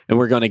book, and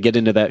we're going to get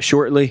into that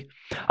shortly.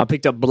 I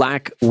picked up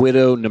Black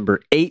Widow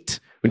 #8,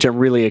 which I'm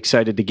really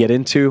excited to get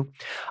into.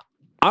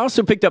 I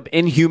also picked up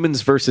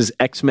Inhumans versus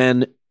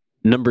X-Men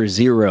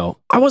 #0.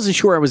 I wasn't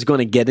sure I was going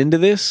to get into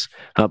this,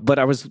 but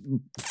I was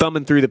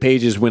thumbing through the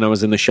pages when I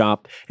was in the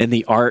shop, and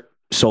the art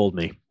sold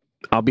me.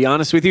 I'll be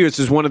honest with you, this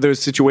is one of those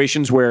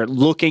situations where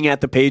looking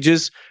at the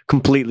pages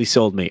completely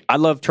sold me. I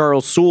love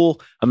Charles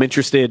Soule. I'm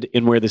interested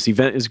in where this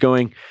event is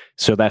going,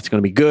 so that's going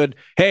to be good.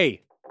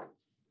 Hey,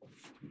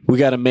 we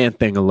got a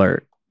Man-Thing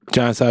alert.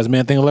 Giant size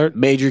Man-Thing alert?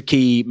 Major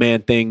key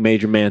Man-Thing,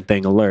 major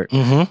Man-Thing alert.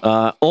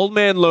 Old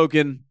Man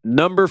Logan,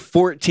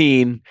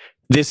 #14.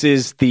 This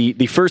is the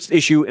first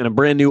issue in a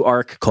brand new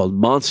arc called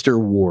Monster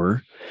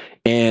War,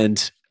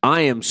 and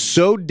I am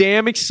so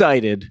damn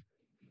excited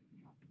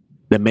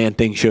the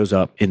Man-Thing shows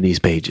up in these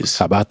pages.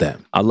 How about that?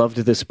 I loved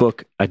this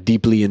book. I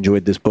deeply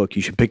enjoyed this book.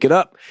 You should pick it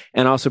up.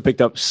 And I also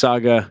picked up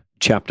Saga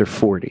Chapter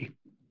 40.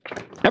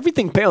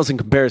 Everything pales in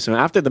comparison.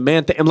 After the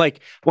Man-Thing, I'm like,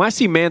 when I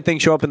see Man-Thing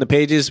show up in the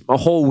pages, a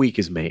whole week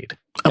is made.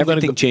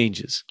 Everything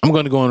changes. I'm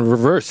going to go in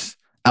reverse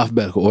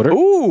alphabetical order.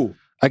 Ooh.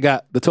 I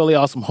got the Totally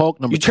Awesome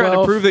Hulk, number 12. You trying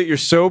to prove that you're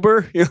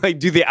sober? You like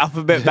do the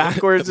alphabet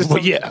backwards or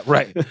something? Well, yeah,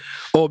 right.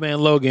 Old Man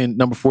Logan,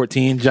 number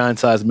 14,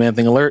 giant-sized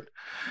Man-Thing alert.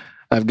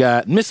 I've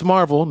got Miss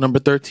Marvel, number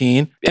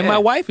 13. And my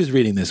wife is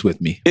reading this with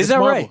me. Is that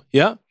Marvel. right?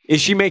 Yeah. Is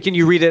she making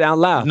you read it out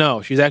loud?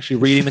 No, she's actually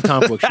reading the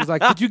comic book. She's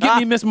like, "Could you get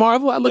me Miss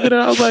Marvel?" I look at her,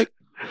 I was like,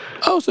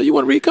 "Oh, so you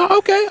want to read comic?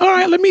 Okay, all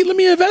right, let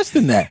me invest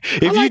in that."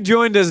 If you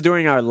joined us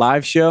during our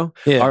live show,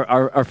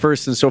 our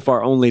first and so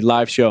far only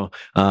live show,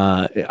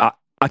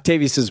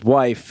 Octavius's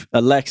wife,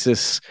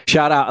 Alexis,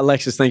 shout out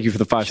Alexis, thank you for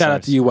the 5 stars. Shout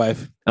out to you,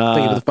 wife.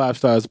 Thank you for the 5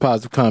 stars,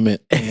 positive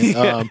comment,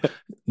 and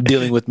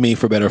dealing with me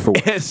for better or for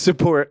worse.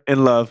 Support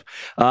and love.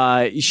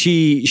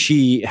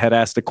 She had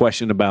asked a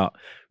question about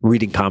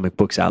reading comic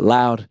books out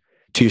loud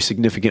to your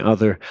significant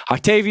other.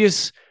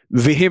 Octavius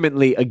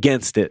vehemently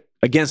against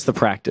the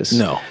practice.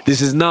 No.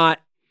 This is not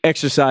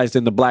exercised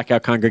in the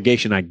Blackout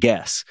congregation, I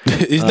guess.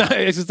 It's not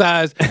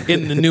exercised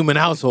in the Newman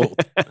household.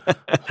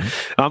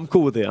 I'm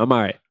cool with it. I'm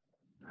all right.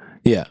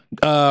 Yeah.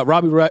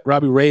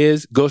 Robbie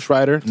Reyes, Ghost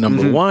Rider,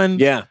 number 1.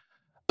 Yeah.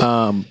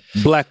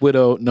 Black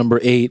Widow, number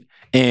 8.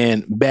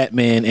 And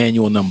Batman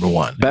Annual, number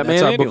 1.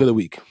 That's our book of the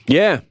week.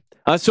 Yeah.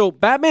 So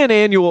Batman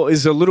Annual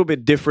is a little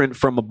bit different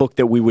from a book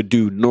that we would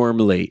do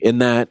normally in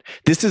that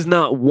this is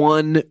not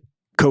one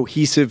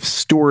cohesive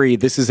story.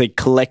 This is a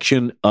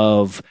collection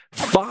of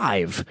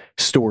 5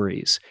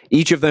 stories,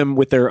 each of them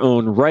with their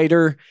own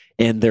writer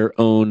and their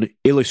own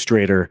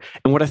illustrator.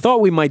 And what I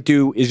thought we might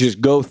do is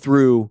just go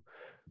through,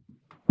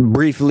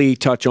 briefly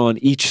touch on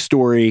each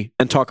story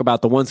and talk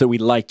about the ones that we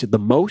liked the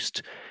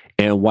most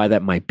and why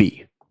that might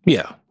be.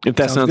 Yeah. If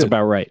that sounds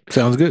about right.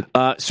 Sounds good.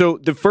 So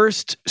the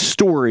first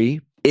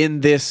story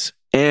in this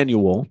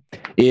annual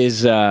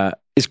is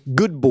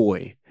Good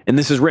Boy. And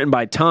this is written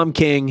by Tom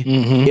King,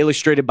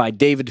 illustrated by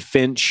David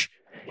Finch.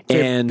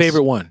 And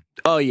favorite one.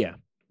 Oh, yeah.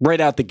 Right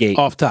out the gate.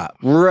 Off top.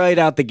 Right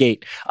out the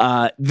gate.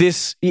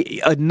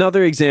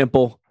 Another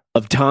example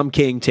of Tom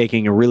King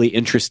taking a really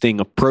interesting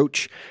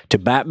approach to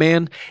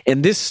Batman.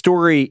 And this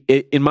story,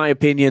 in my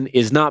opinion,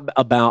 is not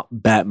about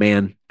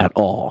Batman at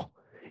all.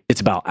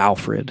 It's about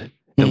Alfred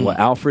and what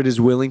Alfred is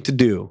willing to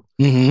do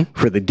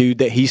for the dude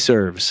that he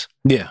serves.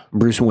 Yeah.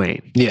 Bruce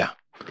Wayne. Yeah.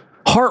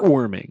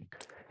 Heartwarming.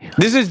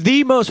 This is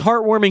the most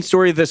heartwarming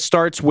story that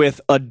starts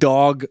with a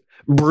dog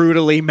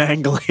brutally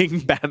mangling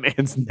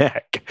Batman's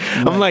neck.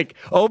 Right. I'm like,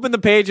 open the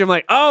page. I'm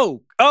like,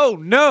 oh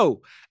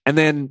no. And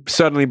then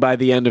suddenly by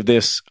the end of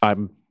this,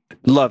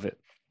 love it.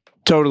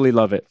 Totally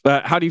love it.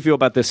 How do you feel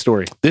about this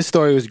story? This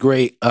story was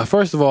great.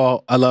 First of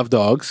all, I love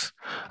dogs.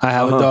 I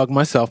have a dog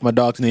myself. My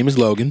dog's name is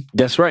Logan.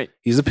 That's right.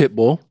 He's a pit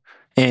bull.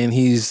 And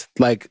he's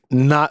like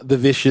not the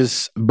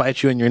vicious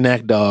bite you in your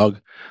neck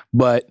dog,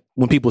 but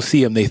when people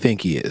see him, they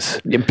think he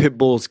is. And pit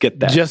bulls get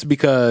that. Just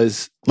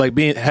because like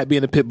being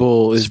a pit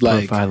bull is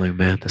like profiling,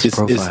 man. That's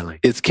profiling.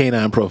 It's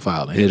canine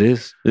profiling. It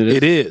is.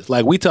 It is.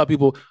 Like we tell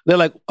people, they're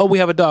like, "Oh, we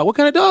have a dog. What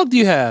kind of dog do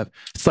you have?"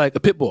 It's like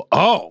a pit bull.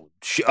 Oh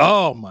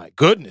my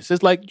goodness!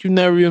 It's like you've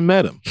never even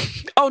met him.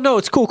 Oh no,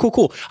 it's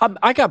cool.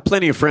 I got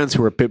plenty of friends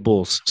who are pit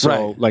bulls,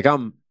 so like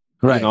I'm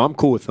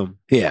cool with them.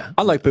 Yeah,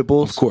 I like pit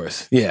bulls, of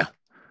course. Yeah,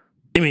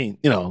 I mean,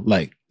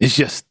 like it's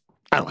just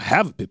I don't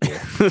have a pit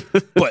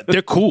bull, but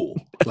they're cool.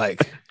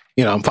 Like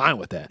I'm fine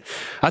with that.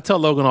 I tell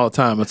Logan all the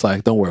time, it's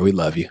like, don't worry, we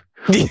love you.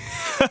 No,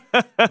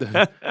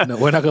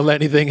 we're not gonna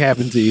let anything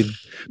happen to you.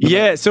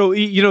 Yeah, so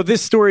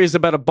this story is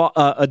about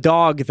a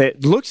dog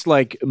that looks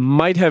like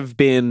might have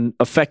been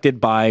affected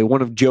by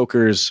one of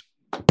Joker's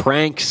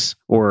pranks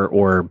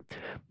or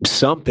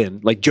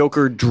something. Like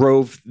Joker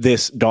drove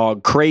this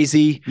dog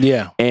crazy,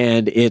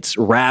 and it's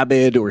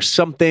rabid or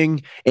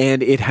something,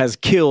 and it has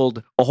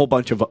killed a whole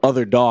bunch of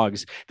other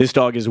dogs. This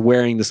dog is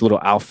wearing this little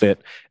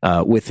outfit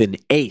with an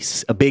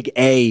ace, a big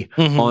A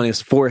on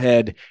his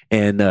forehead,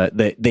 and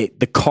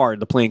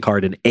the playing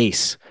card, an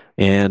ace.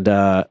 And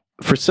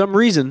for some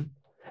reason,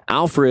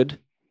 Alfred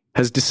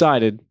has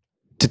decided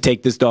to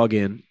take this dog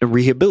in and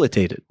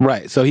rehabilitate it.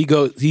 Right. So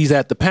he's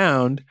at the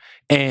pound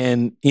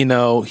and,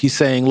 he's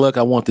saying, look,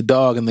 I want the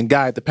dog. And the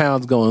guy at the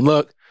pound's going,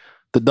 look,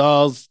 the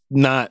dog's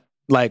not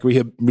like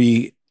rehab.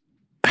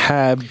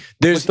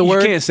 What's the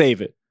word? You can't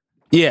save it.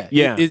 Yeah.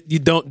 You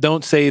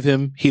don't save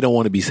him. He don't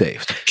want to be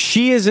saved.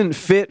 She isn't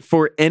fit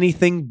for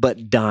anything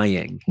but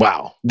dying.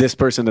 Wow. This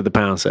person at the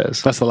pound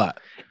says. That's a lot.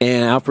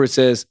 And Alfred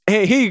says,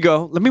 hey, here you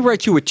go. Let me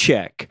write you a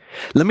check.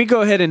 Let me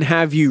go ahead and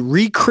have you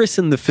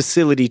rechristen the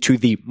facility to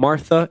the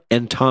Martha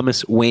and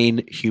Thomas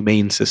Wayne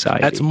Humane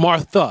Society. That's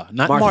Martha,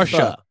 not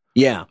Marsha.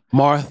 Yeah.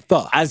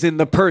 Martha. As in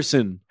the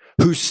person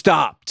who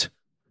stopped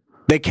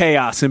the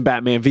chaos in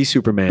Batman v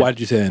Superman. Why did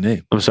you say that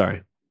name? I'm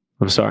sorry.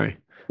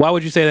 Why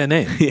would you say that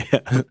name?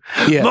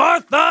 Yeah.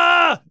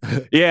 Martha!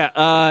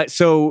 Yeah.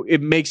 So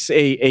it makes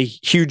a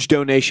huge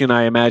donation,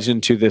 I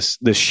imagine, to this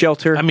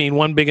shelter. I mean,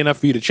 one big enough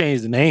for you to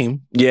change the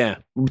name. Yeah.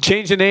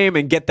 Change the name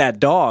and get that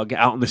dog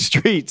out in the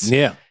streets.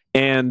 Yeah.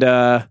 And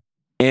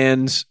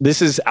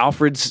this is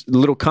Alfred's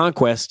little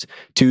conquest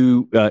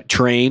to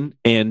train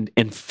and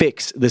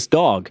fix this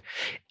dog.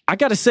 I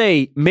got to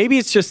say, maybe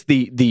it's just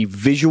the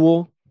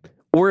visual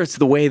or it's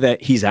the way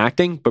that he's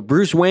acting, but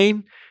Bruce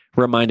Wayne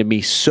reminded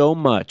me so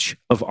much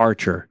of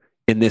Archer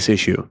in this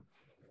issue.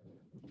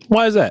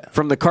 Why is that?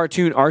 From the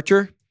cartoon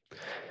Archer,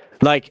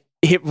 like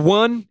he's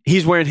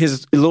wearing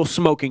his little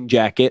smoking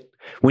jacket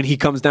when he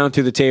comes down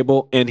to the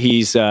table and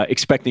he's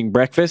expecting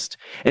breakfast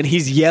and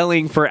he's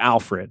yelling for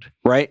Alfred,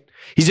 right?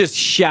 He's just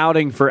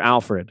shouting for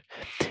Alfred.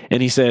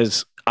 And he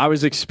says, I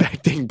was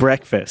expecting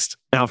breakfast.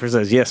 Alfred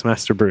says, yes,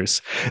 Master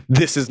Bruce,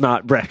 this is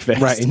not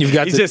breakfast. Right. And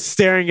he's just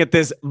staring at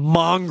this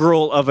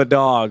mongrel of a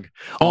dog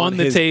on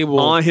his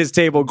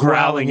table,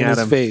 growling at in his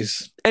him.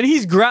 face. And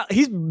he's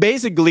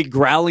basically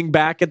growling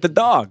back at the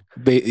dog.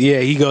 Yeah,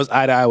 he goes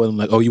eye to eye with him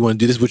like, oh, you want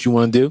to do this? What you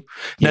want to do?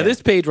 Now,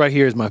 this page right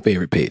here is my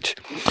favorite page.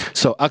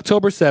 So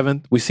October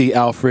 7th, we see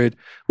Alfred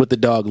with the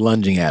dog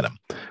lunging at him.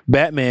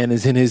 Batman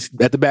is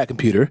at the Bat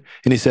computer,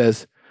 and he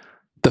says,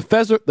 the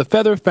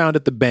feather found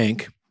at the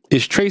bank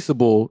is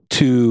traceable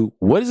to,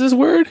 what is this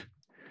word?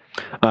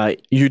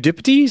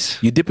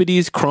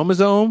 Eudippides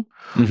chromosome,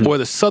 or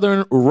the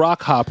southern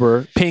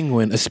rockhopper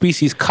penguin, a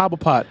species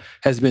Cobblepot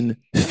has been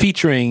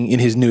featuring in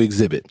his new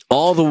exhibit.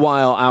 All the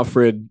while,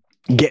 Alfred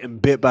getting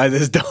bit by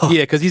this dog.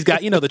 Yeah, because he's got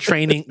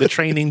the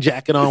training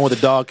jacket on where the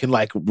dog can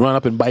like run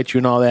up and bite you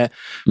and all that.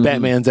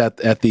 Batman's at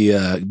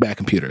the Bat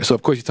computer, so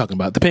of course he's talking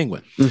about the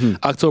penguin.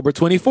 October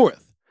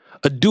 24th,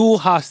 a dual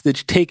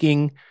hostage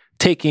taking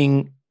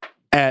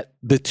at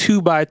the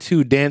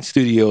 2x2 Dance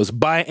Studios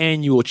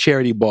biannual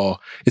charity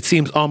ball. It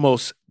seems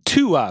almost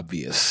too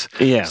obvious.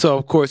 Yeah. So,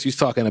 of course, he's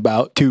talking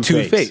about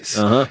Two-Face.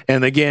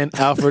 And again,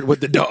 Alfred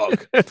with the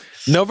dog.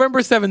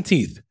 November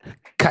 17th,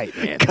 Kite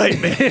Man.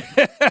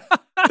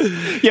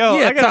 Yo,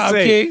 I gotta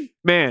say,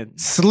 man,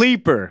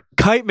 Sleeper,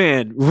 Kite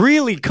Man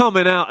really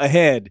coming out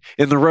ahead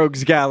in the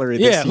Rogues Gallery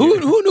this year.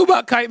 Who knew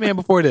about Kite Man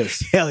before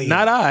this? Hell yeah.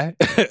 Not I.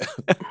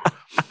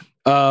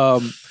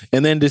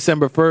 And then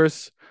December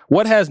 1st,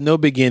 what has no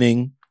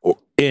beginning or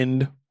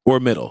end or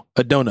middle?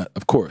 A donut,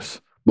 of course.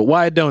 But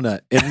why a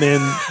donut? And then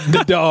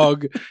the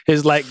dog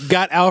has like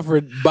got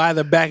Alfred by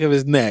the back of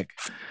his neck.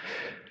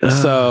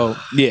 So,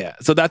 yeah.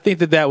 So I think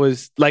that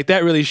was like,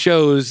 that really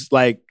shows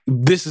like,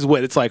 this is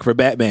what it's like for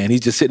Batman. He's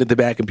just sitting at the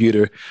Bat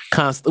computer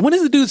constantly. When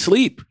does the dude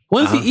sleep?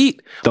 When does he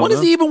eat? When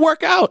does he even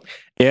work out?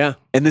 Yeah.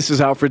 And this is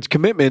Alfred's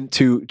commitment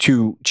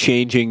to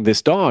changing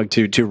this dog,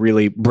 to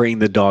really bring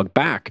the dog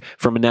back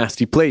from a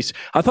nasty place.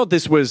 I thought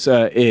this was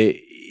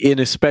an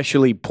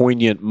especially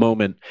poignant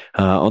moment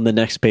on the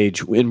next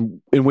page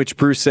in which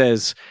Bruce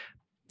says,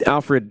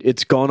 Alfred,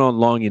 it's gone on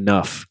long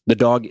enough. The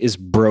dog is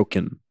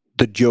broken.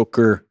 The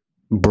Joker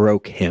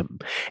broke him.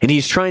 And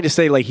he's trying to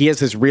say, like, he has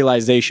this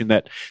realization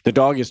that the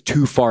dog is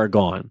too far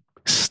gone.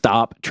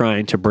 Stop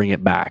trying to bring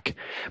it back.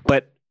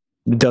 But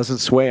it doesn't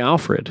sway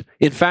Alfred.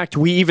 In fact,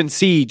 we even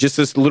see just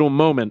this little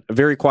moment, a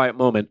very quiet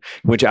moment,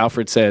 in which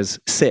Alfred says,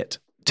 sit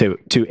to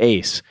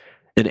Ace,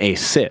 and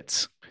Ace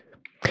sits.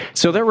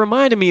 So that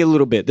reminded me a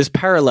little bit, this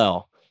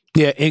parallel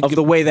of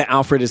the way that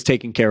Alfred is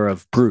taking care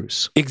of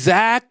Bruce.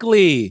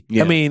 Exactly.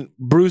 Yeah. I mean,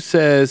 Bruce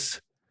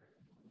says,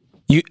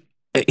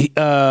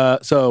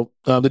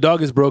 the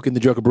dog is broken, the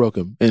Joker broke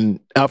him. And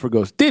Alfred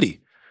goes, did he?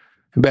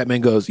 And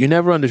Batman goes, you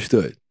never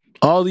understood.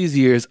 All these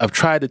years, I've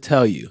tried to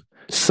tell you,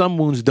 some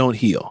wounds don't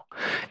heal.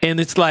 And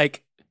it's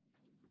like,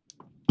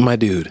 my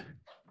dude,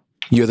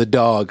 you're the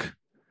dog.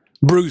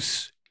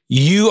 Bruce,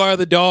 you are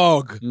the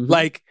dog.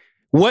 Like,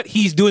 what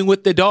he's doing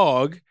with the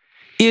dog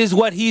is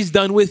what he's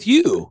done with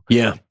you.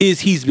 Yeah.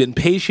 He's been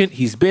patient.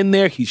 He's been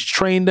there. He's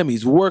trained him.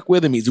 He's worked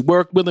with him. He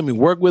worked with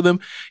him.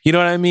 You know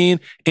what I mean?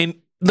 And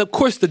of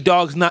course, the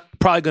dog's not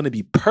probably going to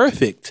be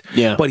perfect,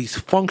 but he's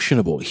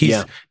functionable.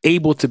 He's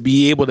able to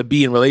be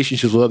in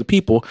relationships with other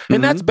people.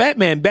 And that's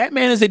Batman.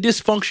 Batman is a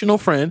dysfunctional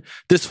friend,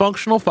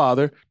 dysfunctional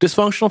father,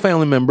 dysfunctional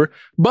family member.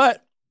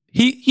 But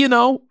he, you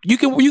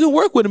can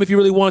work with him if you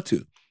really want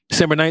to.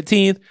 December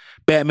 19th,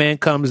 Batman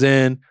comes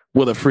in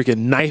with a freaking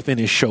knife in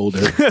his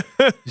shoulder,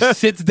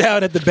 sits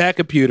down at the Bat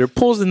computer,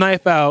 pulls the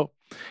knife out,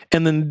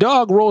 and then the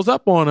dog rolls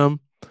up on him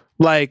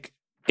like,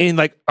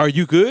 are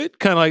you good?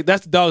 Kind of like,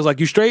 that's the dog's like,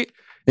 you straight?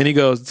 And he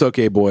goes, it's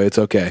okay, boy. It's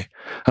okay.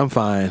 I'm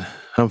fine.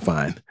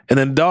 And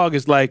then the dog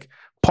is like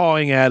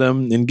pawing at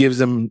him and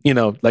gives him,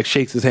 like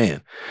shakes his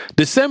hand.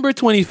 December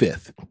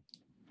 25th,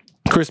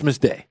 Christmas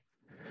Day.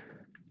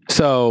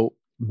 So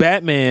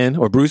Batman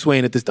or Bruce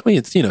Wayne at this,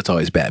 it's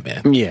always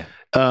Batman. Yeah.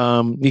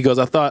 He goes,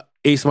 I thought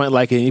Ace might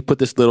like it. And he put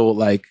this little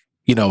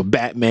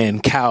Batman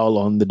cowl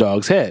on the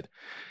dog's head.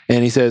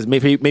 And he says,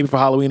 maybe for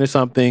Halloween or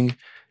something.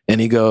 And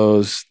he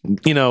goes,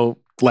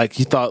 like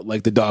he thought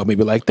like the dog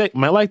maybe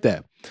might like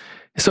that.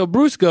 So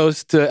Bruce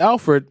goes to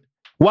Alfred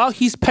while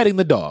he's petting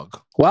the dog,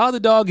 while the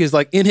dog is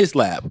like in his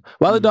lap,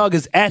 while the dog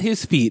is at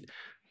his feet.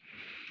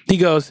 He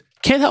goes,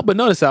 can't help but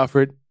notice,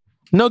 Alfred,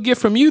 no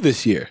gift from you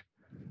this year.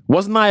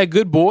 Wasn't I a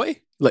good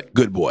boy? Like,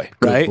 good boy,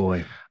 right? Good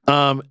boy.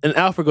 And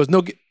Alfred goes,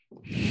 no gift.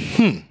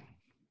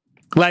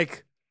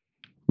 Like,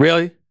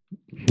 really?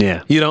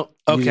 Yeah. You don't?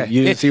 Okay.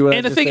 You didn't see what I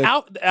and the just thing,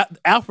 said?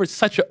 Alfred's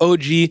such an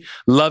OG,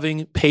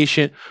 loving,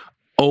 patient,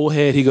 old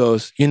head. He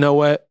goes, you know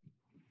what?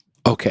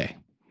 Okay.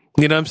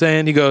 You know what I'm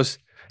saying? He goes,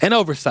 an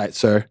oversight,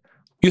 sir.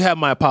 You have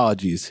my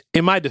apologies.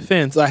 In my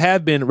defense, I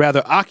have been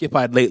rather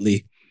occupied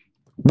lately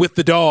with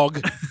the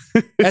dog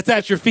that's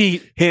at your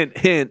feet. Hint,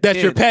 hint. That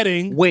hint. you're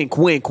petting. Wink,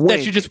 wink, wink.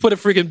 That you just put a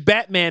freaking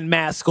Batman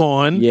mask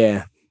on.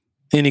 Yeah.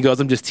 And he goes,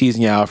 I'm just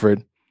teasing you,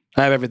 Alfred.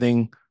 I have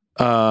everything.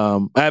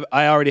 I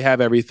already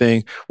have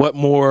everything. What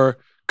more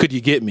could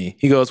you get me?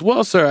 He goes,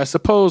 well, sir, I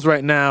suppose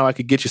right now I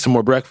could get you some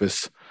more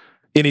breakfast.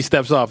 And he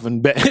steps off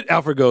and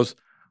Alfred goes,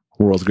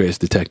 world's greatest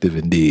detective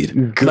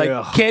indeed. Girl.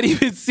 Like, can't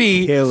even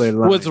see Killer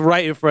line. what's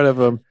right in front of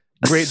him.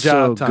 Great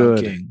job, so Tom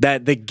good. King.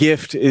 That the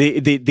gift,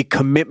 the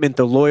commitment,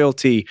 the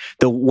loyalty,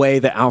 the way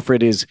that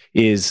Alfred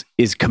is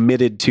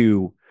committed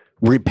to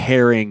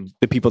repairing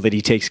the people that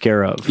he takes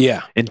care of.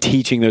 Yeah. And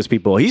teaching those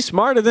people. He's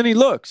smarter than he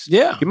looks.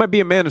 Yeah. He might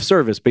be a man of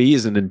service, but he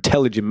is an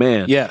intelligent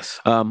man. Yes.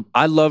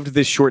 I loved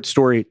this short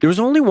story. There was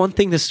only one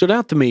thing that stood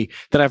out to me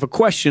that I have a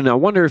question. I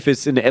wonder if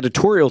it's an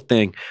editorial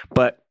thing,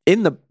 but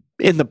in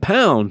the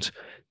Pound,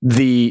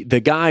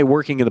 the guy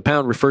working in the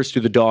Pound refers to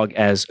the dog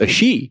as a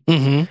she.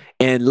 Mm-hmm.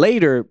 And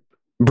later,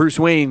 Bruce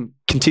Wayne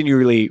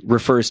continually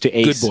refers to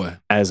Ace Good boy.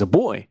 as a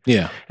boy.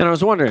 Yeah. And I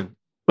was wondering,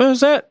 what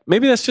is that?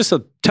 Maybe that's just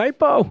a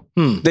typo.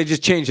 They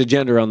just changed the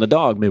gender on the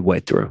dog midway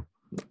through.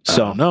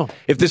 So no.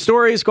 If the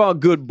story is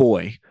called Good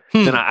Boy,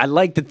 then I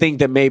like to think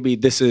that maybe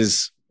this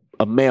is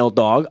a male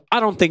dog. I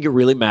don't think it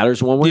really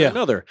matters one way or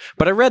another.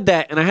 But I read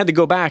that and I had to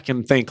go back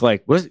and think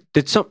like, what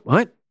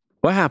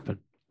happened?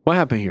 What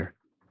happened here?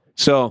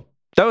 So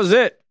that was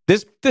it.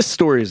 This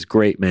story is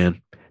great,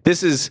 man.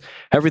 This is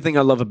everything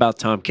I love about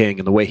Tom King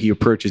and the way he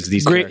approaches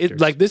these characters.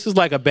 Like, this is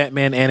like a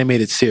Batman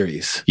animated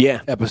series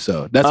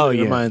episode. That's what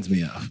it reminds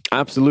me of.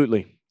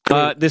 Absolutely.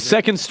 The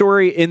second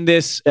story in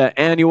this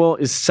annual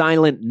is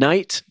Silent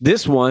Night.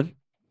 This one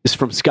is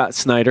from Scott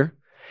Snyder,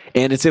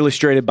 and it's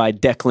illustrated by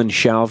Declan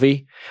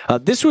Shalvey.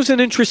 This was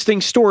an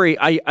interesting story.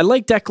 I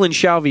like Declan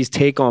Shalvey's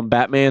take on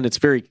Batman. It's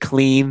very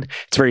clean.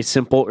 It's very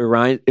simple.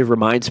 It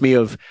reminds me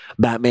of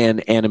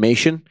Batman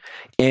animation.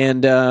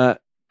 And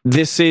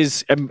this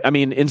is, I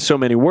mean, in so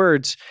many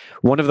words,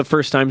 one of the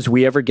first times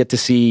we ever get to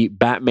see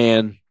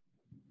Batman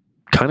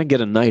kind of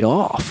get a night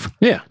off.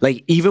 Yeah.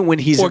 Like even when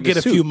he's or in get the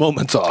a suit. few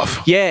moments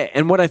off. Yeah.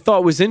 And what I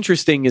thought was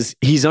interesting is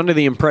he's under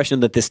the impression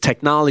that this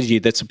technology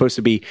that's supposed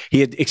to be,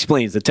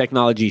 explains the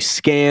technology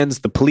scans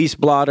the police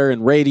blotter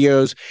and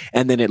radios,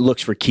 and then it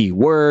looks for key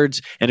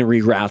words and it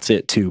reroutes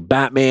it to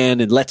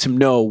Batman and lets him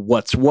know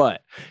what's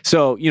what.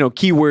 So,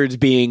 keywords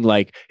being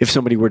like if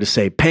somebody were to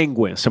say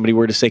penguin, somebody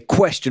were to say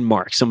question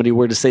mark, somebody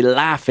were to say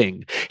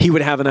laughing, he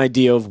would have an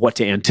idea of what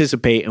to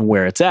anticipate and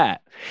where it's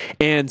at.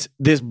 And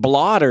this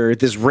blotter,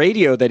 this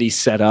radio that he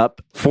set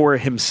up for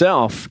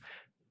himself,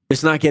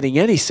 is not getting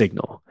any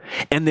signal.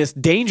 And this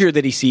danger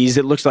that he sees,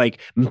 it looks like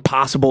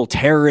possible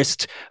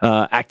terrorist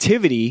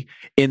activity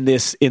in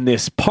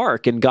this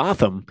park in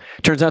Gotham,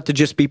 turns out to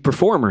just be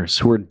performers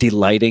who are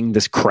delighting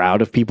this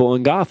crowd of people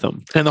in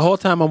Gotham. And the whole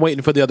time I'm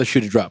waiting for the other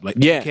shoe to drop. Like,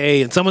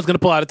 okay, and someone's going to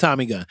pull out a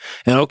Tommy gun.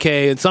 And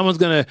okay, and someone's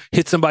going to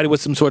hit somebody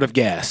with some sort of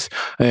gas.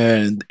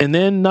 And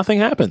then nothing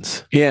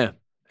happens. Yeah.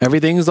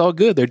 Everything's all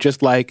good. They're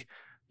just like,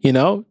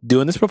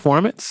 doing this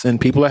performance and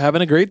people are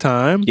having a great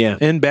time. Yeah.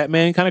 And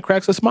Batman kind of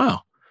cracks a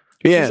smile.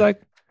 Yeah. He's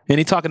like, and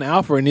he's talking to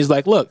Alfred and he's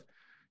like, look,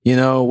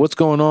 what's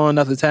going on?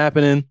 Nothing's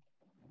happening.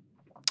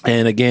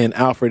 And again,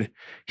 Alfred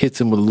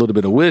hits him with a little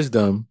bit of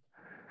wisdom.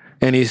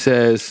 And he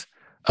says,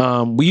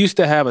 we used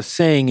to have a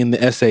saying in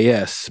the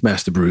SAS,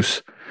 Master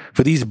Bruce,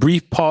 for these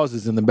brief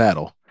pauses in the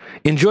battle.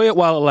 Enjoy it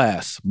while it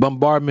lasts.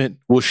 Bombardment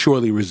will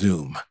surely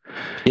resume.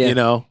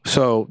 Yeah.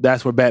 So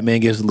that's where Batman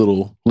gives a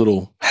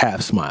little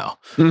half smile.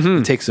 Mm-hmm.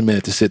 It takes a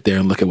minute to sit there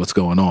and look at what's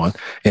going on.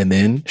 And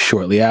then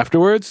shortly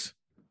afterwards,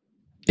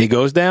 it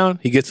goes down.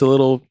 He gets a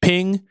little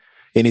ping,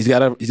 and he's got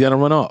to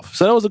run off.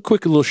 So that was a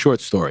quick little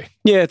short story.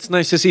 Yeah, it's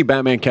nice to see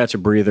Batman catch a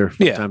breather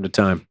from time to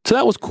time. So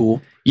that was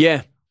cool.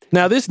 Yeah.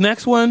 Now this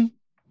next one,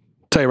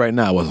 tell you right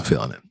now, I wasn't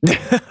feeling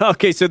it.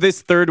 Okay, so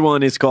this third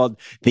one is called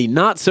The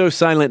Not So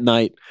Silent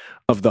Night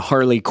of the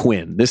Harley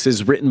Quinn. This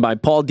is written by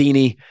Paul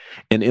Dini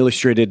and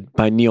illustrated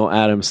by Neil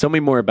Adams. Tell me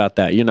more about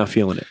that. You're not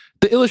feeling it.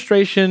 The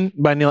illustration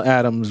by Neil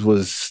Adams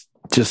was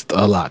just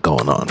a lot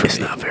going on for me. It's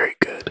not very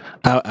good.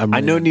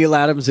 I know Neil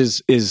Adams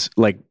is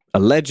like a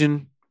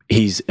legend.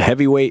 He's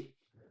heavyweight.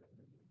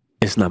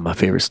 It's not my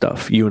favorite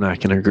stuff. You and I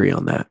can agree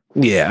on that.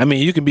 Yeah, I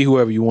mean, you can be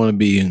whoever you want to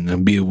be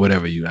and be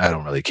whatever I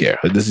don't really care.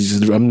 Like, this is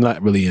just, I'm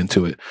not really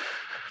into it.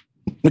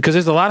 Because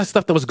there's a lot of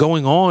stuff that was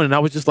going on, and I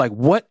was just like,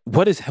 what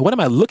am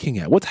I looking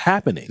at? What's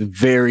happening?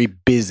 Very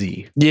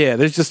busy. Yeah,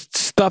 there's just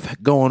stuff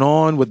going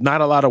on with not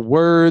a lot of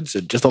words,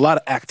 and just a lot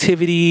of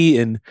activity,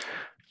 and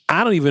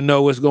I don't even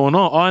know what's going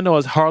on. All I know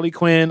is Harley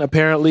Quinn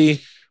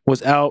apparently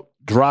was out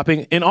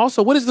dropping. And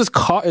also, what is this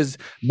car? Is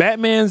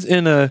Batman's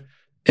in a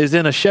is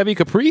in a Chevy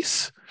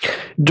Caprice,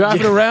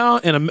 driving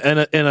around in a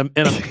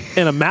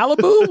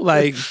Malibu.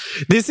 Like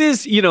this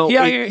is, he out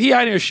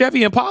here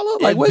Chevy Impala.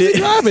 Like what is he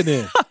driving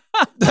in?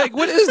 Like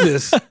what is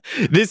this?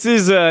 This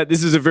is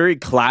a very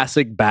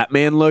classic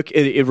Batman look.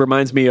 It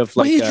reminds me of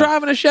like he's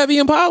driving a Chevy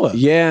Impala.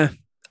 Yeah,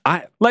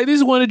 this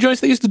is one of the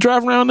joints they used to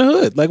drive around the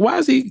hood. Like why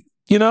is he?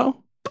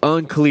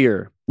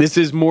 Unclear. This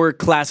is more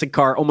classic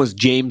car, almost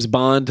James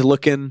Bond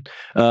looking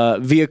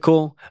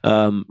vehicle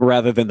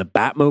rather than the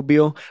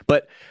Batmobile.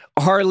 But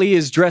Harley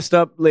is dressed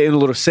up in a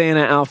little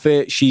Santa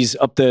outfit. She's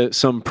up to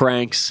some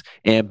pranks,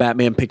 and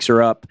Batman picks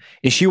her up.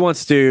 And she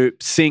wants to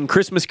sing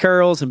Christmas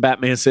carols, and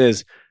Batman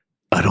says,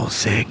 I don't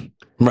sing.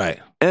 Right.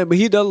 But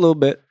he does a little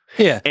bit.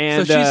 Yeah.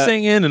 And so she's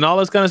singing and all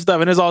this kind of stuff.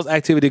 And there's all this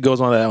activity that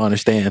goes on that I don't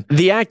understand.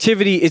 The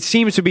activity, it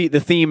seems to be, the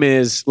theme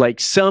is like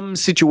some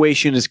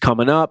situation is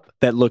coming up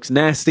that looks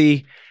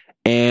nasty,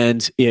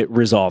 and it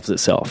resolves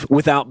itself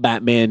without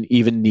Batman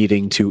even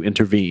needing to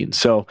intervene.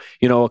 So,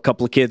 a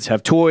couple of kids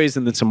have toys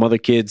and then some other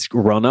kids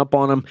run up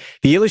on them.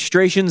 The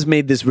illustrations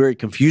made this very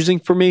confusing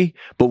for me,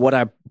 but what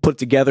I put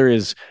together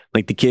is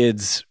like the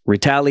kids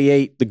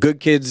retaliate, the good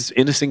kids,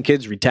 innocent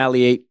kids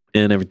retaliate,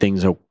 and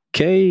everything's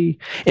okay.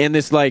 And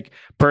this like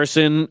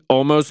person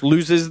almost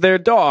loses their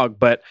dog,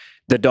 but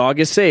the dog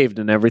is saved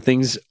and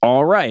everything's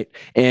all right.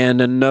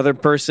 And another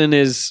person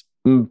is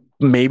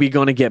maybe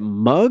going to get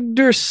mugged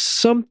or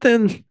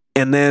something,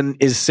 and then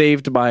is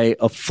saved by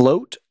a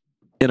float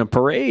in a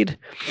parade.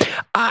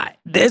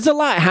 There's a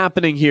lot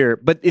happening here,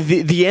 but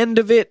the end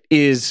of it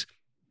is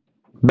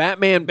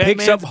Batman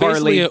picks up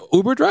Harley. An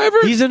Uber driver?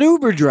 He's an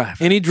Uber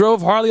driver. And he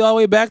drove Harley all the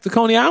way back to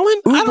Coney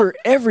Island? Uber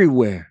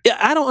everywhere. Yeah,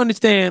 I don't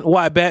understand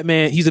why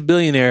Batman, he's a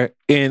billionaire,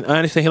 and I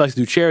understand he likes to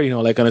do charity and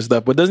all that kind of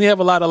stuff, but doesn't he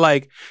have a lot of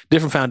like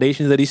different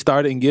foundations that he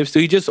started and gives to?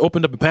 He just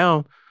opened up a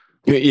pound.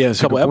 Yeah, a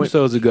couple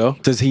episodes ago.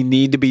 Does he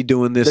need to be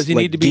doing this? Does he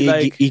need to be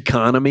like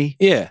economy?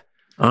 Yeah,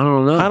 I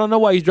don't know. I don't know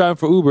why he's driving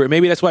for Uber.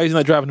 Maybe that's why he's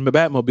not driving a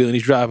Batmobile and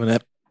he's driving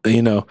that.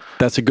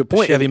 That's a good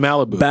point. Chevy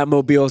Malibu.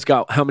 Batmobile's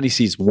got how many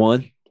seats?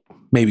 One,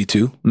 maybe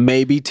two.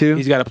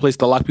 He's got a place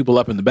to lock people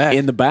up in the back.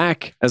 In the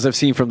back, as I've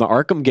seen from the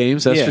Arkham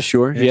games, that's for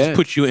sure. And just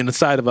puts you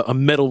inside of a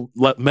metal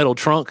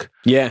trunk.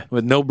 Yeah,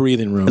 with no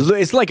breathing room.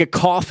 It's like a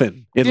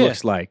coffin. It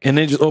looks like, and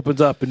then it just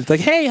opens up and it's like,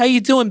 "Hey, how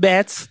you doing,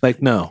 Bats?"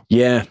 Like, no,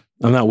 yeah.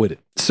 I'm not with it.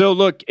 So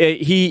look,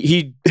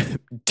 he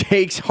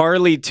takes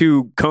Harley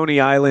to Coney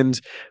Island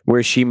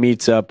where she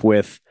meets up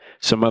with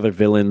some other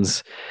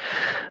villains.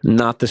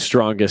 Not the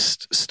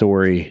strongest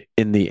story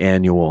in the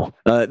annual.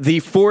 The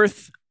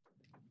fourth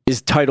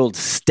is titled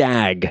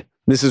Stag.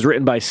 This is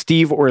written by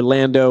Steve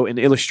Orlando and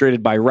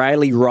illustrated by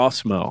Riley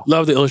Rossmo.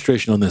 Love the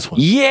illustration on this one.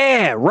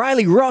 Yeah,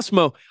 Riley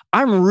Rossmo.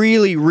 I'm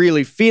really,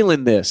 really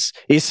feeling this,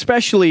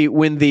 especially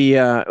when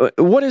the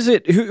what is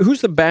it?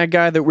 Who's the bad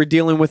guy that we're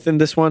dealing with in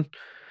this one?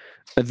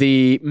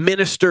 The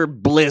Minister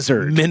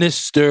Blizzard.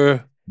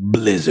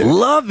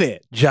 Love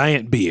it.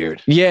 Giant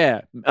beard.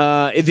 Yeah. He's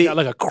got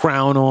like a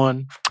crown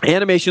on.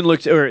 Animation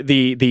looks, or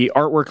the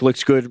artwork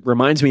looks good.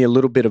 Reminds me a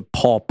little bit of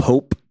Paul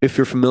Pope, if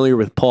you're familiar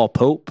with Paul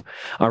Pope.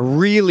 I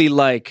really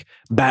like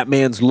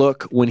Batman's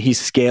look when he's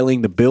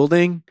scaling the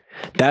building.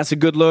 That's a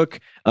good look.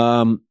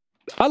 I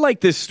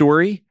like this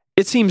story.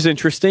 It seems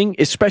interesting,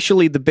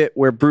 especially the bit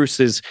where Bruce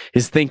is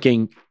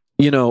thinking,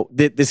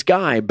 this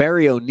guy,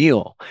 Barry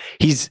O'Neill,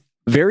 he's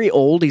very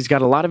old. He's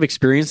got a lot of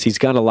experience. He's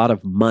got a lot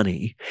of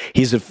money.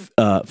 He's a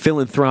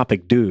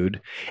philanthropic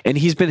dude, and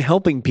he's been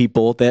helping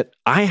people that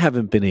I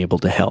haven't been able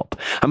to help.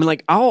 I mean,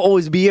 like, I'll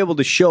always be able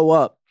to show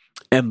up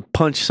and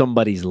punch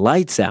somebody's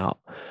lights out,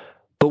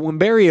 but when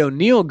Barry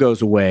O'Neill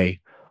goes away,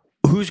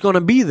 who's going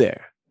to be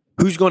there?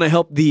 Who's going to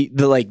help the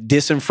like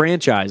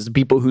disenfranchised, the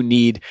people who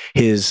need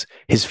his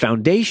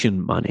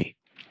foundation money?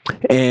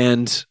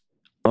 And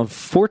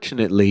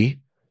unfortunately,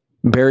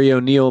 Barry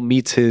O'Neill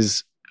meets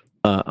his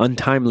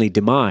untimely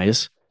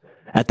demise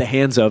at the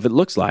hands of, it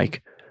looks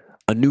like,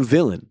 a new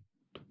villain,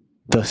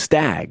 the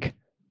Stag.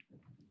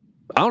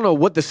 I don't know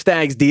what the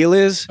Stag's deal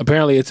is.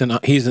 Apparently,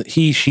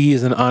 she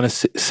is an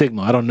honest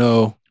signal. I don't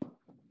know.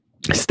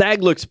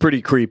 Stag looks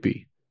pretty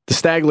creepy. The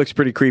Stag looks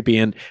pretty creepy,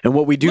 and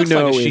what we do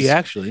know like is she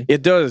actually.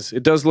 It does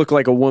look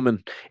like a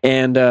woman,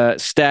 and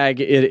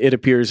Stag it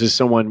appears as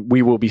someone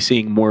we will be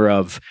seeing more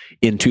of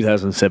in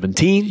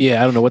 2017.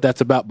 Yeah, I don't know what that's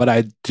about, but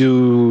I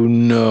do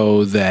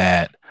know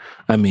that.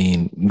 I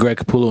mean, Greg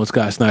Capullo and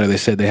Scott Snyder, they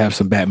said they have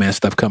some Batman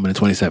stuff coming in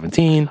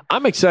 2017.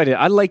 I'm excited.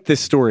 I like this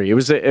story. It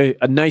was a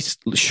nice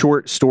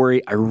short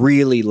story. I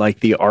really like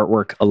the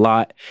artwork a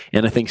lot,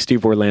 and I think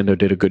Steve Orlando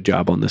did a good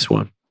job on this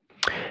one.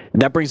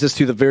 And that brings us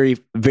to the very,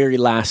 very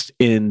last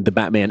in the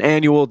Batman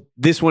Annual.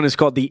 This one is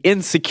called The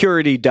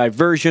Insecurity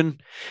Diversion,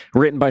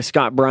 written by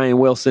Scott Bryan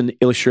Wilson,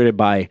 illustrated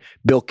by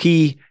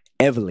Bilquis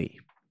Evely.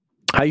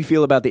 How you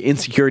feel about The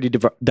Insecurity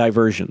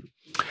Diversion?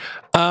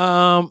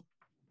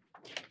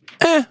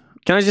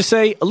 can I just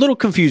say, a little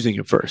confusing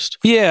at first.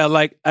 Yeah,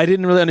 like I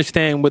didn't really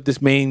understand what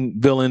this main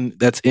villain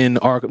that's in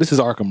Arkham. This is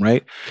Arkham,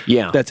 right?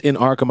 Yeah. That's in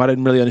Arkham. I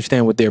didn't really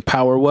understand what their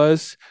power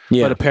was.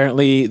 Yeah. But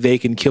apparently they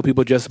can kill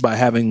people just by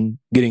getting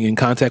in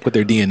contact with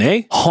their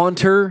DNA.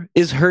 Haunter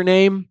is her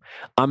name.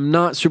 I'm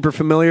not super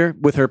familiar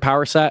with her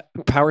power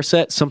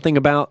set. Something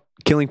about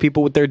killing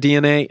people with their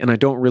DNA, and I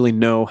don't really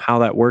know how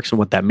that works and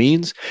what that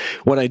means.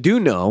 What I do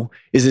know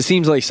is it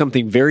seems like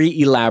something very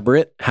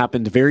elaborate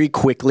happened very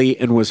quickly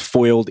and was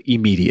foiled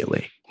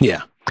immediately.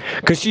 Yeah.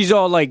 Because she's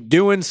all like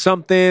doing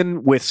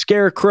something with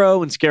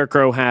Scarecrow, and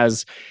Scarecrow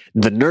has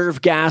the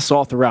nerve gas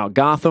all throughout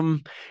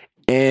Gotham.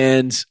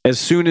 And as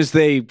soon as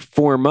they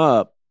form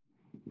up,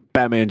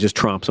 Batman just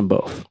tromps them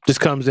both.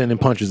 Just comes in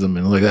and punches them,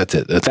 and like that's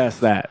it.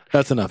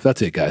 That's enough.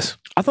 That's it, guys.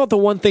 I thought the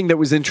one thing that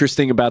was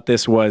interesting about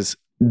this was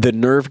the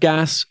nerve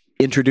gas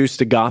introduced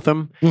to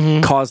Gotham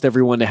caused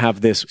everyone to have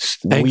this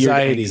weird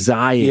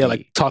anxiety. Yeah,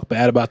 like talk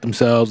bad about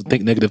themselves,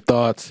 think negative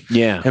thoughts.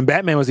 Yeah. And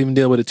Batman was even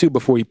dealing with it too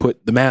before he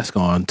put the mask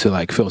on to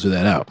like filter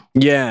that out.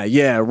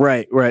 Yeah,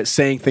 right.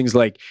 Saying things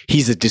like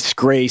he's a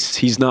disgrace,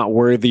 he's not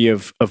worthy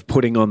of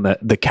putting on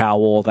the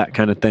cowl, that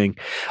kind of thing.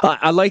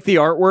 I like the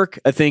artwork.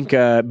 I think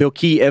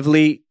Bilquis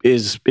Evely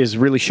is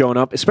really showing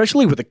up,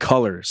 especially with the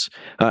colors.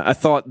 I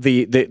thought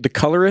the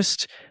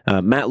colorist,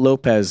 Matt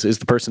Lopez, is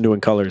the person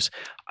doing colors.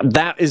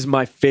 That is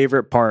my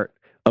favorite part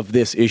of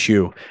this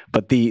issue,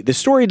 but the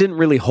story didn't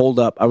really hold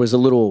up. I was a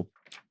little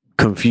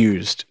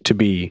confused, to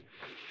be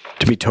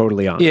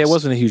totally honest. Yeah, it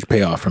wasn't a huge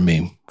payoff for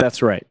me.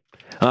 That's right.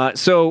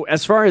 So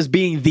as far as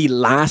being the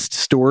last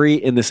story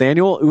in this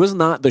annual, it was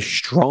not the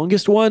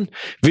strongest one.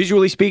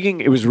 Visually speaking,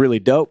 it was really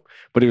dope,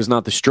 but it was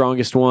not the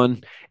strongest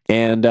one.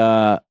 And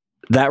that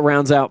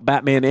rounds out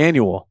Batman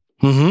Annual.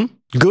 Mm-hmm.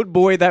 Good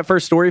boy, that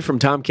first story from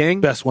Tom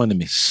King. Best one to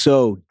me.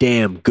 So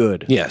damn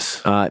good.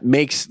 Yes.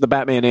 Makes the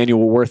Batman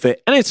Annual worth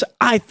it. And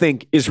I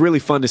think it's really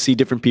fun to see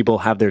different people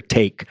have their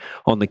take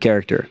on the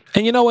character.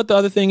 And you know what the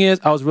other thing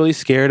is? I was really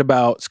scared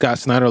about Scott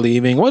Snyder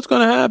leaving. What's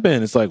going to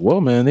happen? It's like, well,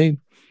 man,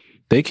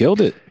 they killed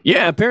it.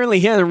 Yeah,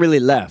 apparently he hasn't really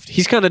left.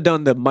 He's kind of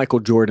done the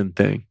Michael Jordan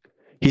thing.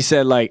 He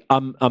said, like,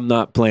 I'm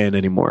not playing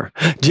anymore.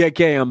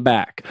 JK, I'm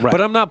back. Right. But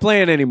I'm not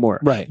playing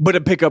anymore. Right. But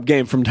a pickup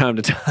game from time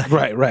to time.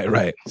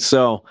 Right.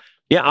 So,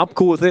 yeah, I'm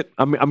cool with it.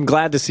 I'm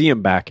glad to see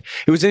him back.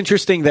 It was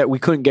interesting that we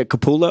couldn't get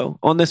Capullo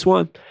on this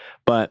one,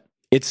 but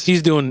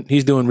he's doing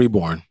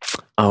Reborn.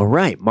 All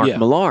right, Mark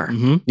Millar.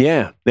 Mm-hmm.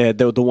 Yeah,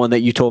 the one that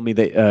you told me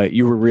that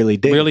you were really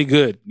digging. Really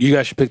good. You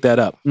guys should pick that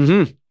up.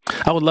 Mm-hmm.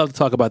 I would love to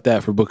talk about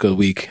that for Book of the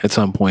Week at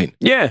some point.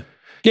 Yeah.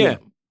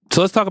 So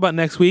let's talk about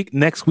next week.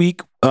 Next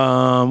week,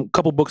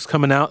 couple books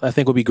coming out I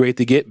think will be great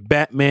to get.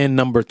 Batman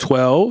number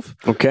 12.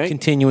 Okay.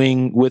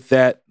 Continuing with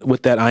that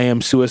I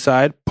Am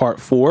Suicide Part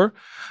 4.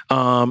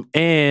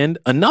 And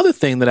another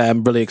thing that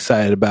I'm really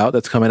excited about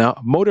that's coming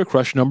out, Motor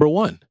Crush number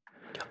 1.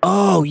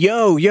 Oh,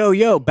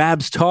 yo.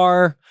 Babs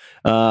Tarr.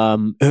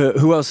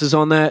 Who else is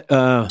on that?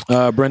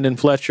 Brendan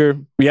Fletcher.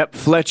 Yep,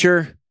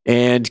 Fletcher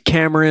and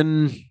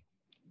Cameron.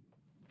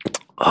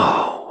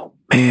 Oh,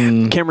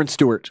 man. Cameron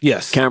Stewart.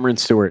 Yes. Cameron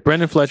Stewart.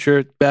 Brendan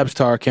Fletcher, Babs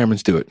Tarr, Cameron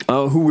Stewart.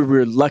 Who we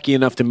were lucky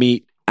enough to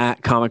meet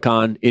at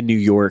Comic-Con in New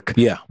York.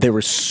 Yeah. They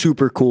were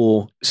super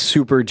cool,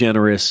 super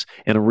generous,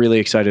 and I'm really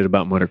excited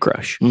about Motor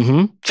Crush.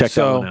 Mm-hmm. Check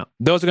that one out.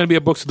 Those are going to be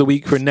our books of the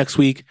week for next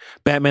week.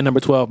 Batman number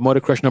 12,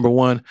 Motor Crush number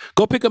 1.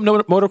 Go pick up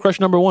Motor Crush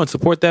number 1.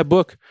 Support that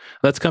book.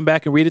 Let's come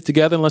back and read it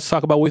together, and let's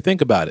talk about what we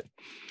think about it.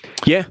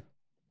 Yeah.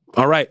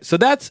 All right. So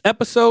that's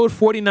episode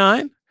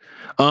 49.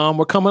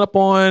 We're coming up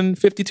on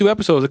 52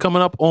 episodes. We're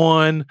coming up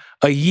on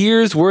a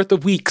year's worth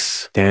of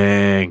weeks.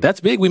 Dang. That's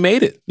big. We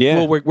made it. Yeah.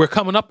 Well, we're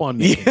coming up on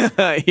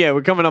it. Yeah,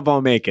 we're coming up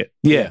on Make It.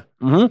 Yeah.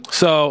 Mm-hmm.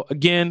 So,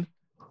 again,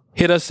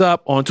 hit us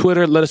up on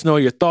Twitter. Let us know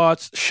your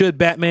thoughts. Should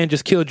Batman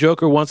just kill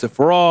Joker once and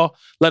for all?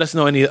 Let us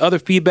know any other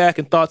feedback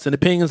and thoughts and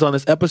opinions on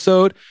this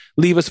episode.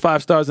 Leave us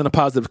 5 stars and a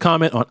positive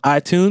comment on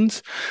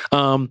iTunes.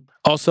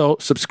 Also,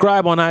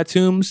 subscribe on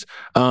iTunes.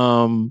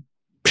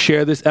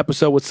 Share this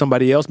episode with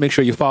somebody else. Make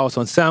sure you follow us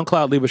on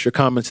SoundCloud. Leave us your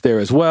comments there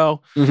as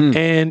well. Mm-hmm.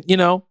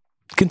 And,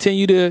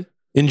 continue to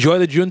enjoy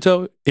the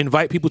Junto.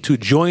 Invite people to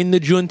join the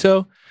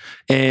Junto.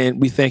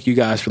 And we thank you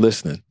guys for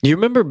listening. You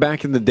remember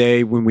back in the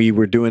day when we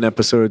were doing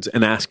episodes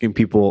and asking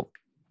people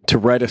to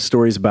write us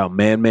stories about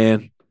Man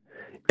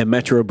and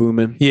Metro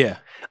Boomin? Yeah.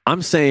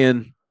 I'm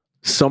saying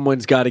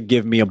someone's got to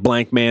give me a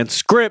Blank Man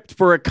script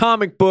for a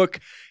comic book.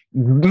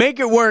 Make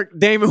it work.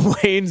 Damon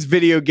Wayne's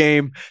video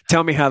game.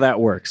 Tell me how that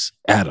works,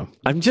 Adam.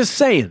 I'm just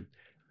saying.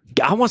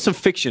 I want some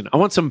fiction. I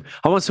want some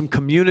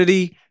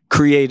community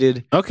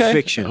created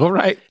fiction. All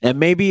right. And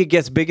maybe it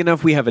gets big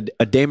enough. We have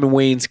a Damon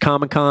Wayne's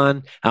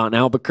Comic-Con out in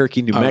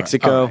Albuquerque, New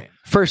Mexico. Right.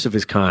 First of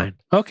his kind.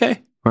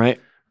 Okay. Right.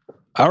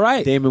 All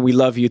right. Damon, we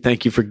love you.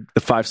 Thank you for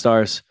the 5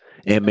 stars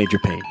and Major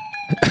Pain.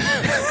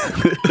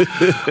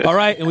 All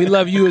right. And we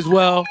love you as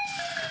well.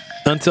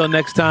 Until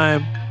next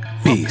time,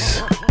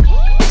 peace.